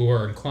 Even people who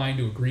are inclined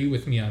to agree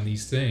with me on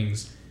these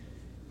things,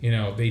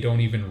 they don't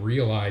even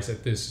realize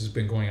that this has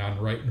been going on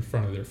right in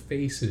front of their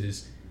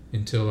faces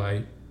until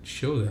I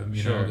show them,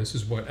 Sure. This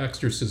is what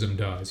exorcism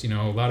does. A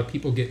lot of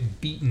people get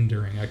beaten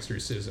during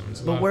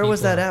exorcisms. But where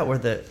was that at, where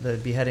the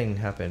beheading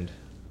happened?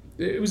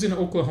 It was in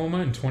Oklahoma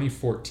in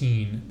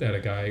 2014 that a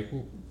guy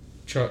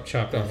chopped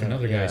off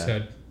another guy's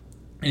head.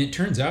 And it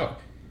turns out,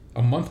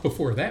 a month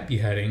before that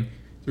beheading,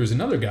 there was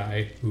another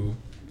guy who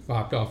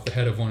lopped off the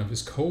head of one of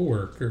his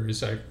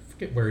co-workers. I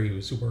forget where he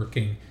was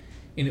working.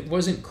 And it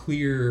wasn't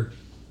clear...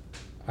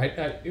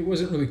 it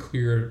wasn't really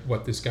clear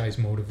what this guy's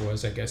motive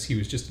was. I guess he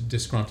was just a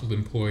disgruntled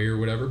employee or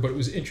whatever. But it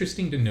was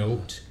interesting to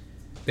note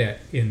that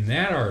in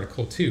that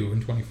article, too, in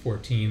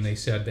 2014, they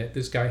said that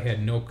this guy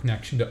had no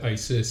connection to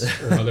ISIS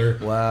or other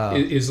Wow.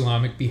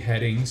 Islamic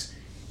beheadings.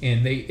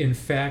 And they, in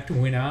fact,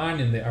 went on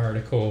in the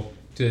article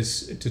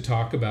to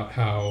talk about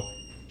how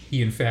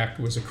he, in fact,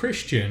 was a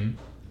Christian,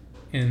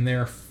 and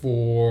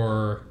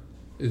therefore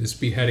this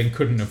beheading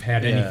couldn't have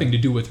had anything to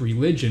do with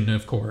religion,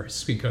 of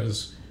course,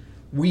 because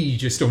we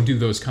just don't do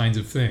those kinds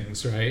of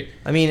things, right?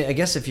 I mean, I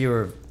guess if you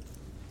were,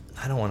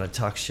 I don't want to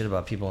talk shit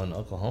about people in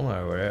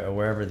Oklahoma or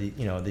wherever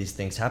these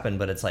things happen,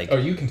 but it's like, Oh,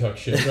 you can talk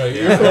shit, right?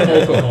 You're from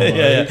Oklahoma.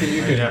 Yeah.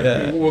 You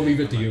can, we'll leave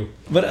it to you.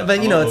 but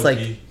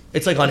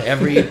it's like on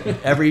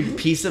every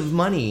piece of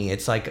money.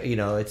 It's like,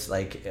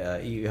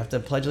 you have to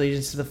pledge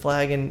allegiance to the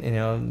flag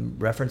and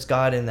reference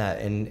God in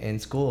that in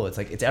school. It's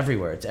like it's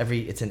everywhere.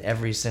 It's in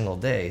every single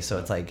day. So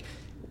it's like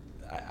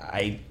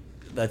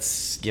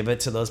let's give it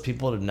to those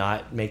people to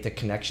not make the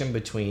connection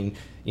between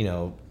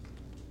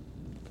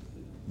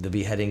the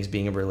beheadings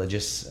being a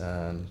religious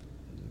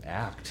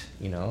act.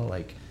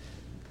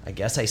 I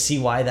guess I see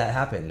why that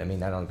happened. I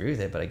mean, I don't agree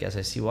with it, but I guess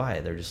I see why.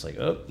 They're just like,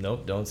 oh,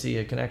 nope, don't see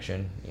a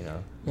connection,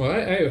 Well,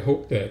 I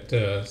hope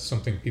that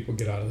something people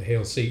get out of the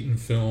Hail Satan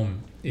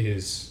film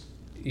is,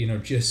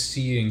 just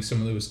seeing some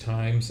of those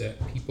times that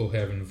people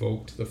have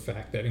invoked the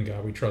fact that In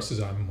God We Trust is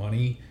on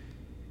money.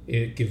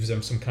 It gives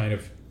them some kind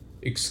of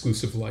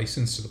exclusive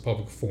license to the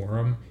public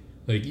forum.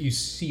 Like, you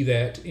see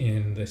that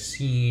in the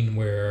scene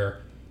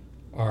where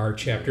our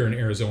chapter in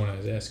Arizona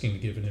is asking to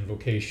give an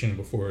invocation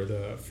before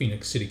the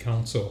Phoenix City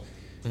Council.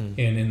 And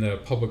in the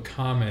public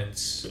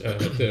comments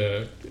at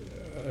the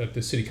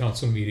city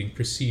council meeting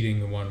preceding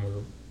the one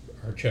where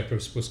our chapter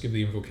was supposed to give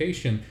the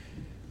invocation,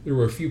 there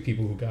were a few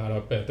people who got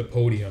up at the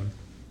podium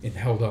and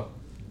held up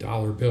a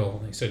dollar bill.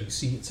 And they said, you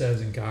see, it says,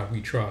 In God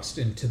We Trust.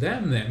 And to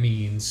them, that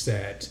means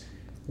that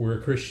we're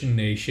a Christian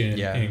nation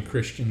and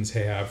Christians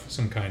have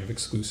some kind of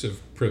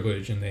exclusive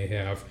privilege, and they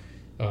have,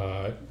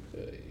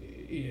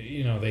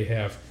 they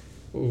have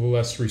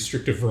less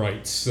restrictive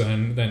rights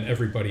than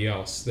everybody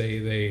else.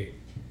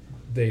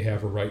 They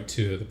have a right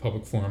to the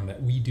public forum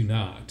that we do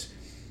not.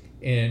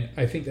 And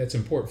I think that's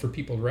important for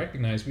people to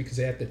recognize, because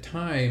at the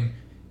time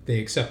they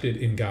accepted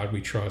In God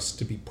We Trust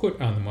to be put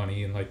on the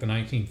money in like the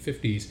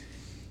 1950s.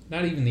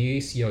 Not even the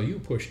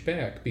ACLU pushed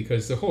back,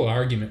 because the whole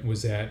argument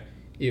was that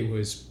it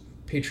was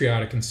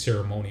patriotic and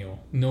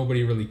ceremonial.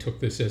 Nobody really took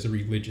this as a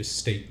religious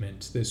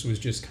statement. This was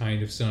just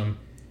kind of some,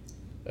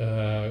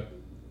 I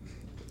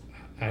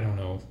don't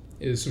know,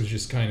 this was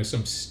just kind of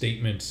some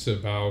statements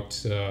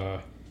about...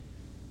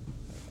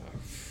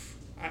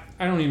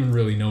 I don't even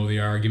really know the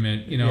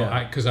argument,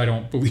 because I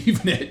don't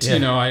believe in it.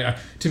 Yeah.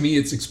 To me,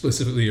 it's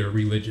explicitly a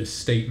religious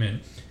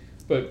statement.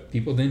 But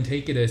people didn't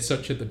take it as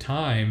such at the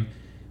time,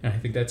 and I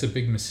think that's a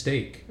big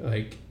mistake.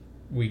 Like,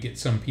 we get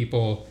some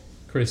people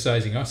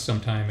criticizing us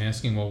sometime,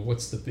 asking, well,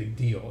 what's the big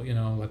deal?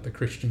 Let the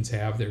Christians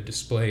have their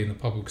display in the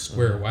public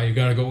square. Why you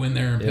got to go in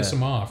there and piss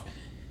them off?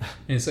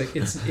 And it's like,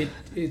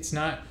 it's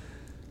not,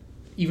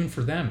 even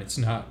for them, it's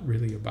not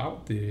really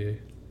about the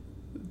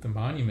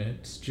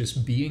monument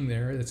just being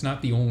there. That's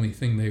not the only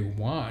thing they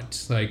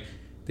want. Like,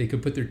 they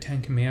could put their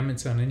 10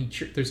 Commandments on any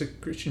church. There's a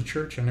Christian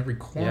church on every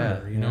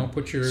corner.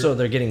 Put your... So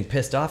they're getting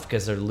pissed off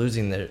because they're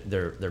losing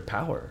their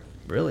power.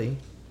 Really?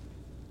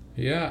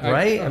 Yeah.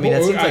 Right. I mean,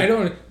 it seems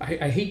like...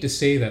 I hate to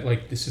say that.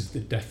 Like, this is the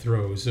death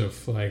throes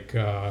of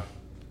their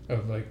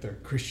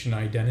Christian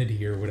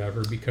identity or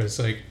whatever, because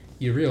like,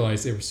 you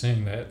realize they were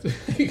saying that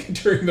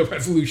during the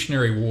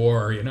Revolutionary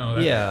War,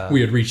 that we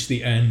had reached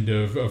the end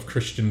of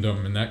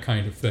Christendom and that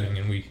kind of thing,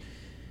 and we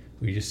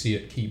just see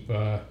it keep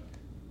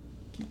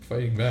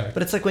fighting back.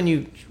 But it's like when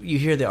you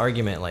hear the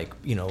argument, like,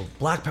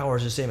 black power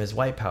is the same as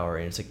white power,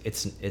 and it's like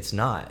it's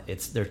not.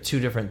 They're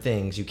two different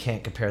things. You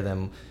can't compare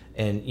them.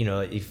 And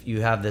if you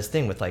have this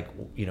thing with like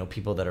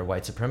people that are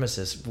white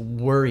supremacists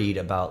worried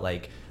about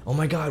like, oh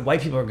my God,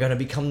 white people are going to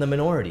become the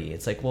minority.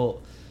 It's like,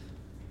 well.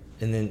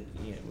 and then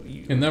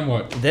and then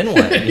what? Then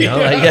what? You know,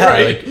 like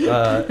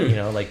right. you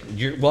know, like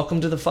you're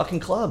welcome to the fucking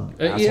club,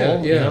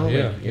 asshole. Yeah, you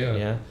know?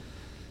 yeah.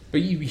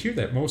 But you hear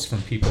that most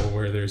from people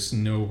where there's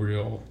no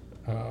real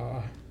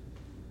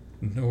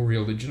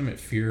legitimate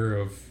fear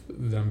of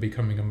them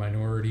becoming a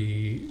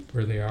minority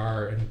where they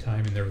are at a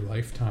time in their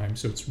lifetime.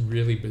 So it's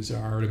really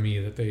bizarre to me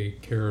that they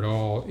care at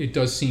all. It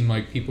does seem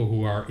like people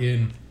who are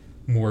in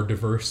more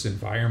diverse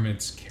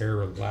environments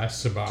care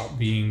less about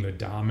being the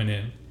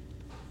dominant,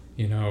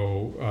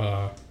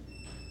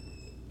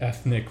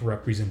 ethnic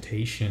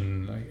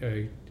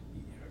representation.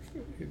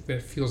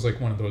 That feels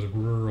like one of those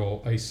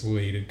rural,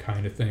 isolated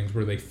kind of things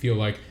where they feel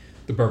like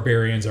the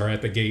barbarians are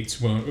at the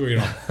gates,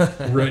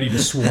 ready to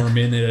swarm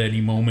in at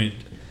any moment.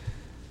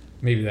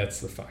 Maybe that's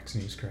the Fox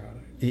News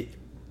crowd.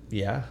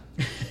 Yeah,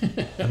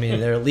 I mean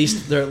they're at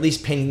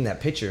least painting that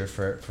picture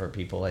for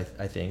people. I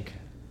think.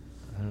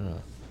 I don't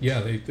know.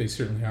 Yeah, they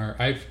certainly are.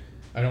 I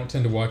don't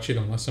tend to watch it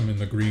unless I'm in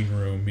the green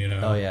room.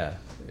 Oh yeah.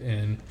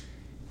 And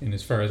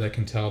as far as I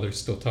can tell, they're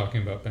still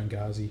talking about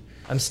Benghazi.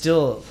 I'm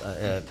still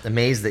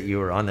amazed that you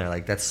were on there.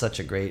 Like that's such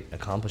a great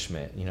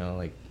accomplishment.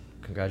 Like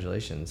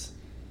congratulations.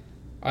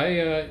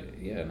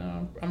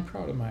 I'm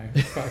proud of my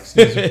Fox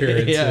News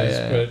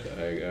appearances. But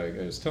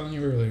I was telling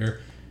you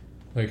earlier,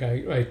 like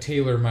I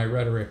tailor my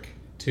rhetoric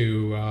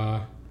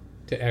to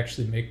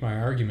actually make my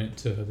argument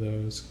to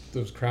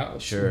those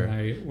crowds. Sure.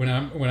 When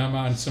I'm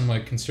on some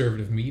like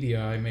conservative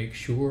media, I make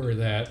sure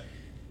that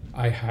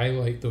I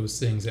highlight those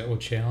things that will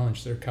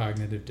challenge their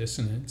cognitive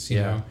dissonance. You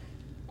know,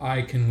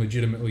 I can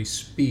legitimately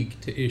speak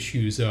to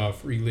issues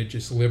of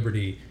religious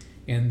liberty,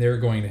 and they're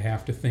going to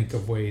have to think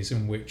of ways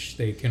in which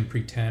they can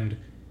pretend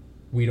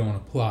we don't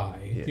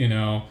apply.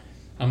 Yeah.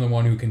 I'm the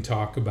one who can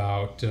talk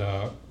about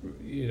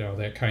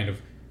that kind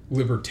of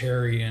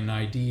libertarian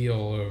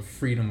ideal of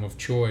freedom of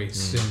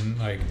choice and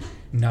like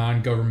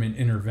non-government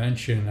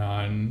intervention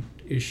on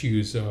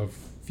issues of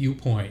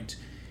viewpoint.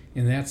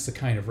 And that's the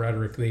kind of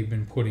rhetoric they've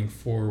been putting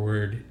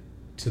forward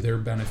to their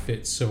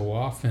benefit so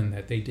often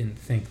that they didn't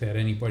think that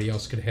anybody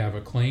else could have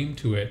a claim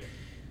to it.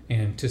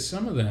 And to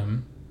some of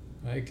them,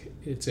 like,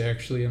 it's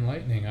actually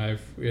enlightening.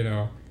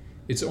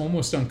 It's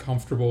almost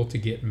uncomfortable to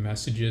get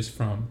messages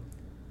from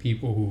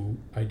people who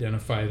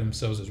identify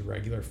themselves as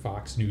regular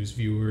Fox News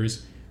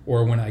viewers,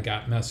 or when I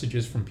got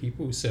messages from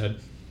people who said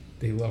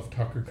they love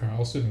Tucker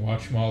Carlson,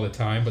 watch him all the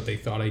time, but they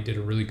thought I did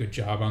a really good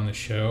job on the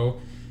show.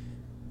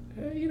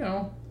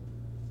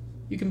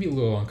 You can be a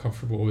little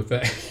uncomfortable with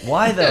that.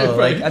 Why though?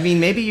 Like, I mean,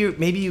 maybe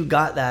you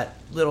got that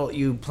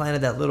you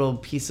planted that little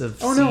piece of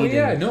seed. Oh no,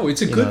 yeah, no,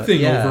 it's a good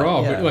thing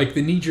overall. Yeah. But like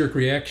the knee-jerk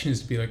reaction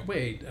is to be like,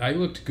 wait, I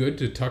looked good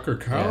to Tucker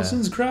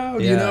Carlson's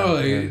crowd. Yeah.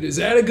 Is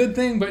that a good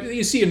thing? But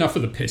you see enough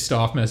of the pissed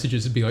off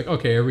messages to be like,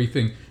 okay,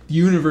 the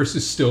universe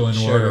is still in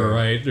order,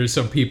 right? There's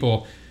some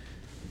people.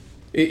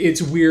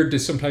 It's weird to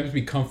sometimes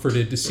be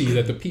comforted to see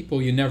that the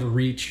people you never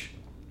reach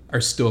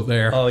are still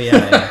there. Oh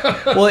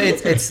yeah. Well,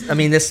 it's. I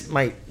mean, this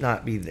might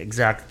not be the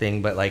exact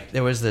thing, but like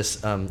there was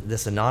this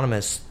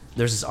anonymous.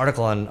 There's this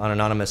article on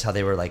Anonymous how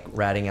they were like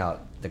ratting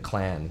out the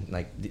Klan,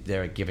 like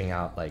they're giving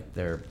out like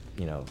their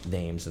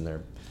names and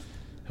their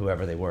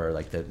whoever they were,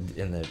 like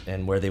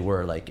and where they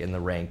were like in the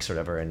ranks or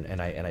whatever.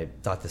 And I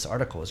thought this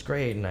article was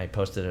great, and I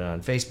posted it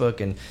on Facebook,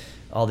 and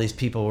all these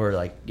people were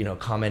like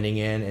commenting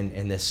in,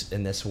 and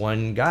this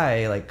one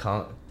guy like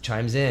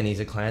chimes in. He's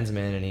a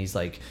Klansman, and he's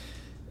like.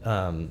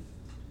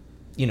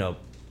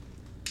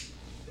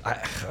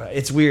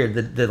 It's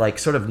weird the like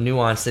sort of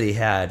nuance that he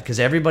had, because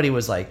everybody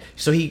was like,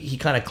 so he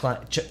kind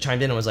of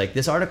chimed in and was like,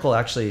 this article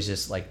actually is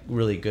just like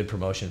really good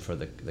promotion for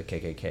the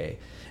KKK,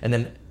 and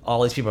then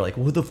all these people are like,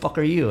 who the fuck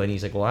are you? And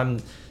he's like, well,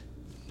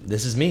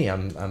 this is me.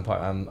 I'm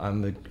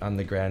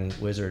the Grand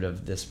Wizard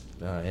of this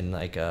in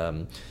like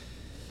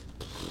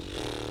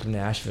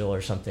Nashville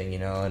or something,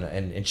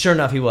 and sure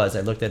enough he was.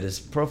 I looked at his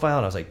profile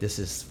and I was like, this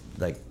is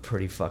like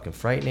pretty fucking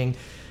frightening.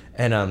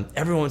 And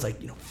everyone was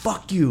like,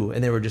 fuck you,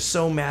 and they were just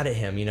so mad at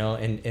him,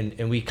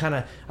 and we kind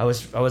of, I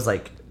was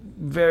like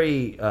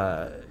very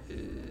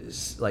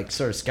like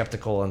sort of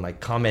skeptical and like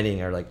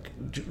commenting or like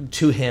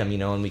to him,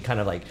 and we kind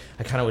of like,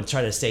 I kind of would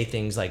try to say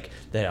things like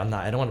that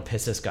I don't want to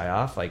piss this guy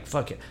off, like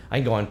fuck it, I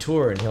can go on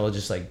tour and he'll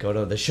just like go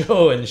to the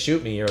show and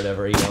shoot me or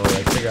whatever,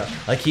 like figure out,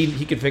 like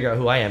he could figure out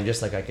who I am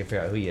just like I could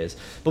figure out who he is.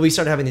 But we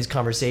started having these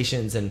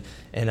conversations, and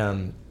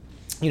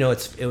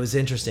it was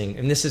interesting,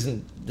 and this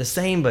isn't the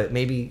same, but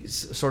maybe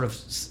sort of,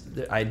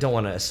 I don't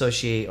want to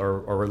associate or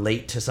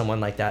relate to someone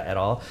like that at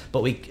all.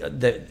 But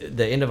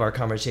the end of our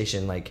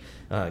conversation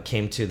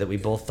came to that we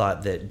both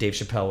thought that Dave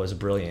Chappelle was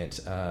brilliant,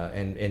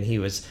 and we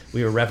were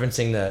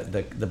referencing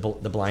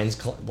the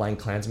blind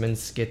Klansman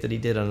skit that he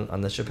did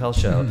on the Chappelle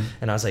show,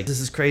 and I was like,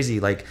 this is crazy,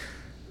 like.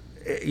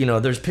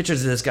 There's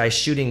pictures of this guy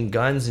shooting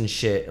guns and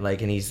shit,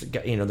 like, and he's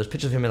got, there's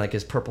pictures of him in like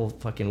his purple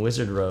fucking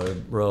wizard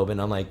robe,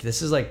 and I'm like,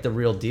 this is like the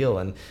real deal,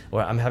 and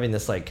where I'm having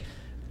this like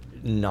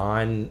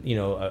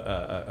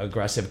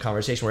aggressive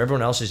conversation where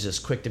everyone else is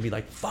just quick to be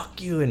like,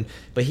 fuck you,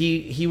 but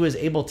he was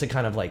able to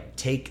kind of like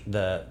take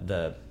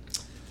the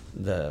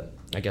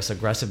I guess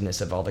aggressiveness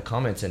of all the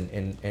comments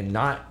and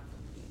not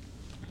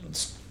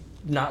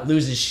not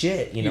lose his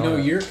shit. You know,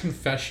 your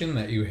confession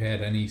that you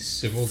had any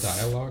civil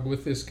dialogue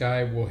with this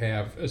guy will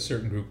have a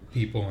certain group of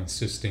people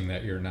insisting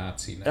that you're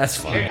Nazi. That's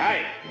fine.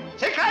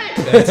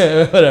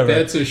 Whatever.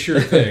 That's a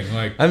sure thing.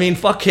 Like, I mean,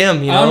 fuck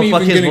him. You know, I'm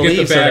fuck even his gonna get the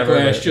beliefs. Or whatever,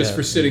 backlash just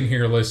for sitting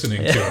here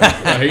listening to him.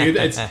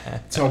 Like,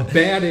 it's how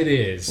bad it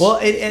is. Well,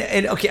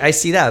 and okay, I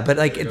see that, but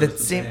like at the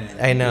same,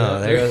 I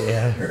know.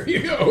 There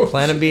you go.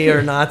 Planet B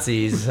or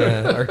Nazis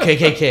or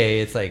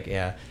KKK. It's like,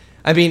 yeah.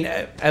 I mean,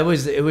 it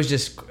was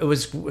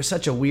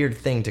such a weird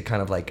thing to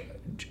kind of like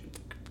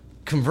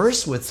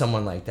converse with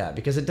someone like that,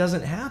 because it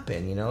doesn't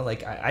happen, you know.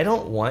 Like I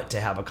don't want to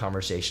have a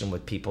conversation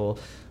with people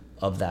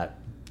of that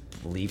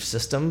belief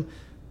system.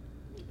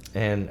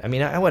 And I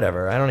mean,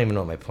 whatever. I don't even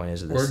know what my point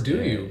is. Of this. Or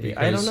do you? Because,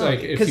 I don't know. Like,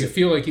 if you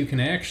feel like you can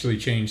actually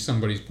change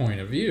somebody's point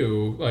of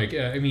view, like,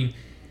 I mean,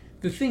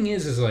 the thing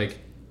is like,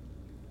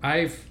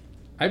 I've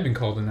been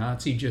called a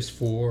Nazi just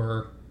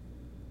for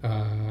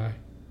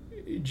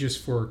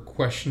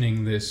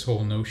questioning this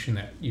whole notion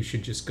that you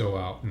should just go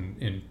out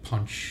and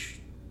punch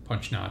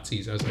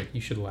Nazis. I was like,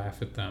 you should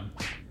laugh at them.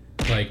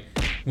 Like,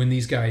 when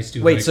these guys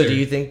do. Wait, like, so do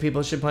you think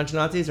people should punch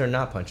Nazis or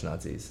not punch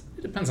Nazis?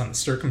 It depends on the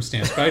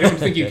circumstance, but I don't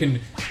think you can.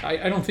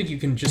 I don't think you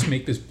can just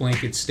make this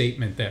blanket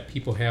statement that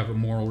people have a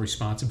moral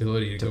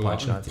responsibility to go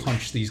out and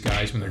punch these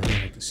guys when they're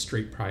doing like the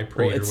straight pride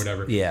parade or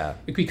whatever. Yeah,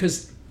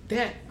 because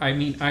that, I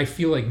mean, I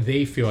feel like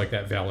they feel like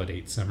that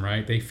validates them,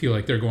 right? They feel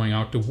like they're going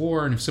out to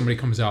war, and if somebody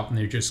comes out and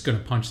they're just going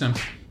to punch them,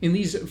 and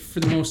these,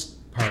 for the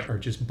most part, are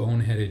just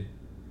boneheaded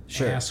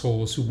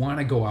assholes who want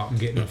to go out and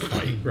get in a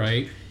fight,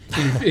 right?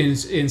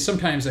 And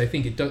sometimes I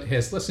think it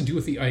has less to do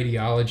with the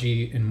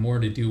ideology and more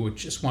to do with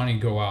just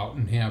wanting to go out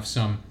and have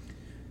some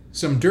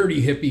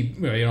dirty hippie,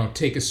 you know,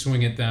 take a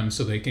swing at them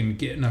so they can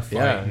get in a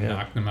fight and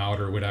knock them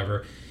out or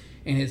whatever.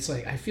 And it's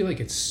like, I feel like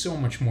it's so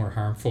much more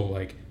harmful,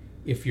 like,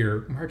 if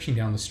you're marching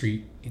down the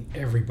street and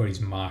everybody's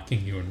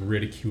mocking you and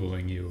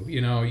ridiculing you, you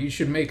know, you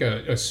should make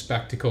a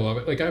spectacle of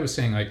it. Like I was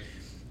saying, like,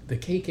 the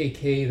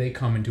KKK, they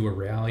come and do a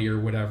rally or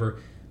whatever.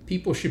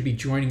 People should be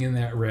joining in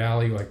that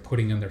rally, like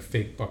putting in their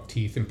fake buck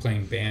teeth and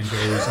playing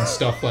banjos and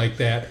stuff like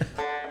that.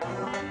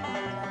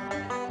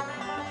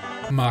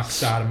 Mock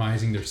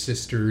sodomizing their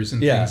sisters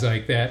and things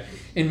like that.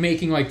 And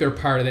making like they're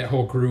part of that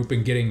whole group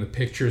and getting the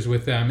pictures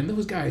with them. And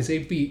those guys,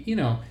 they'd be, you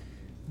know,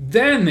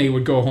 then they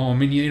would go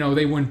home and, you know,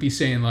 they wouldn't be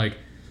saying like,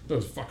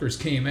 those fuckers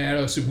came at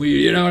us and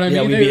we, you know what I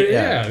mean?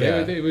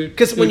 They would,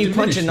 because when you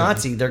punch a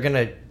Nazi, they're going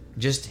to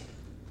just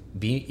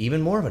be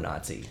even more of a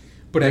Nazi.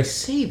 But I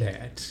say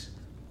that,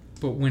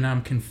 but when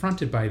I'm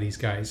confronted by these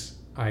guys,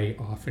 I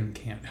often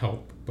can't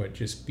help but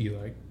just be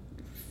like,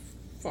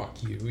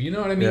 fuck you. You know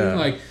what I mean? Yeah.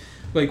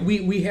 Like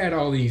we had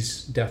all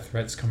these death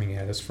threats coming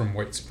at us from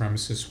white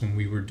supremacists when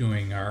we were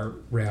doing our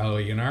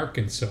rally in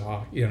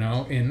Arkansas, you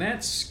know? And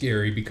that's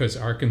scary because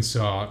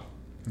Arkansas,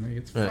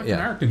 it's fucking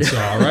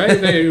Arkansas,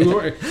 right?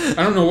 I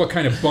don't know what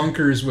kind of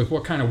bunkers with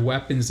what kind of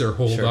weapons they're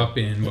holed up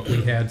in, but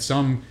we had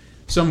some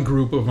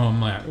group of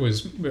them that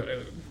was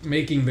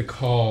making the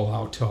call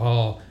out to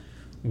all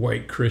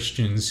white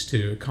Christians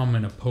to come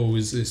and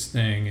oppose this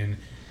thing, and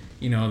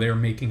you know, they were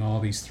making all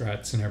these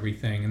threats and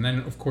everything. And then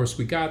of course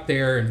we got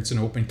there and it's an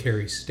open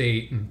carry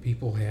state and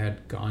people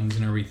had guns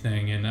and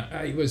everything, and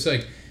it was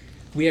like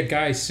we had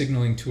guys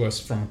signaling to us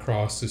from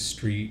across the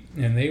street,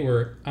 and they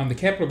were on the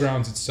Capitol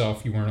grounds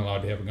itself, you weren't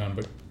allowed to have a gun,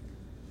 but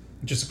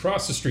just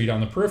across the street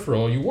on the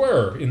peripheral you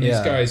were, and these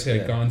guys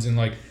had guns, and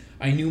like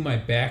I knew my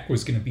back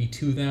was going to be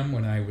to them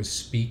when I was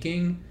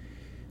speaking,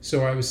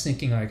 so I was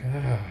thinking like,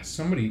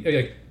 somebody,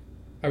 like,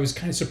 I was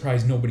kind of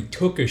surprised nobody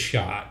took a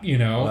shot, you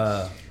know?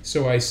 Wow.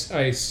 So I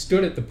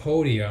stood at the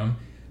podium,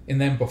 and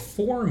then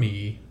before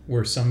me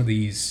were some of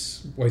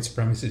these white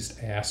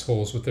supremacist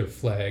assholes with their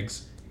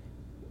flags,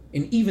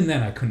 and even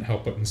then I couldn't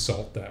help but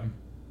insult them.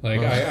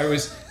 Like,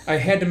 I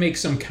had to make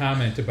some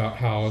comment about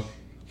how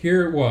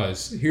here it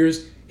was,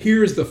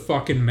 here's the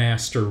fucking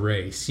master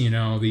race, you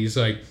know? These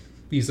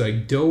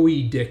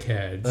doughy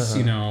dickheads,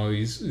 you know,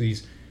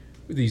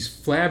 these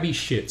flabby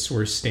shits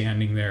were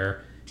standing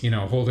there, you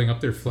know, holding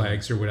up their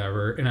flags or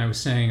whatever. And I was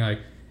saying, like,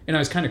 and I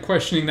was kind of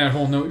questioning that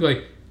whole note,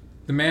 like,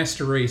 the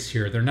master race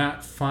here, they're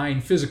not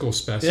fine physical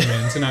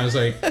specimens. And I was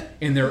like,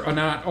 and they're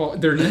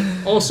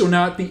also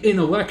not the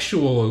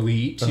intellectual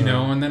elite, you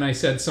know. And then I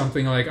said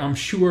something like, I'm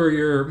sure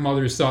your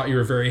mothers thought you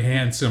were very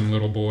handsome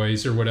little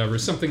boys or whatever,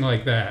 something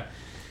like that.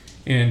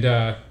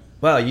 And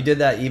wow, you did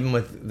that even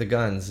with the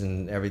guns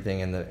and everything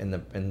in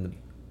the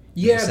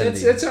yeah,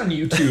 that's on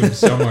YouTube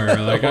somewhere.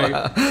 Like,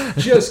 wow. I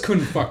just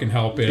couldn't fucking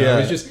help it. I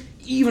was just,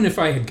 even if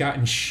I had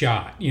gotten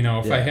shot, you know,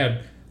 if I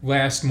had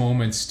last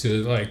moments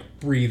to like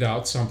breathe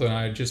out something,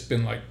 I had just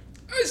been like,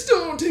 I still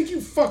don't take you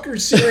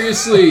fuckers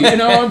seriously. You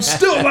know, I'm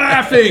still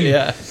laughing.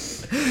 Yeah,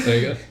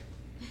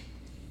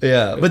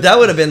 but that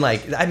would have been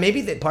like,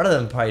 maybe part of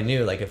them probably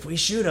knew, like, if we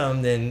shoot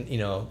him, then, you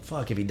know,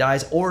 fuck, if he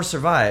dies or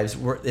survives,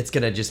 it's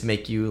gonna just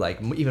make you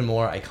like even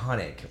more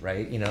iconic,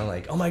 right? You know,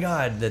 like, oh my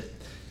god,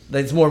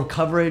 that's more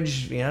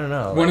coverage. I don't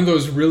know. One of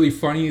those really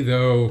funny,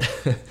 though,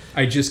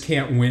 I just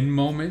can't win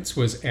moments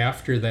was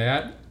after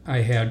that,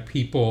 I had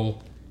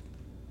people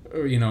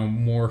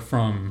more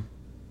from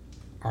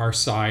our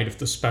side of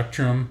the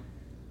spectrum,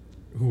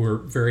 who were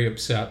very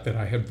upset that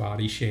I had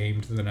body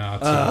shamed the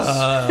Nazis.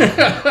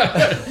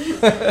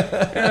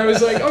 And I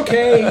was like,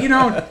 okay,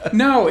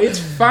 no, it's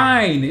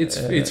fine.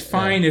 It's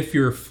fine if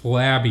you're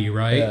flabby,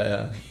 right?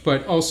 Yeah.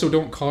 But also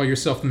don't call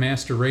yourself the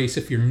master race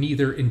if you're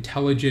neither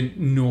intelligent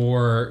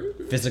nor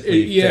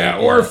Physically fit.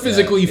 or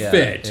physically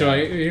fit. Yeah. So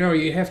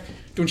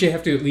don't you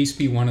have to at least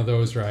be one of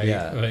those, right?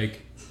 Yeah.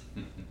 Like,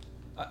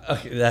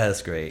 Okay,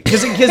 that's great.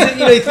 Because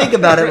you think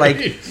about it like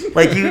you.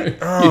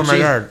 Oh my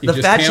God, you the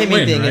just fat can't shaming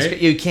win, thing right?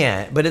 is you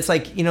can't. But it's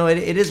like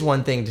it is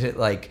one thing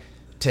to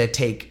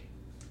take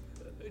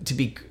to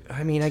be.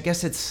 I mean, I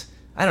guess it's.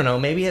 I don't know.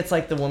 Maybe it's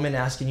like the woman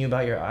asking you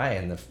about your eye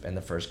in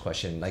the first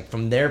question. Like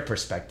from their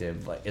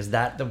perspective, like is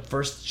that the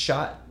first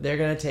shot they're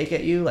gonna take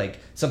at you? Like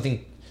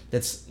something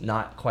that's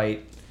not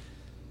quite.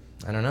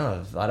 I don't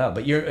know, thought out.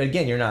 But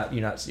you're not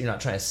trying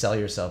to sell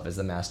yourself as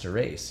the master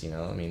race.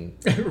 I mean,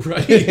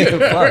 right.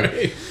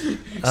 Right.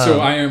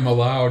 So I am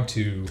allowed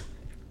to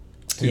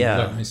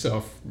let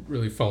myself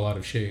really fall out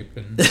of shape.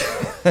 And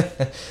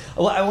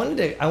well, I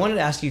wanted to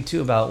ask you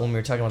too about when we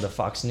were talking about the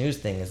Fox News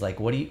thing. Is like,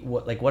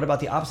 what about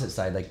the opposite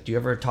side? Like, do you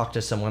ever talk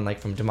to someone like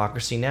from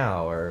Democracy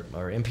Now or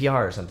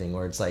NPR or something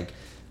where it's like,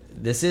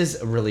 this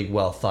is a really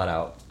well thought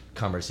out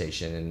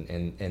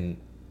conversation and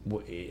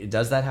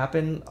does that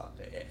happen?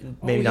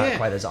 Maybe not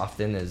quite as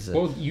often as.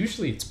 Well,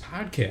 usually it's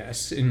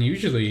podcasts, and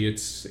usually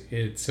it's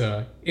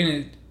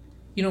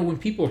when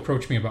people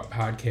approach me about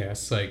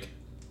podcasts, like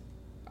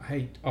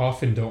I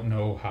often don't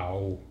know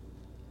how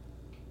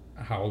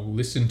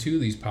listened to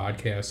these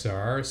podcasts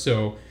are.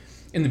 So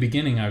in the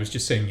beginning, I was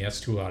just saying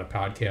yes to a lot of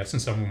podcasts,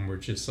 and some of them were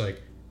just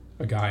like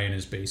a guy in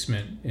his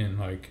basement, and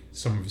like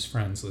some of his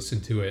friends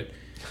listened to it.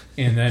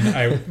 And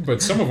then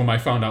but some of them I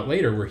found out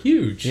later were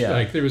huge. Yeah.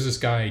 Like there was this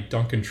guy,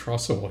 Duncan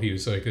Trussell. He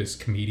was like this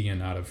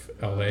comedian out of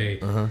LA.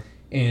 Uh-huh.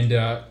 And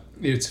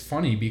it's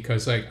funny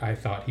because like I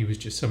thought he was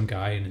just some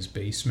guy in his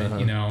basement,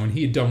 and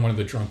he had done one of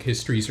the drunk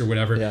histories or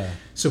whatever. Yeah.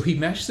 So he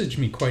messaged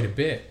me quite a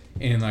bit.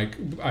 And like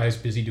I was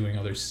busy doing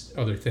other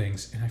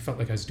things, and I felt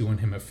like I was doing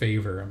him a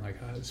favor. I'm like,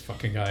 this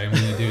fucking guy. I'm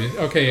gonna do it.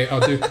 Okay, I'll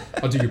do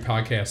your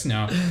podcast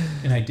now.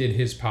 And I did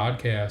his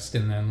podcast,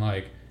 and then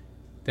like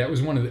that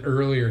was one of the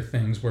earlier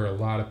things where a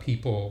lot of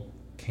people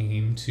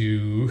came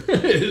to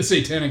the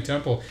Satanic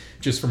Temple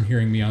just from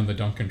hearing me on the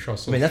Duncan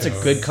Trussell I mean, that's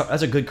show.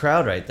 a good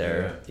crowd right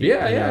there.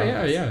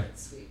 Yeah.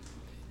 Sweet.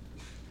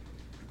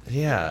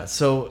 Yeah.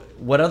 So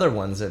what other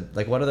ones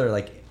what other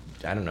I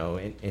don't know,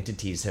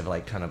 entities have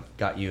like kind of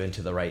got you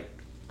into the right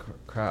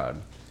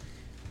crowd?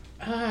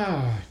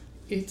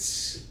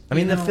 It's. I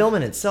mean, the film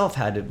in itself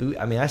had to be.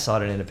 I mean, I saw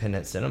it in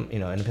independent cinema,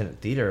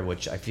 independent theater,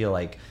 which I feel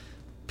like,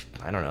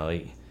 I don't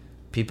know,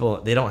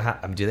 people, they don't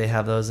have. Do they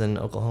have those in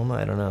Oklahoma?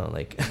 I don't know.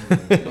 Like,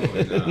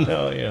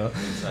 no,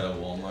 inside of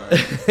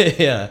Walmart.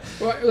 Yeah.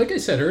 Well, like I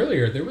said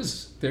earlier, there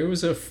was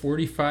a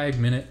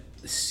 45-minute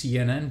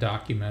CNN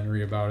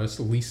documentary about us.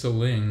 Lisa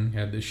Ling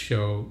had this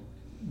show.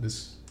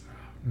 This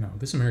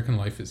American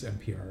Life is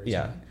NPR.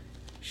 Yeah.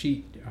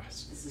 She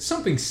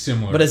something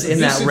similar. But it's in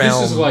that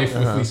realm. This is Life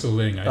with Lisa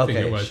Ling. I think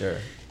it was. Sure.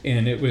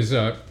 And it was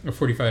a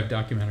 45-minute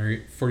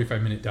documentary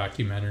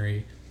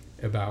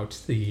about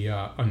the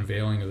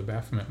unveiling of the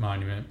Baphomet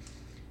Monument,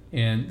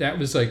 and that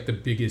was like the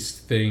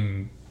biggest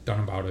thing done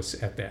about us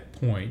at that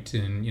point.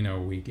 And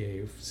we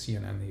gave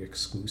CNN the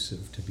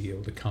exclusive to be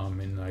able to come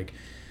and like,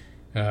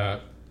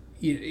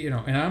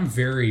 and I'm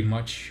very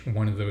much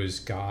one of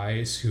those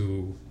guys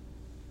who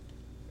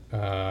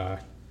I'm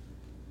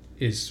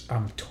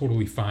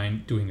totally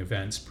fine doing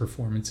events,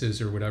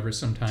 performances, or whatever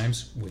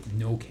sometimes with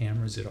no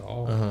cameras at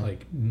all,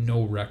 like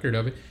no record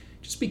of it,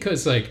 just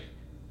because like.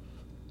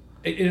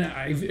 And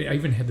I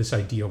even had this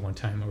idea one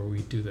time where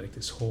we'd do like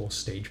this whole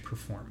stage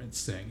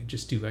performance thing and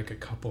just do like a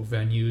couple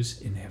venues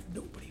and have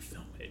nobody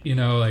film it,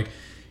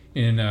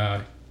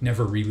 and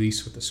never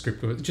release what the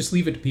script was. Just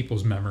leave it to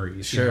people's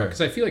memories, Sure. Because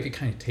I feel like it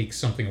kind of takes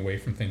something away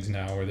from things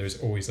now, where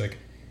there's always like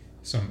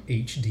some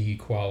HD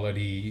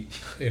quality,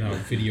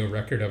 video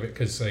record of it,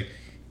 because like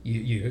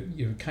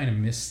you kind of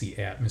miss the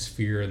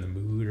atmosphere and the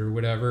mood or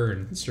whatever.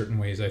 And in certain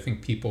ways, I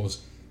think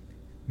people's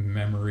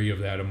memory of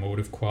that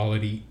emotive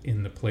quality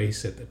in the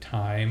place at the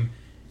time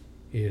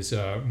is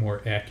a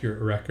more accurate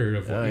record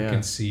of what you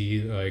can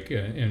see like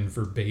in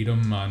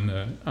verbatim on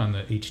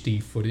the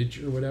HD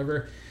footage or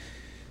whatever.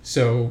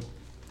 So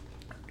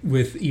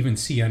with even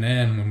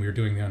CNN, when we were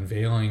doing the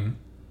unveiling,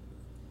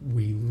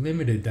 we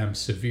limited them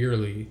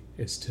severely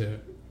as to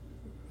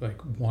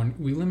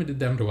we limited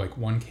them to like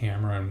one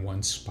camera and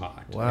one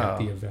spot at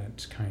the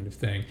event kind of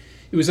thing.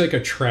 It was like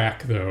a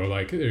track though,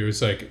 like it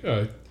was like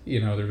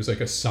there was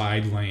like a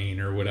side lane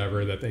or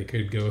whatever that they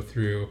could go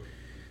through.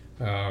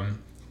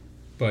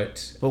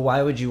 But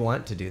why would you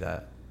want to do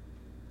that?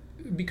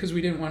 Because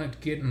we didn't want it to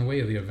get in the way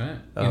of the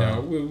event.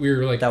 We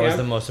were like, that was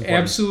the most important.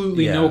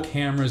 Absolutely no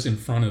cameras in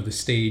front of the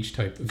stage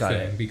type of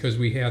thing. Because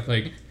we had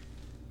like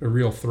a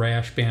real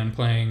thrash band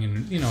playing,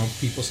 and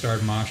people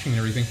started moshing and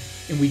everything,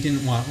 and we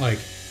didn't want like,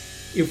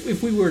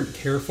 if we weren't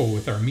careful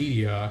with our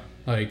media,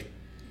 like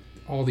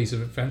all these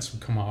events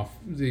would come off.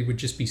 They would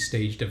just be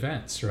staged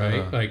events,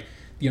 right? Like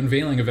the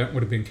unveiling event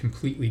would have been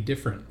completely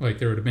different. Like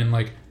there would have been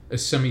like a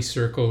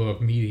semicircle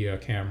of media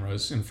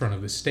cameras in front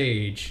of the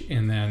stage,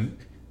 and then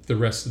the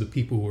rest of the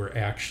people who were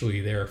actually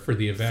there for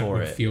the event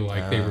would feel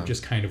like they were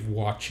just kind of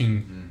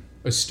watching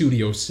a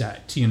studio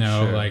set, you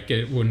know, like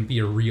it wouldn't be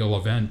a real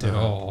event at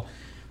all.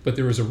 But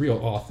there was a real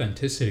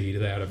authenticity to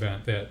that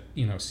event that,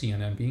 you know,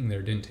 CNN being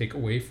there didn't take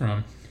away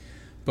from.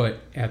 But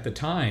at the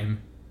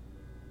time,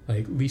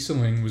 like Lisa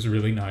Ling was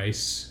really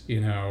nice, you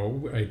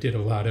know, I did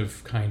a lot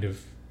of kind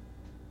of,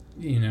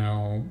 you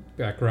know,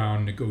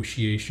 background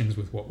negotiations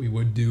with what we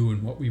would do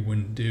and what we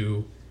wouldn't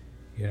do,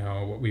 you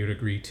know, what we would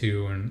agree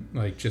to. And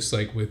like, just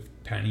like with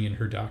Penny and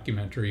her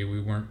documentary, we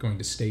weren't going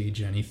to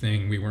stage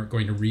anything. We weren't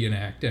going to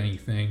reenact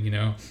anything, you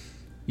know,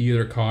 you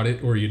either caught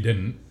it or you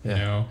didn't, you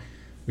know,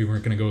 we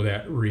weren't going to go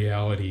that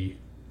reality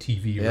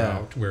TV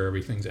route where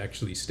everything's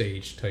actually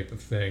staged type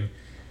of thing.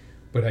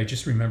 But I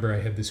just remember I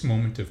had this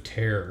moment of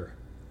terror,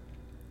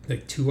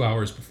 like 2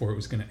 hours before it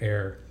was going to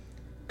air,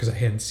 because I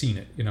hadn't seen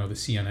it, you know, the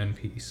CNN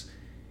piece.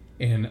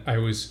 And I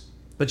was...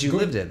 But you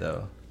lived it,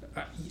 though.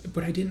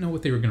 But I didn't know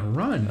what they were going to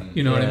run.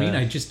 You know what I mean?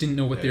 I just didn't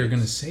know what they were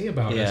going to say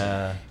about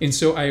us. And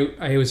so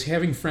I was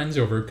having friends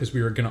over because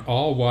we were going to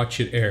all watch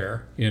it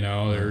air. You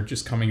know, they were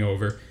just coming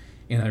over.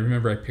 And I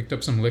remember I picked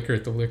up some liquor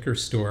at the liquor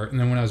store. And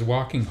then when I was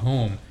walking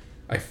home,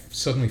 I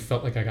suddenly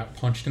felt like I got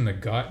punched in the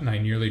gut and I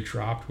nearly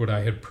dropped what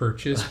I had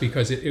purchased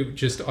because it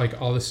just like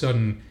all of a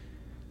sudden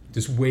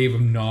this wave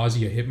of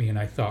nausea hit me and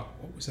I thought,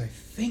 what was I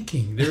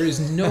thinking? There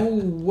is no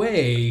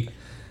way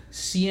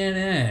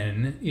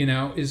CNN, you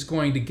know, is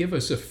going to give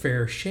us a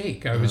fair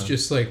shake. I was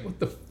just like, what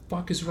the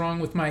fuck is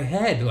wrong with my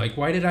head? Like,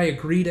 why did I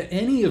agree to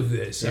any of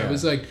this? I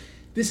was like,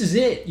 this is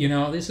it, you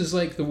know, this is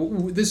like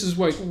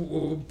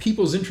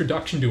people's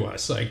introduction to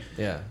us. Like,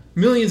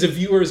 millions of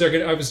viewers are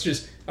gonna. I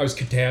was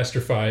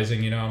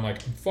catastrophizing, you know. I'm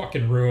like, I'm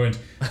fucking ruined.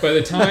 By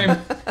the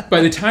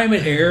time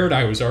it aired,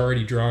 I was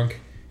already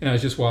drunk, and I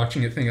was just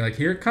watching it, thinking like,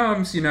 here it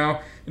comes, you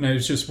know. And I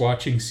was just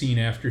watching scene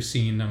after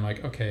scene. And I'm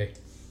like, okay,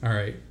 all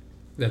right,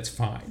 that's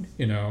fine,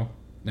 you know.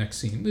 Next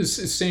scene. This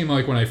is same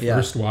like when I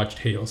first watched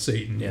Hail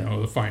Satan, you know,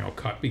 the final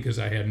cut, because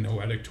I had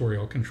no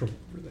editorial control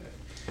over that.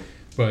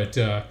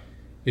 But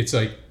it's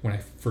like when I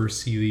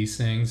first see these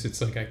things,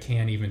 it's like I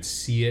can't even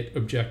see it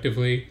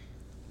objectively.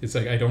 It's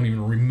like I don't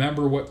even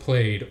remember what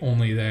played,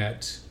 only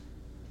that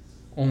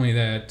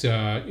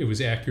it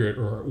was accurate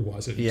or it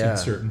wasn't in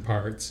certain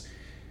parts.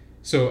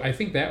 So I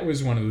think that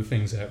was one of the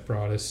things that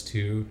brought us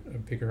to a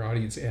bigger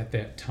audience at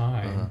that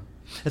time.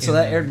 And so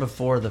that aired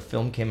before the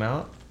film came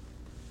out?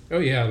 Oh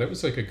yeah, that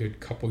was like a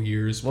good couple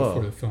years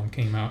before the film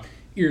came out.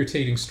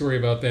 Irritating story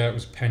about that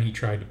was Penny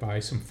tried to buy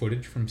some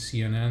footage from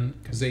CNN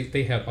because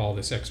they had all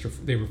this extra.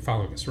 They were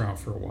following us around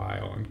for a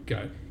while and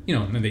got, you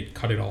know, and then they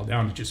cut it all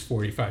down to just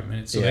 45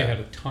 minutes. So they had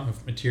a ton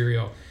of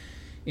material.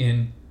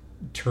 In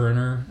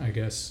Turner, I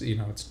guess, you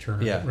know, it's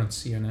Turner that runs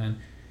CNN.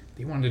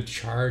 They wanted to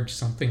charge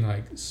something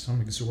like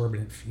some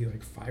exorbitant fee,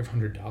 like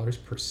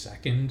 $500 per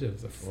second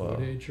of the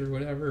footage or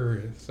whatever.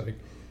 It's like,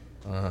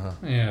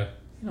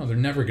 you know, they're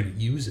never going to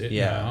use it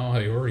now.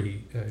 I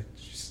already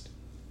just,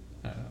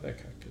 I don't know, that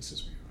kind of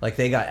pisses me off. Like,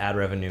 they got ad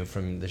revenue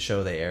from the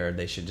show they aired.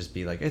 They should just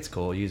be like, it's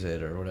cool, use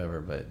it or whatever.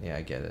 But yeah,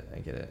 I get it, I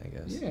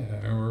guess.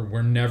 Yeah, or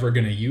we're never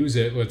going to use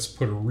it. Let's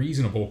put a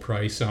reasonable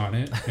price on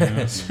it. You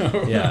know?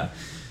 So,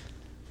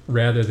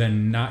 rather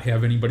than not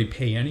have anybody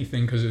pay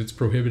anything because it's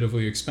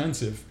prohibitively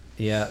expensive.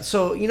 Yeah.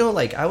 So, you know,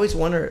 like, I always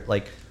wonder,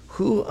 like,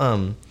 who,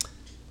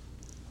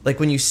 like,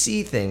 when you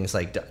see things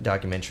like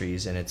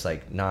documentaries and it's,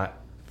 like, not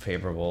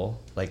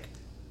favorable, like,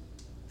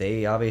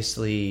 they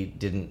obviously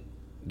didn't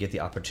get the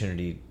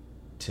opportunity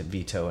to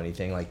veto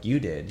anything like you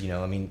did, you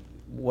know. I mean,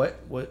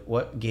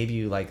 what gave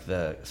you like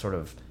the sort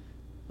of,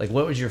 like,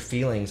 what was your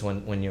feelings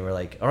when you were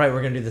like, all right,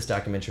 we're gonna do this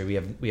documentary,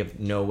 we have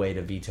no way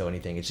to veto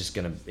anything, it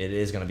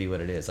is gonna be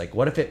what it is. Like,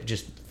 what if it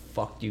just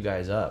fucked you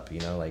guys up,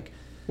 you know? Like,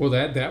 well,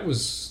 that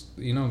was,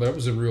 you know, that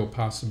was a real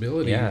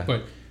possibility.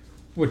 But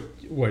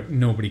what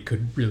nobody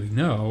could really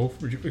know,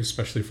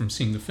 especially from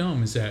seeing the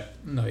film, is that,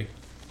 like,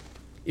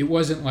 it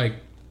wasn't like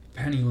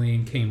Penny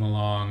Lane came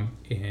along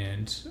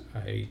and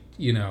I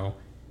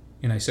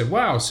said,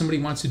 wow, somebody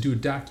wants to do a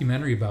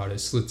documentary about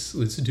us,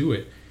 let's do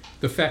it.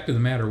 The fact of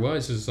the matter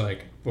is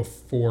like,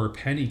 before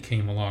Penny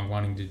came along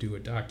wanting to do a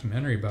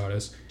documentary about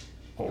us,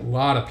 a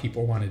lot of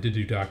people wanted to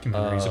do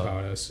documentaries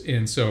about us.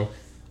 And so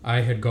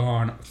I had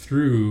gone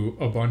through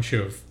a bunch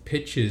of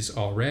pitches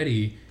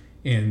already,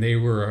 and they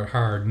were a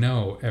hard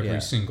no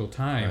every single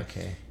time.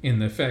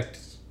 And the fact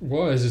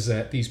is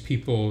that these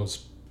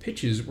people's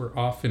pitches were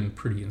often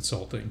pretty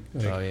insulting.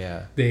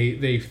 Like,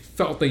 they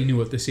felt they knew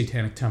what the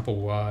Satanic Temple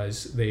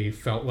was. They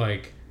felt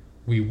like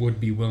we would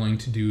be willing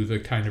to do the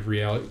kind of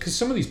reality, because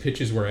some of these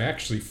pitches were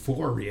actually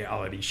for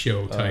reality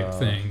show type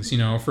things, you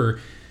know, for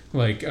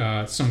like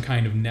some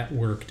kind of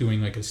network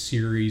doing like a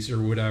series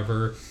or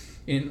whatever.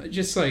 And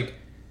just like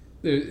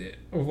a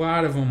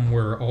lot of them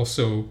were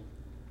also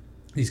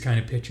these kind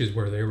of pitches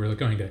where they were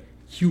going to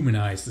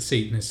humanize the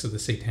Satanists of the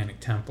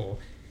Satanic Temple.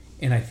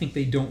 And I think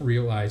they don't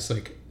realize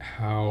like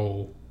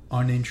how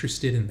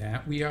uninterested in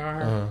that we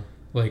are.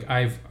 Like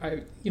I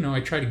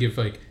try to give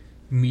like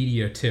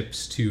media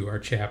tips to our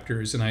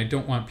chapters, and I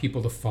don't want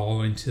people to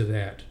fall into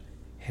that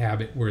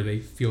habit where they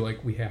feel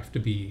like we have to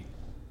be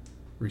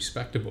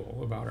respectable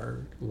about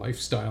our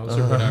lifestyles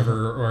or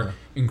whatever, or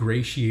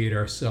ingratiate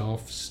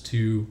ourselves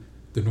to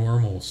the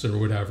normals or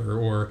whatever,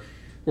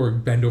 or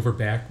bend over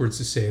backwards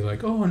to say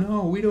like, oh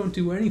no, we don't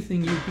do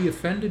anything you'd be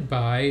offended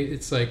by.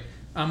 It's like,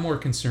 I'm more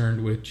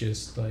concerned with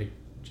just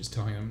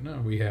telling them, no,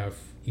 we have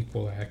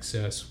equal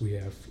access, we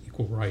have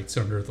equal rights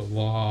under the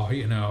law,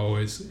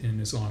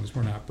 as long as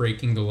we're not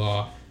breaking the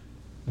law,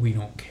 we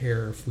don't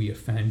care if we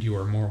offend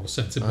your moral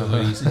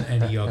sensibilities in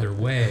any other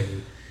way,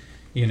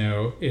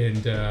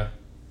 and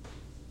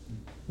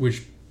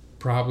which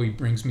probably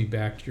brings me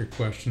back to your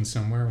question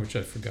somewhere, which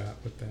I forgot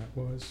what that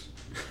was.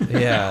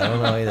 Yeah, I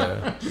don't know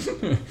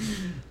either.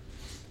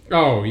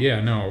 Oh,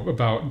 yeah, no,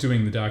 about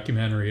doing the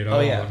documentary at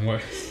all, and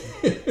what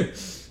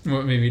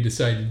what made me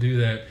decide to do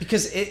that.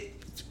 Because it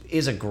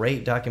is a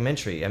great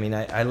documentary. I mean,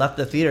 I left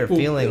the theater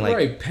feeling like...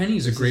 Right,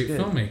 Penny's a great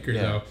filmmaker,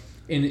 though.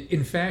 And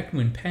in fact,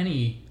 when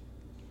Penny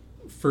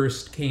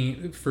first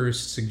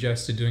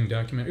suggested doing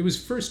documentary, it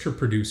was first her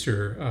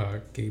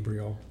producer,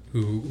 Gabriel,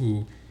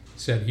 who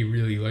said he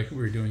really liked what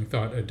we were doing,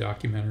 thought a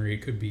documentary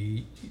could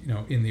be,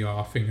 in the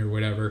offing or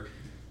whatever.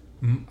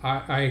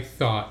 I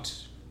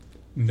thought,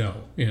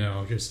 no,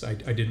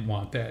 I didn't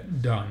want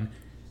that done.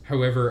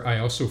 However, I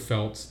also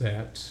felt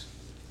that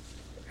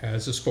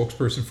as a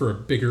spokesperson for a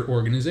bigger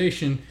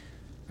organization,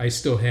 I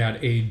still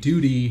had a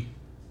duty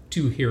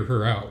to hear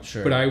her out.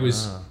 Sure.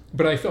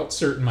 But I felt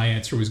certain my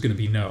answer was going to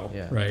be no,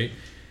 right?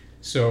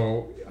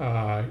 So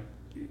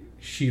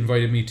she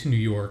invited me to New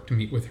York to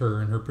meet with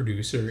her and her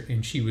producer,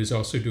 and she was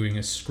also doing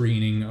a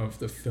screening of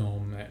the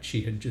film that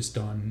she had just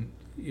done,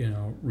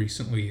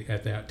 recently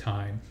at that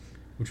time,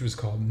 which was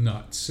called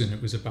Nuts, and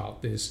it was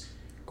about this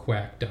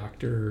quack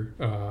doctor,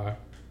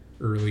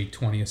 early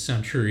 20th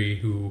century,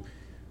 who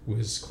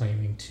was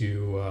claiming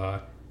to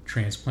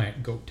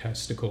transplant goat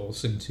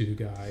testicles into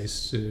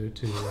guys to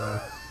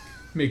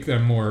make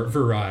them more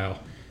virile.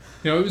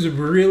 It was a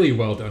really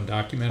well done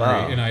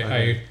documentary, and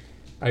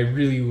I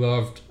really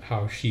loved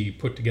how she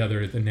put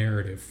together the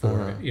narrative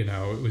for it.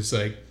 It was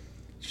like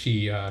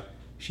she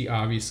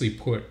obviously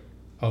put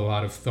a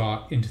lot of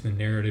thought into the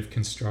narrative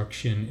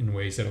construction in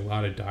ways that a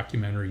lot of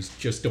documentaries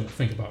just don't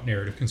think about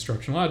narrative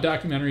construction. A lot of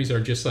documentaries are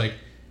just like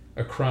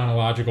a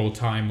chronological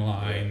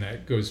timeline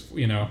that goes,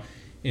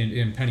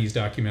 in Penny's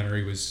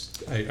documentary was,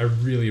 I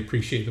really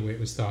appreciate the way it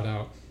was thought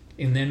out.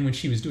 And then when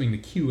she was doing the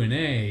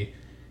Q&A,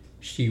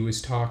 she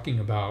was talking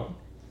about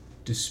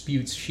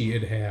disputes she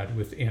had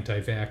with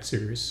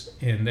anti-vaxxers,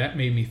 and that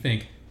made me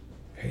think,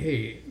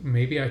 hey,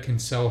 maybe I can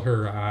sell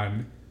her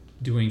on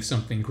doing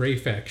something Grey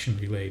Faction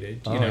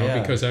related,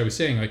 because I was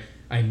saying, like,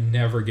 I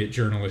never get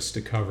journalists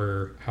to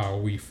cover how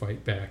we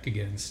fight back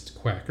against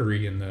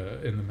quackery in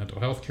the mental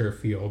health care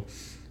field.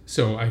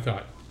 So I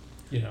thought,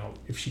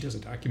 if she does a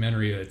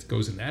documentary that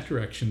goes in that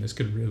direction, this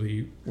could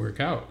really work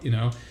out,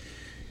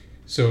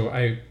 So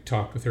I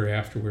talked with her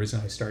afterwards,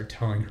 and I started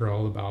telling her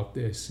all about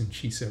this, and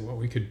she said, well,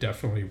 we could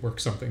definitely work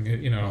something,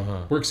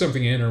 work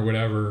something in or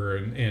whatever.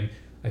 And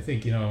I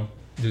think,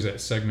 there's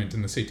that segment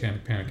in the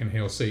Satanic Panic and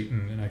Hail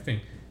Satan, and I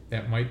think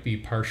that might be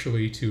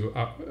partially to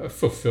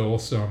fulfill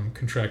some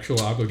contractual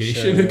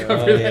obligation to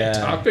cover that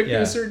topic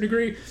to a certain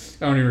degree.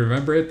 I don't even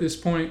remember at this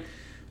point.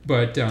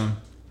 But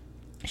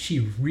she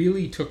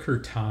really took her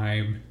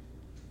time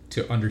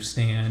to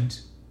understand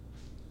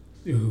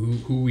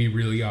who we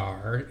really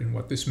are and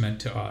what this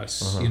meant to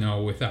us,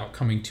 without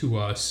coming to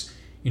us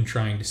and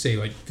trying to say,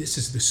 like, this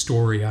is the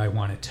story I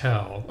want to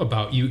tell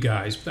about you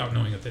guys, without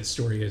knowing what that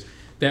story is.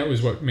 That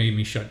was what made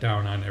me shut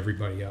down on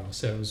everybody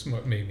else. That was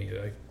what made me,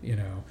 like,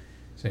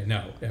 say,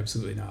 no,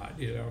 absolutely not,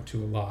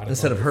 to a lot of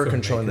Instead of her filmmakers.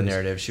 controlling the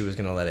narrative, she was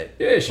going to let it.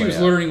 Yeah, she was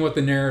learning what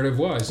the narrative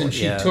was. And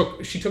she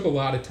took a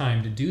lot of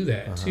time to do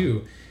that,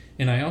 too.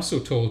 And I also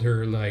told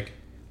her, like,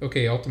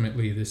 okay,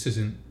 ultimately, this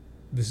isn't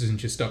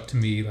just up to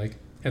me. Like,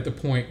 at the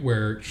point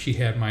where she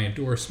had my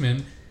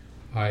endorsement,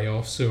 I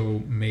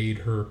also made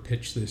her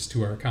pitch this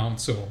to our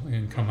council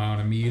and come out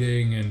a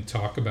meeting and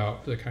talk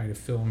about the kind of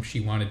film she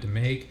wanted to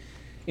make.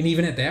 And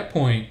even at that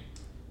point,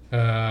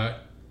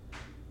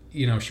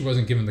 she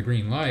wasn't given the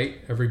green light.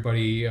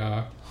 Everybody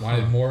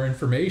wanted more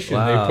information.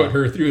 Wow. They put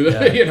her through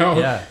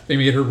the, they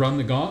made her run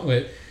the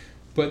gauntlet.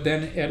 But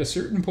then at a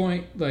certain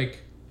point,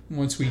 like,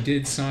 once we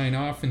did sign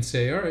off and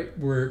say, all right,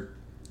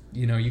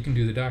 you can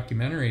do the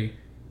documentary,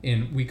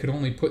 and we could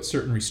only put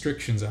certain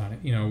restrictions on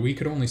it. We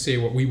could only say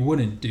what we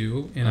wouldn't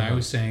do. And I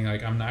was saying,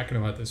 like, I'm not going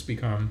to let this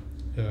become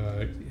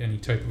any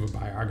type of a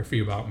biography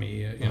about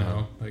me.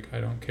 Like,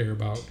 I don't care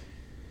about,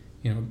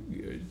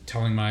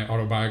 telling my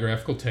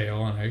autobiographical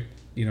tale. And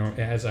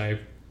I, as I've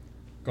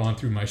gone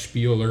through my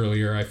spiel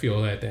earlier, I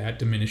feel that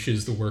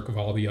diminishes the work of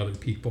all the other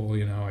people.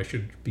 I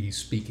should be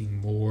speaking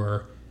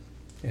more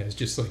as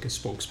just like a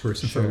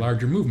spokesperson for a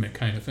larger movement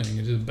kind of thing,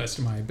 to the best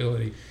of my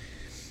ability.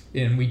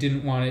 And we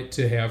didn't want it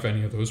to have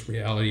any of those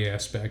reality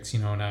aspects,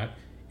 not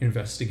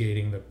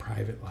investigating the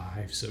private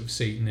lives of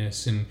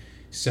Satanists and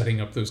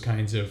setting up those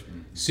kinds of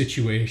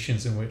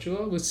situations in which,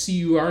 oh, let's see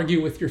you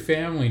argue with your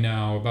family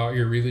now about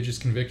your religious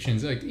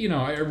convictions. Like, you know,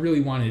 I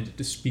really wanted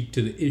to speak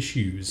to the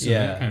issues.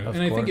 Yeah,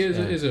 and I think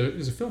as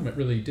a film, it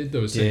really did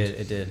those things.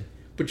 It did.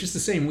 But just the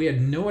same, we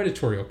had no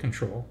editorial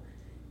control.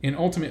 And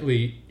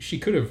ultimately, she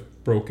could have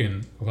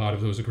broken a lot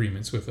of those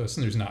agreements with us,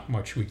 and there's not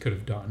much we could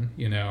have done,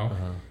 you know.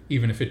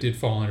 Even if it did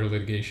fall under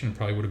litigation, it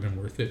probably would have been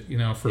worth it, you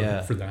know, for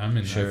them.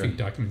 And I think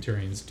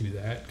documentarians do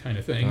that kind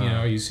of thing. You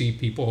know, you see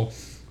people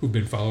who've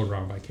been followed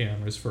around by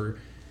cameras for,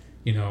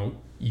 you know,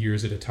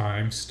 years at a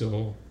time,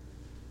 still,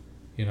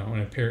 you know,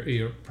 and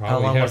probably how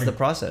long was the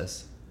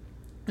process?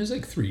 It was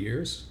like 3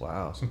 years.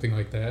 Wow, something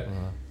like that.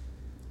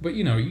 But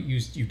you know, you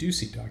do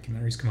see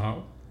documentaries come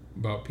out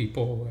about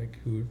people like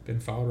who have been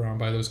followed around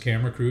by those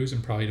camera crews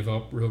and probably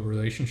developed real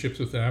relationships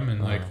with them,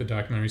 and like the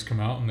documentaries come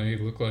out and they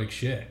look like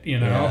shit, you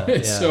know.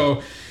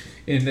 So,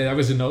 and that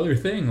was another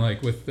thing,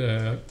 like with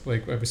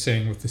like I was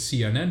saying with the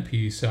CNN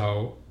piece,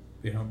 how,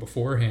 you know,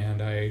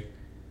 beforehand I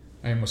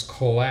almost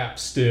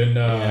collapsed in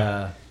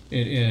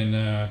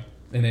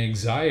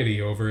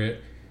anxiety over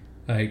it,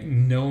 like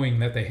knowing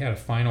that they had a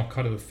final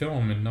cut of the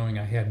film and knowing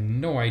I had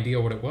no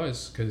idea what it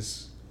was,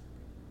 because,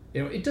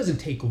 you know, it doesn't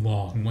take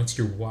long once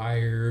you're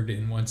wired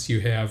and once you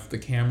have the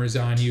cameras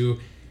on you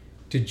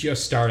to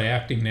just start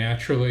acting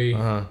naturally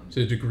to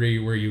a degree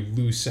where you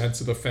lose sense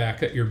of the fact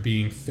that you're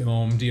being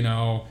filmed, you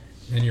know,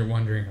 and you're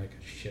wondering, like,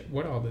 shit,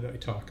 what all did I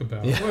talk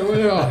about?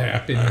 What all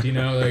happened, you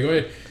know?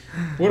 Like,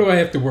 what do I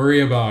have to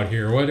worry about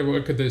here?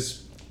 What could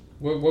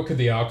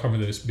the outcome of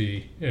this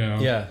be, you know?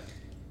 Yeah.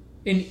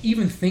 And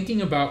even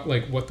thinking about,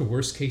 like, what the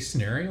worst case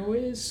scenario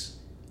is,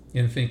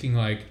 and thinking,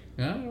 like,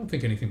 I don't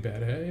think anything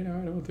bad, you know,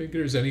 I don't think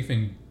there's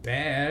anything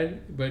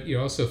bad, but you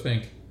also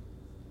think,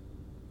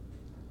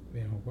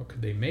 you know, what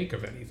could they make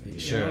of anything?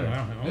 Sure. You know, I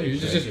don't know.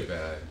 It's It's just, it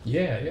bad.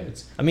 yeah.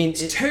 It's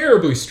It's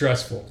terribly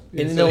stressful. And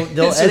It's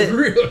they'll it's edit.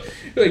 real,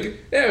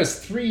 like, that was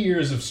 3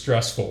 years of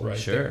stressful right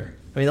there.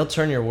 I mean, they'll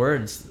turn your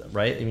words,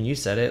 right? I mean, you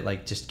said it,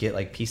 like, just get,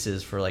 like,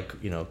 pieces for, like,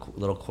 you know,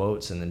 little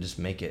quotes and then just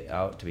make it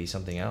out to be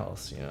something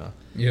else, you know?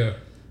 Yeah.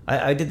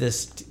 I did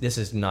this. This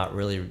is not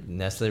really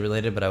necessarily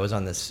related, but I was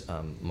on this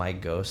My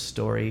Ghost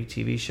Story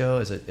TV show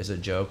as a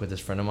joke with this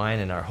friend of mine,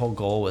 and our whole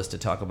goal was to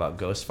talk about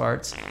ghost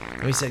farts.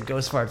 And we said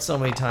ghost farts so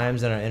many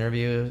times in our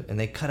interview, and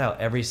they cut out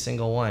every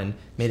single one,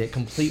 made it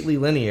completely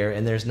linear,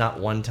 and there's not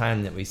one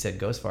time that we said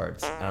ghost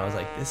farts. And I was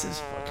like, this is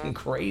fucking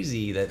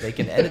crazy that they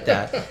can edit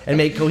that and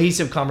make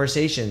cohesive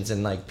conversations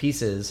and, like,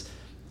 pieces.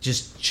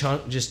 Just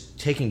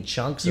taking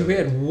chunks. You of it.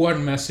 had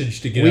one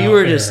message to get We out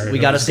were there, just and we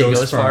it got to was say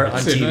ghost fart on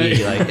farts.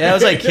 TV. Like, it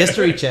was like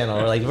History Channel.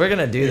 We're like, we're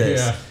gonna do this.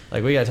 Yeah.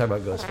 Like, we gotta talk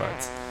about ghost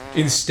farts.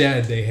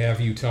 Instead, they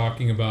have you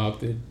talking about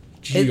the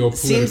geopolitical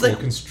seems like-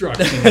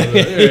 construction of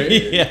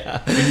it,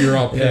 Yeah. and you're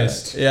all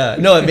pissed. Yeah.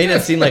 No, it made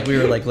it seem like we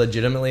were, like,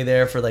 legitimately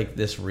there for, like,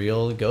 this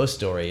real ghost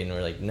story, and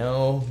we're like,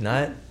 no,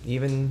 not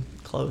even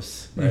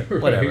close. But Right.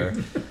 whatever.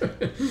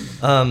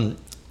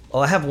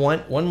 Well, I have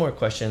one more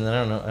question, and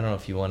I don't know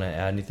if you want to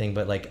add anything,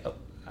 but, like,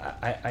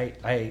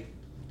 I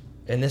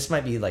and this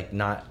might be, like,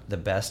 not the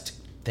best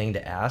thing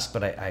to ask,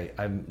 but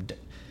I'm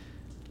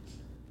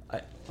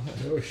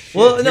Oh, shit.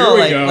 well, no,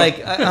 Here we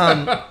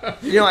go.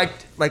 you know,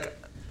 like,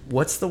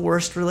 what's the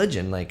worst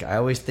religion? Like, I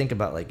always think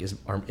about, like, is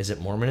it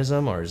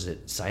Mormonism or is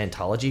it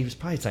Scientology? It's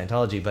probably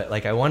Scientology, but,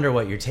 like, I wonder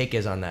what your take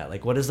is on that.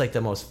 Like, what is, like,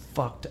 the most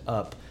fucked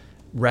up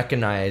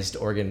recognized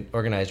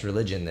organized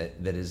religion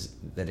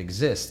that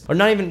exists, or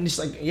not even just,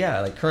 like,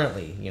 like,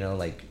 currently, you know,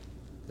 like,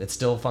 it's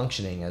still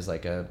functioning as,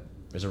 like,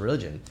 as a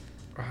religion.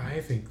 I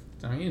think,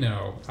 you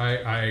know,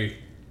 I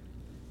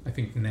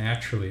think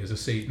naturally as a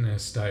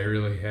Satanist, I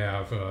really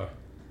have,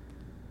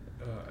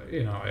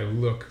 you know, I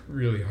look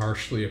really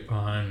harshly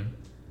upon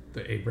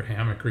the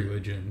Abrahamic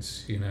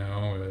religions, you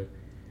know,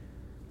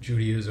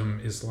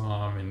 Judaism,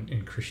 Islam,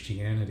 and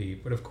Christianity.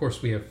 But of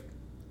course, we have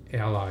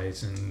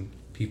allies and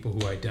people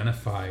who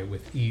identify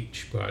with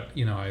each. But,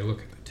 you know, I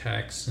look at the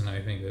text and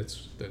I think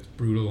that's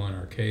brutal and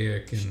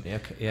archaic and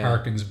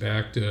harkens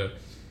back to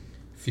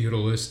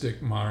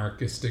feudalistic,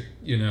 monarchistic,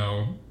 you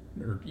know,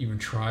 or even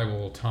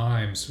tribal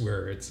times,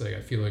 where it's like,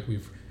 I feel like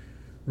we've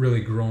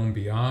really grown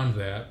beyond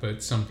that.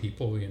 But some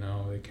people, you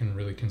know, they can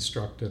really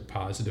construct a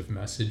positive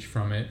message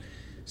from it.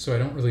 So I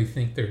don't really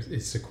think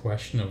it's a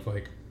question of,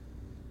 like,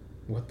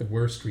 what the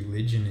worst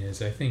religion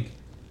is. I think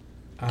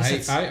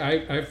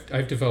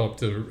I've developed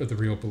the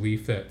real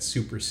belief that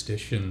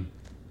superstition,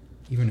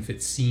 even if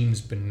it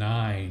seems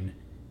benign,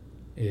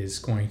 is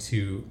going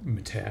to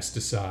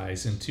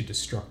metastasize into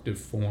destructive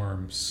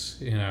forms,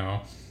 you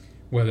know,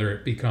 whether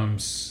it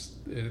becomes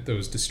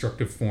those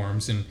destructive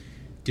forms in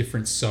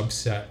different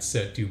subsets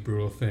that do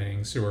brutal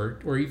things,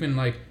 or even,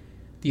 like,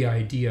 the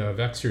idea of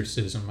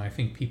exorcism. I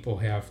think people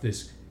have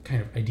this kind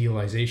of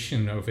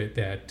idealization of it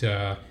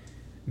that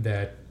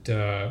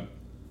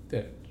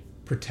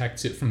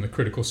protects it from the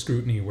critical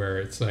scrutiny, where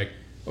it's like,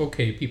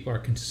 okay, people are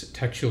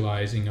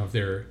contextualizing of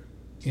their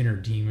inner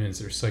demons,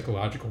 their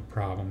psychological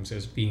problems,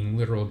 as being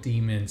literal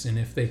demons, and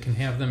if they can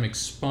have them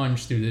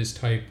expunged through this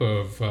type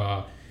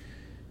of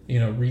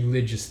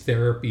religious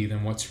therapy,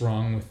 then what's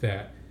wrong with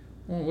that?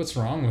 Well, what's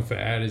wrong with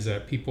that is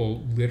that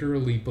people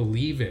literally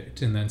believe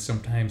it, and then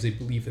sometimes they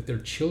believe that their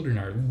children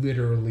are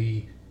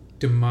literally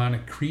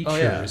demonic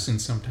creatures,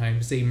 and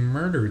sometimes they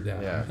murder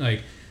them. Yeah.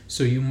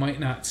 So you might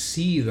not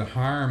see the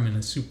harm in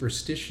a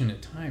superstition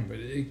at time, but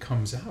it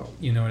comes out.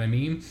 You know what I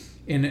mean?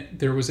 And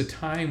there was a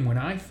time when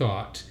I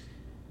thought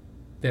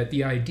that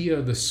the idea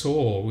of the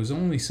soul was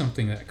only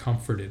something that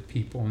comforted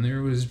people, and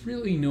there was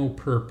really no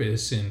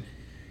purpose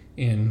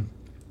in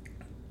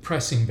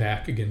pressing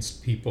back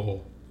against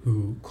people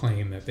who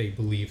claim that they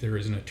believe there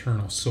is an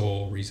eternal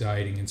soul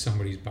residing in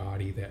somebody's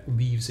body that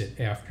leaves it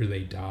after they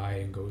die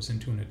and goes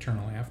into an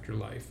eternal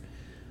afterlife.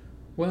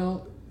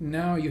 Well,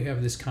 now you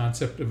have this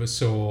concept of a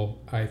soul,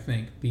 I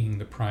think, being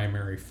the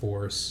primary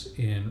force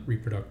in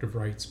reproductive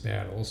rights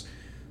battles,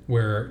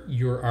 where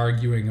you're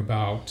arguing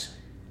about,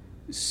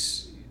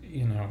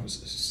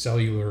 cellular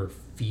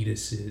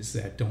fetuses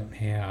that don't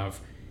have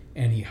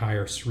any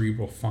higher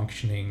cerebral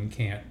functioning,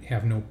 can't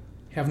have no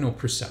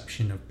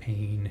perception of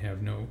pain,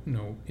 have no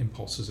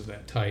impulses of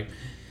that type.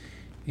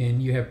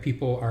 And you have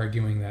people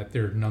arguing that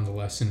they're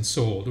nonetheless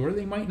ensouled, or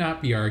they might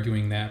not be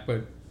arguing that,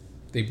 but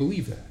they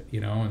believe that,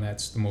 and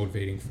that's the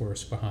motivating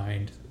force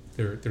behind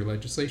their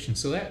legislation.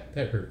 So that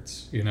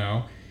hurts,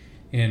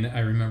 And I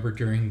remember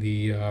during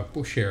the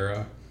Bush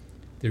era,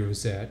 there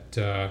was that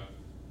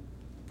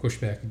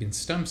pushback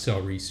against stem cell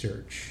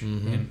research.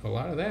 Mm-hmm. And a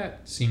lot of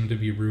that seemed to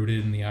be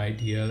rooted in the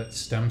idea that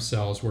stem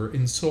cells were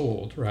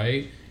ensouled,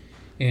 right?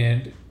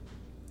 And,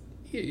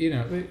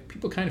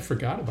 people kind of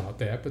forgot about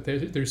that, but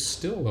there's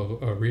still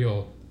a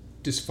real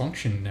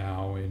dysfunction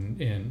now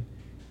in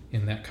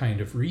that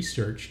kind of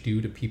research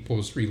due to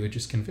people's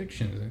religious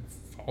convictions. It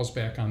falls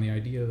back on the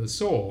idea of the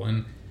soul.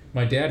 And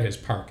my dad has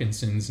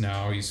Parkinson's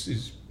now.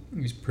 He's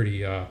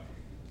pretty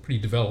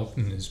developed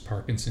in his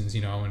Parkinson's,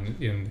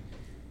 and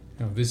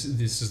this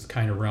is the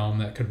kind of realm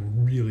that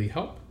could really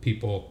help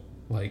people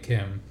like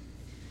him.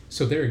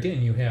 So there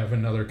again, you have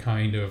another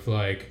kind of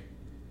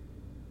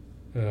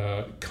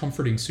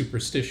comforting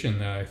superstition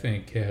that I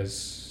think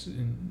has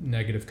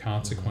negative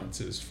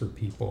consequences for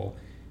people.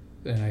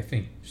 And I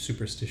think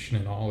superstition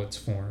in all its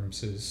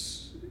forms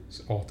is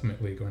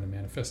ultimately going to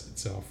manifest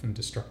itself in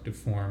destructive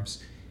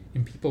forms.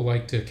 And people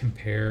like to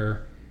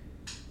compare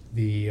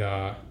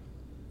the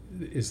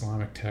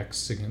Islamic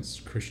texts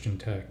against Christian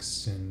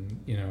texts,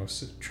 and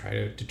try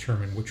to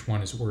determine which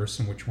one is worse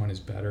and which one is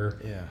better.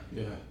 Yeah.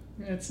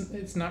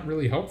 It's not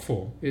really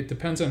helpful. It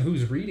depends on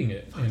who's reading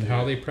it and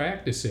how they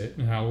practice it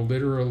and how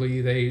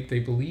literally they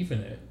believe in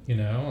it.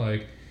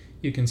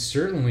 You can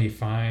certainly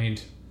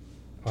find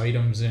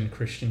items in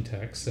Christian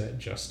texts that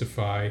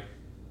justify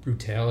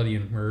brutality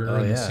and murder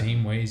in the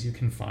same ways you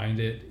can find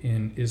it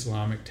in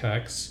Islamic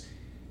texts.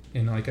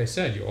 And like I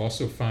said, you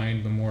also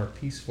find the more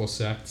peaceful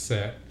sects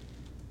that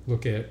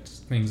look at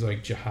things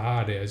like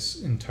jihad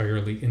as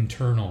entirely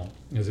internal,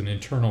 as an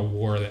internal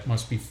war that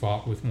must be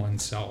fought with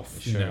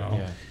oneself,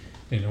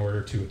 in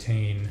order to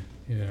attain,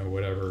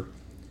 whatever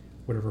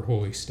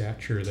holy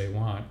stature they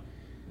want.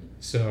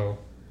 So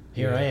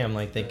here I am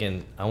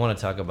thinking I want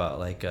to talk about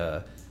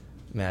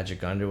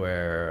magic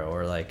underwear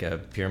or a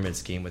pyramid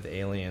scheme with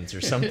aliens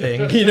or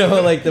something,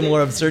 the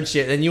more absurd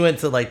shit. And you went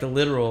to the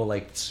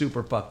literal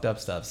super fucked up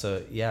stuff.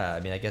 So yeah, I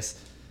mean, I guess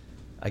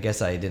I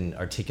didn't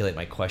articulate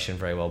my question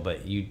very well,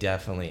 but you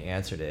definitely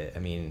answered it. I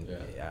mean,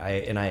 I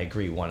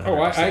agree 100%.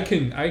 Oh,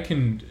 I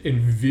can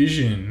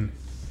envision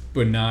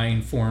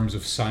benign forms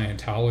of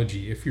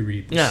Scientology if you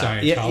read the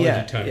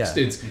Scientology text.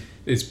 Yeah.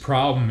 Its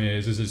problem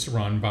is it's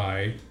run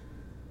by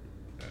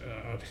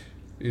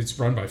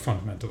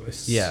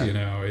fundamentalists. Yeah.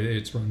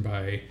 It's run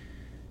by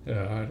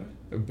a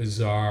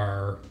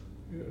bizarre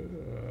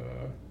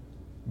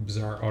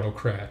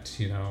autocrat,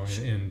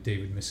 in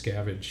David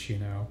Miscavige,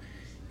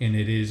 and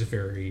it is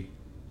very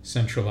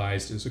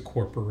centralized as a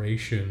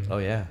corporation. Oh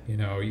yeah.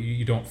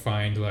 You don't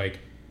find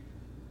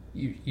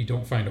you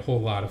don't find a whole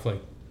lot of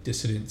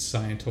dissident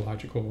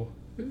Scientological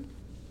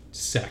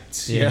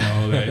sects,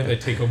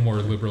 that take a more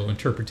liberal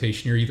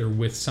interpretation. You're either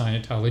with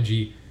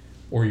Scientology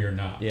or you're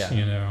not.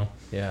 Yeah.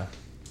 Yeah.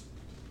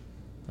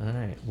 All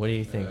right. What do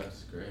you think?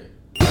 That's great.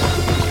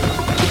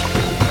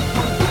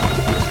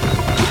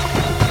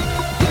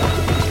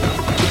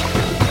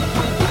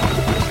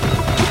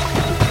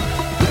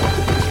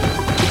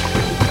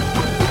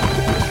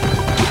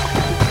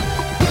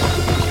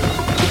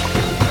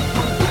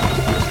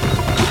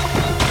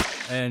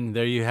 And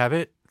there you have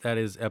it. That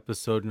is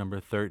episode number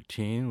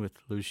 13 with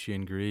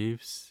Lucien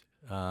Greaves.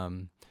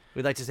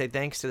 We'd like to say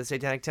thanks to the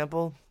Satanic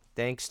Temple.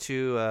 Thanks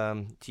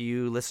to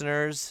you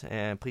listeners,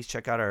 and please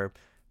check out our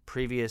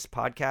previous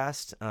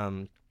podcast.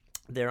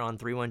 They're on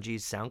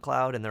 31G's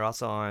SoundCloud, and they're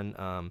also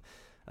on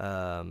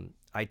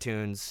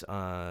iTunes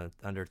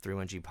under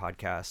 31G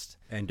Podcast.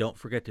 And don't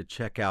forget to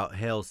check out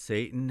Hail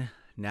Satan,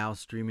 now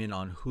streaming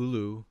on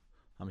Hulu.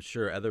 I'm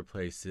sure other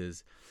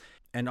places.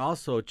 And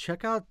also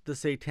check out the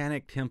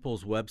Satanic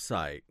Temple's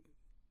website.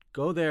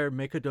 go there,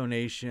 make a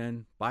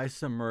donation, buy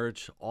some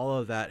merch. All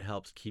of that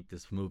helps keep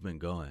this movement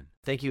going.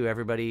 Thank you,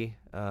 everybody.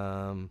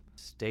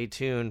 Stay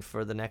tuned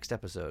for the next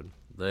episode.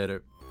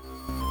 Later.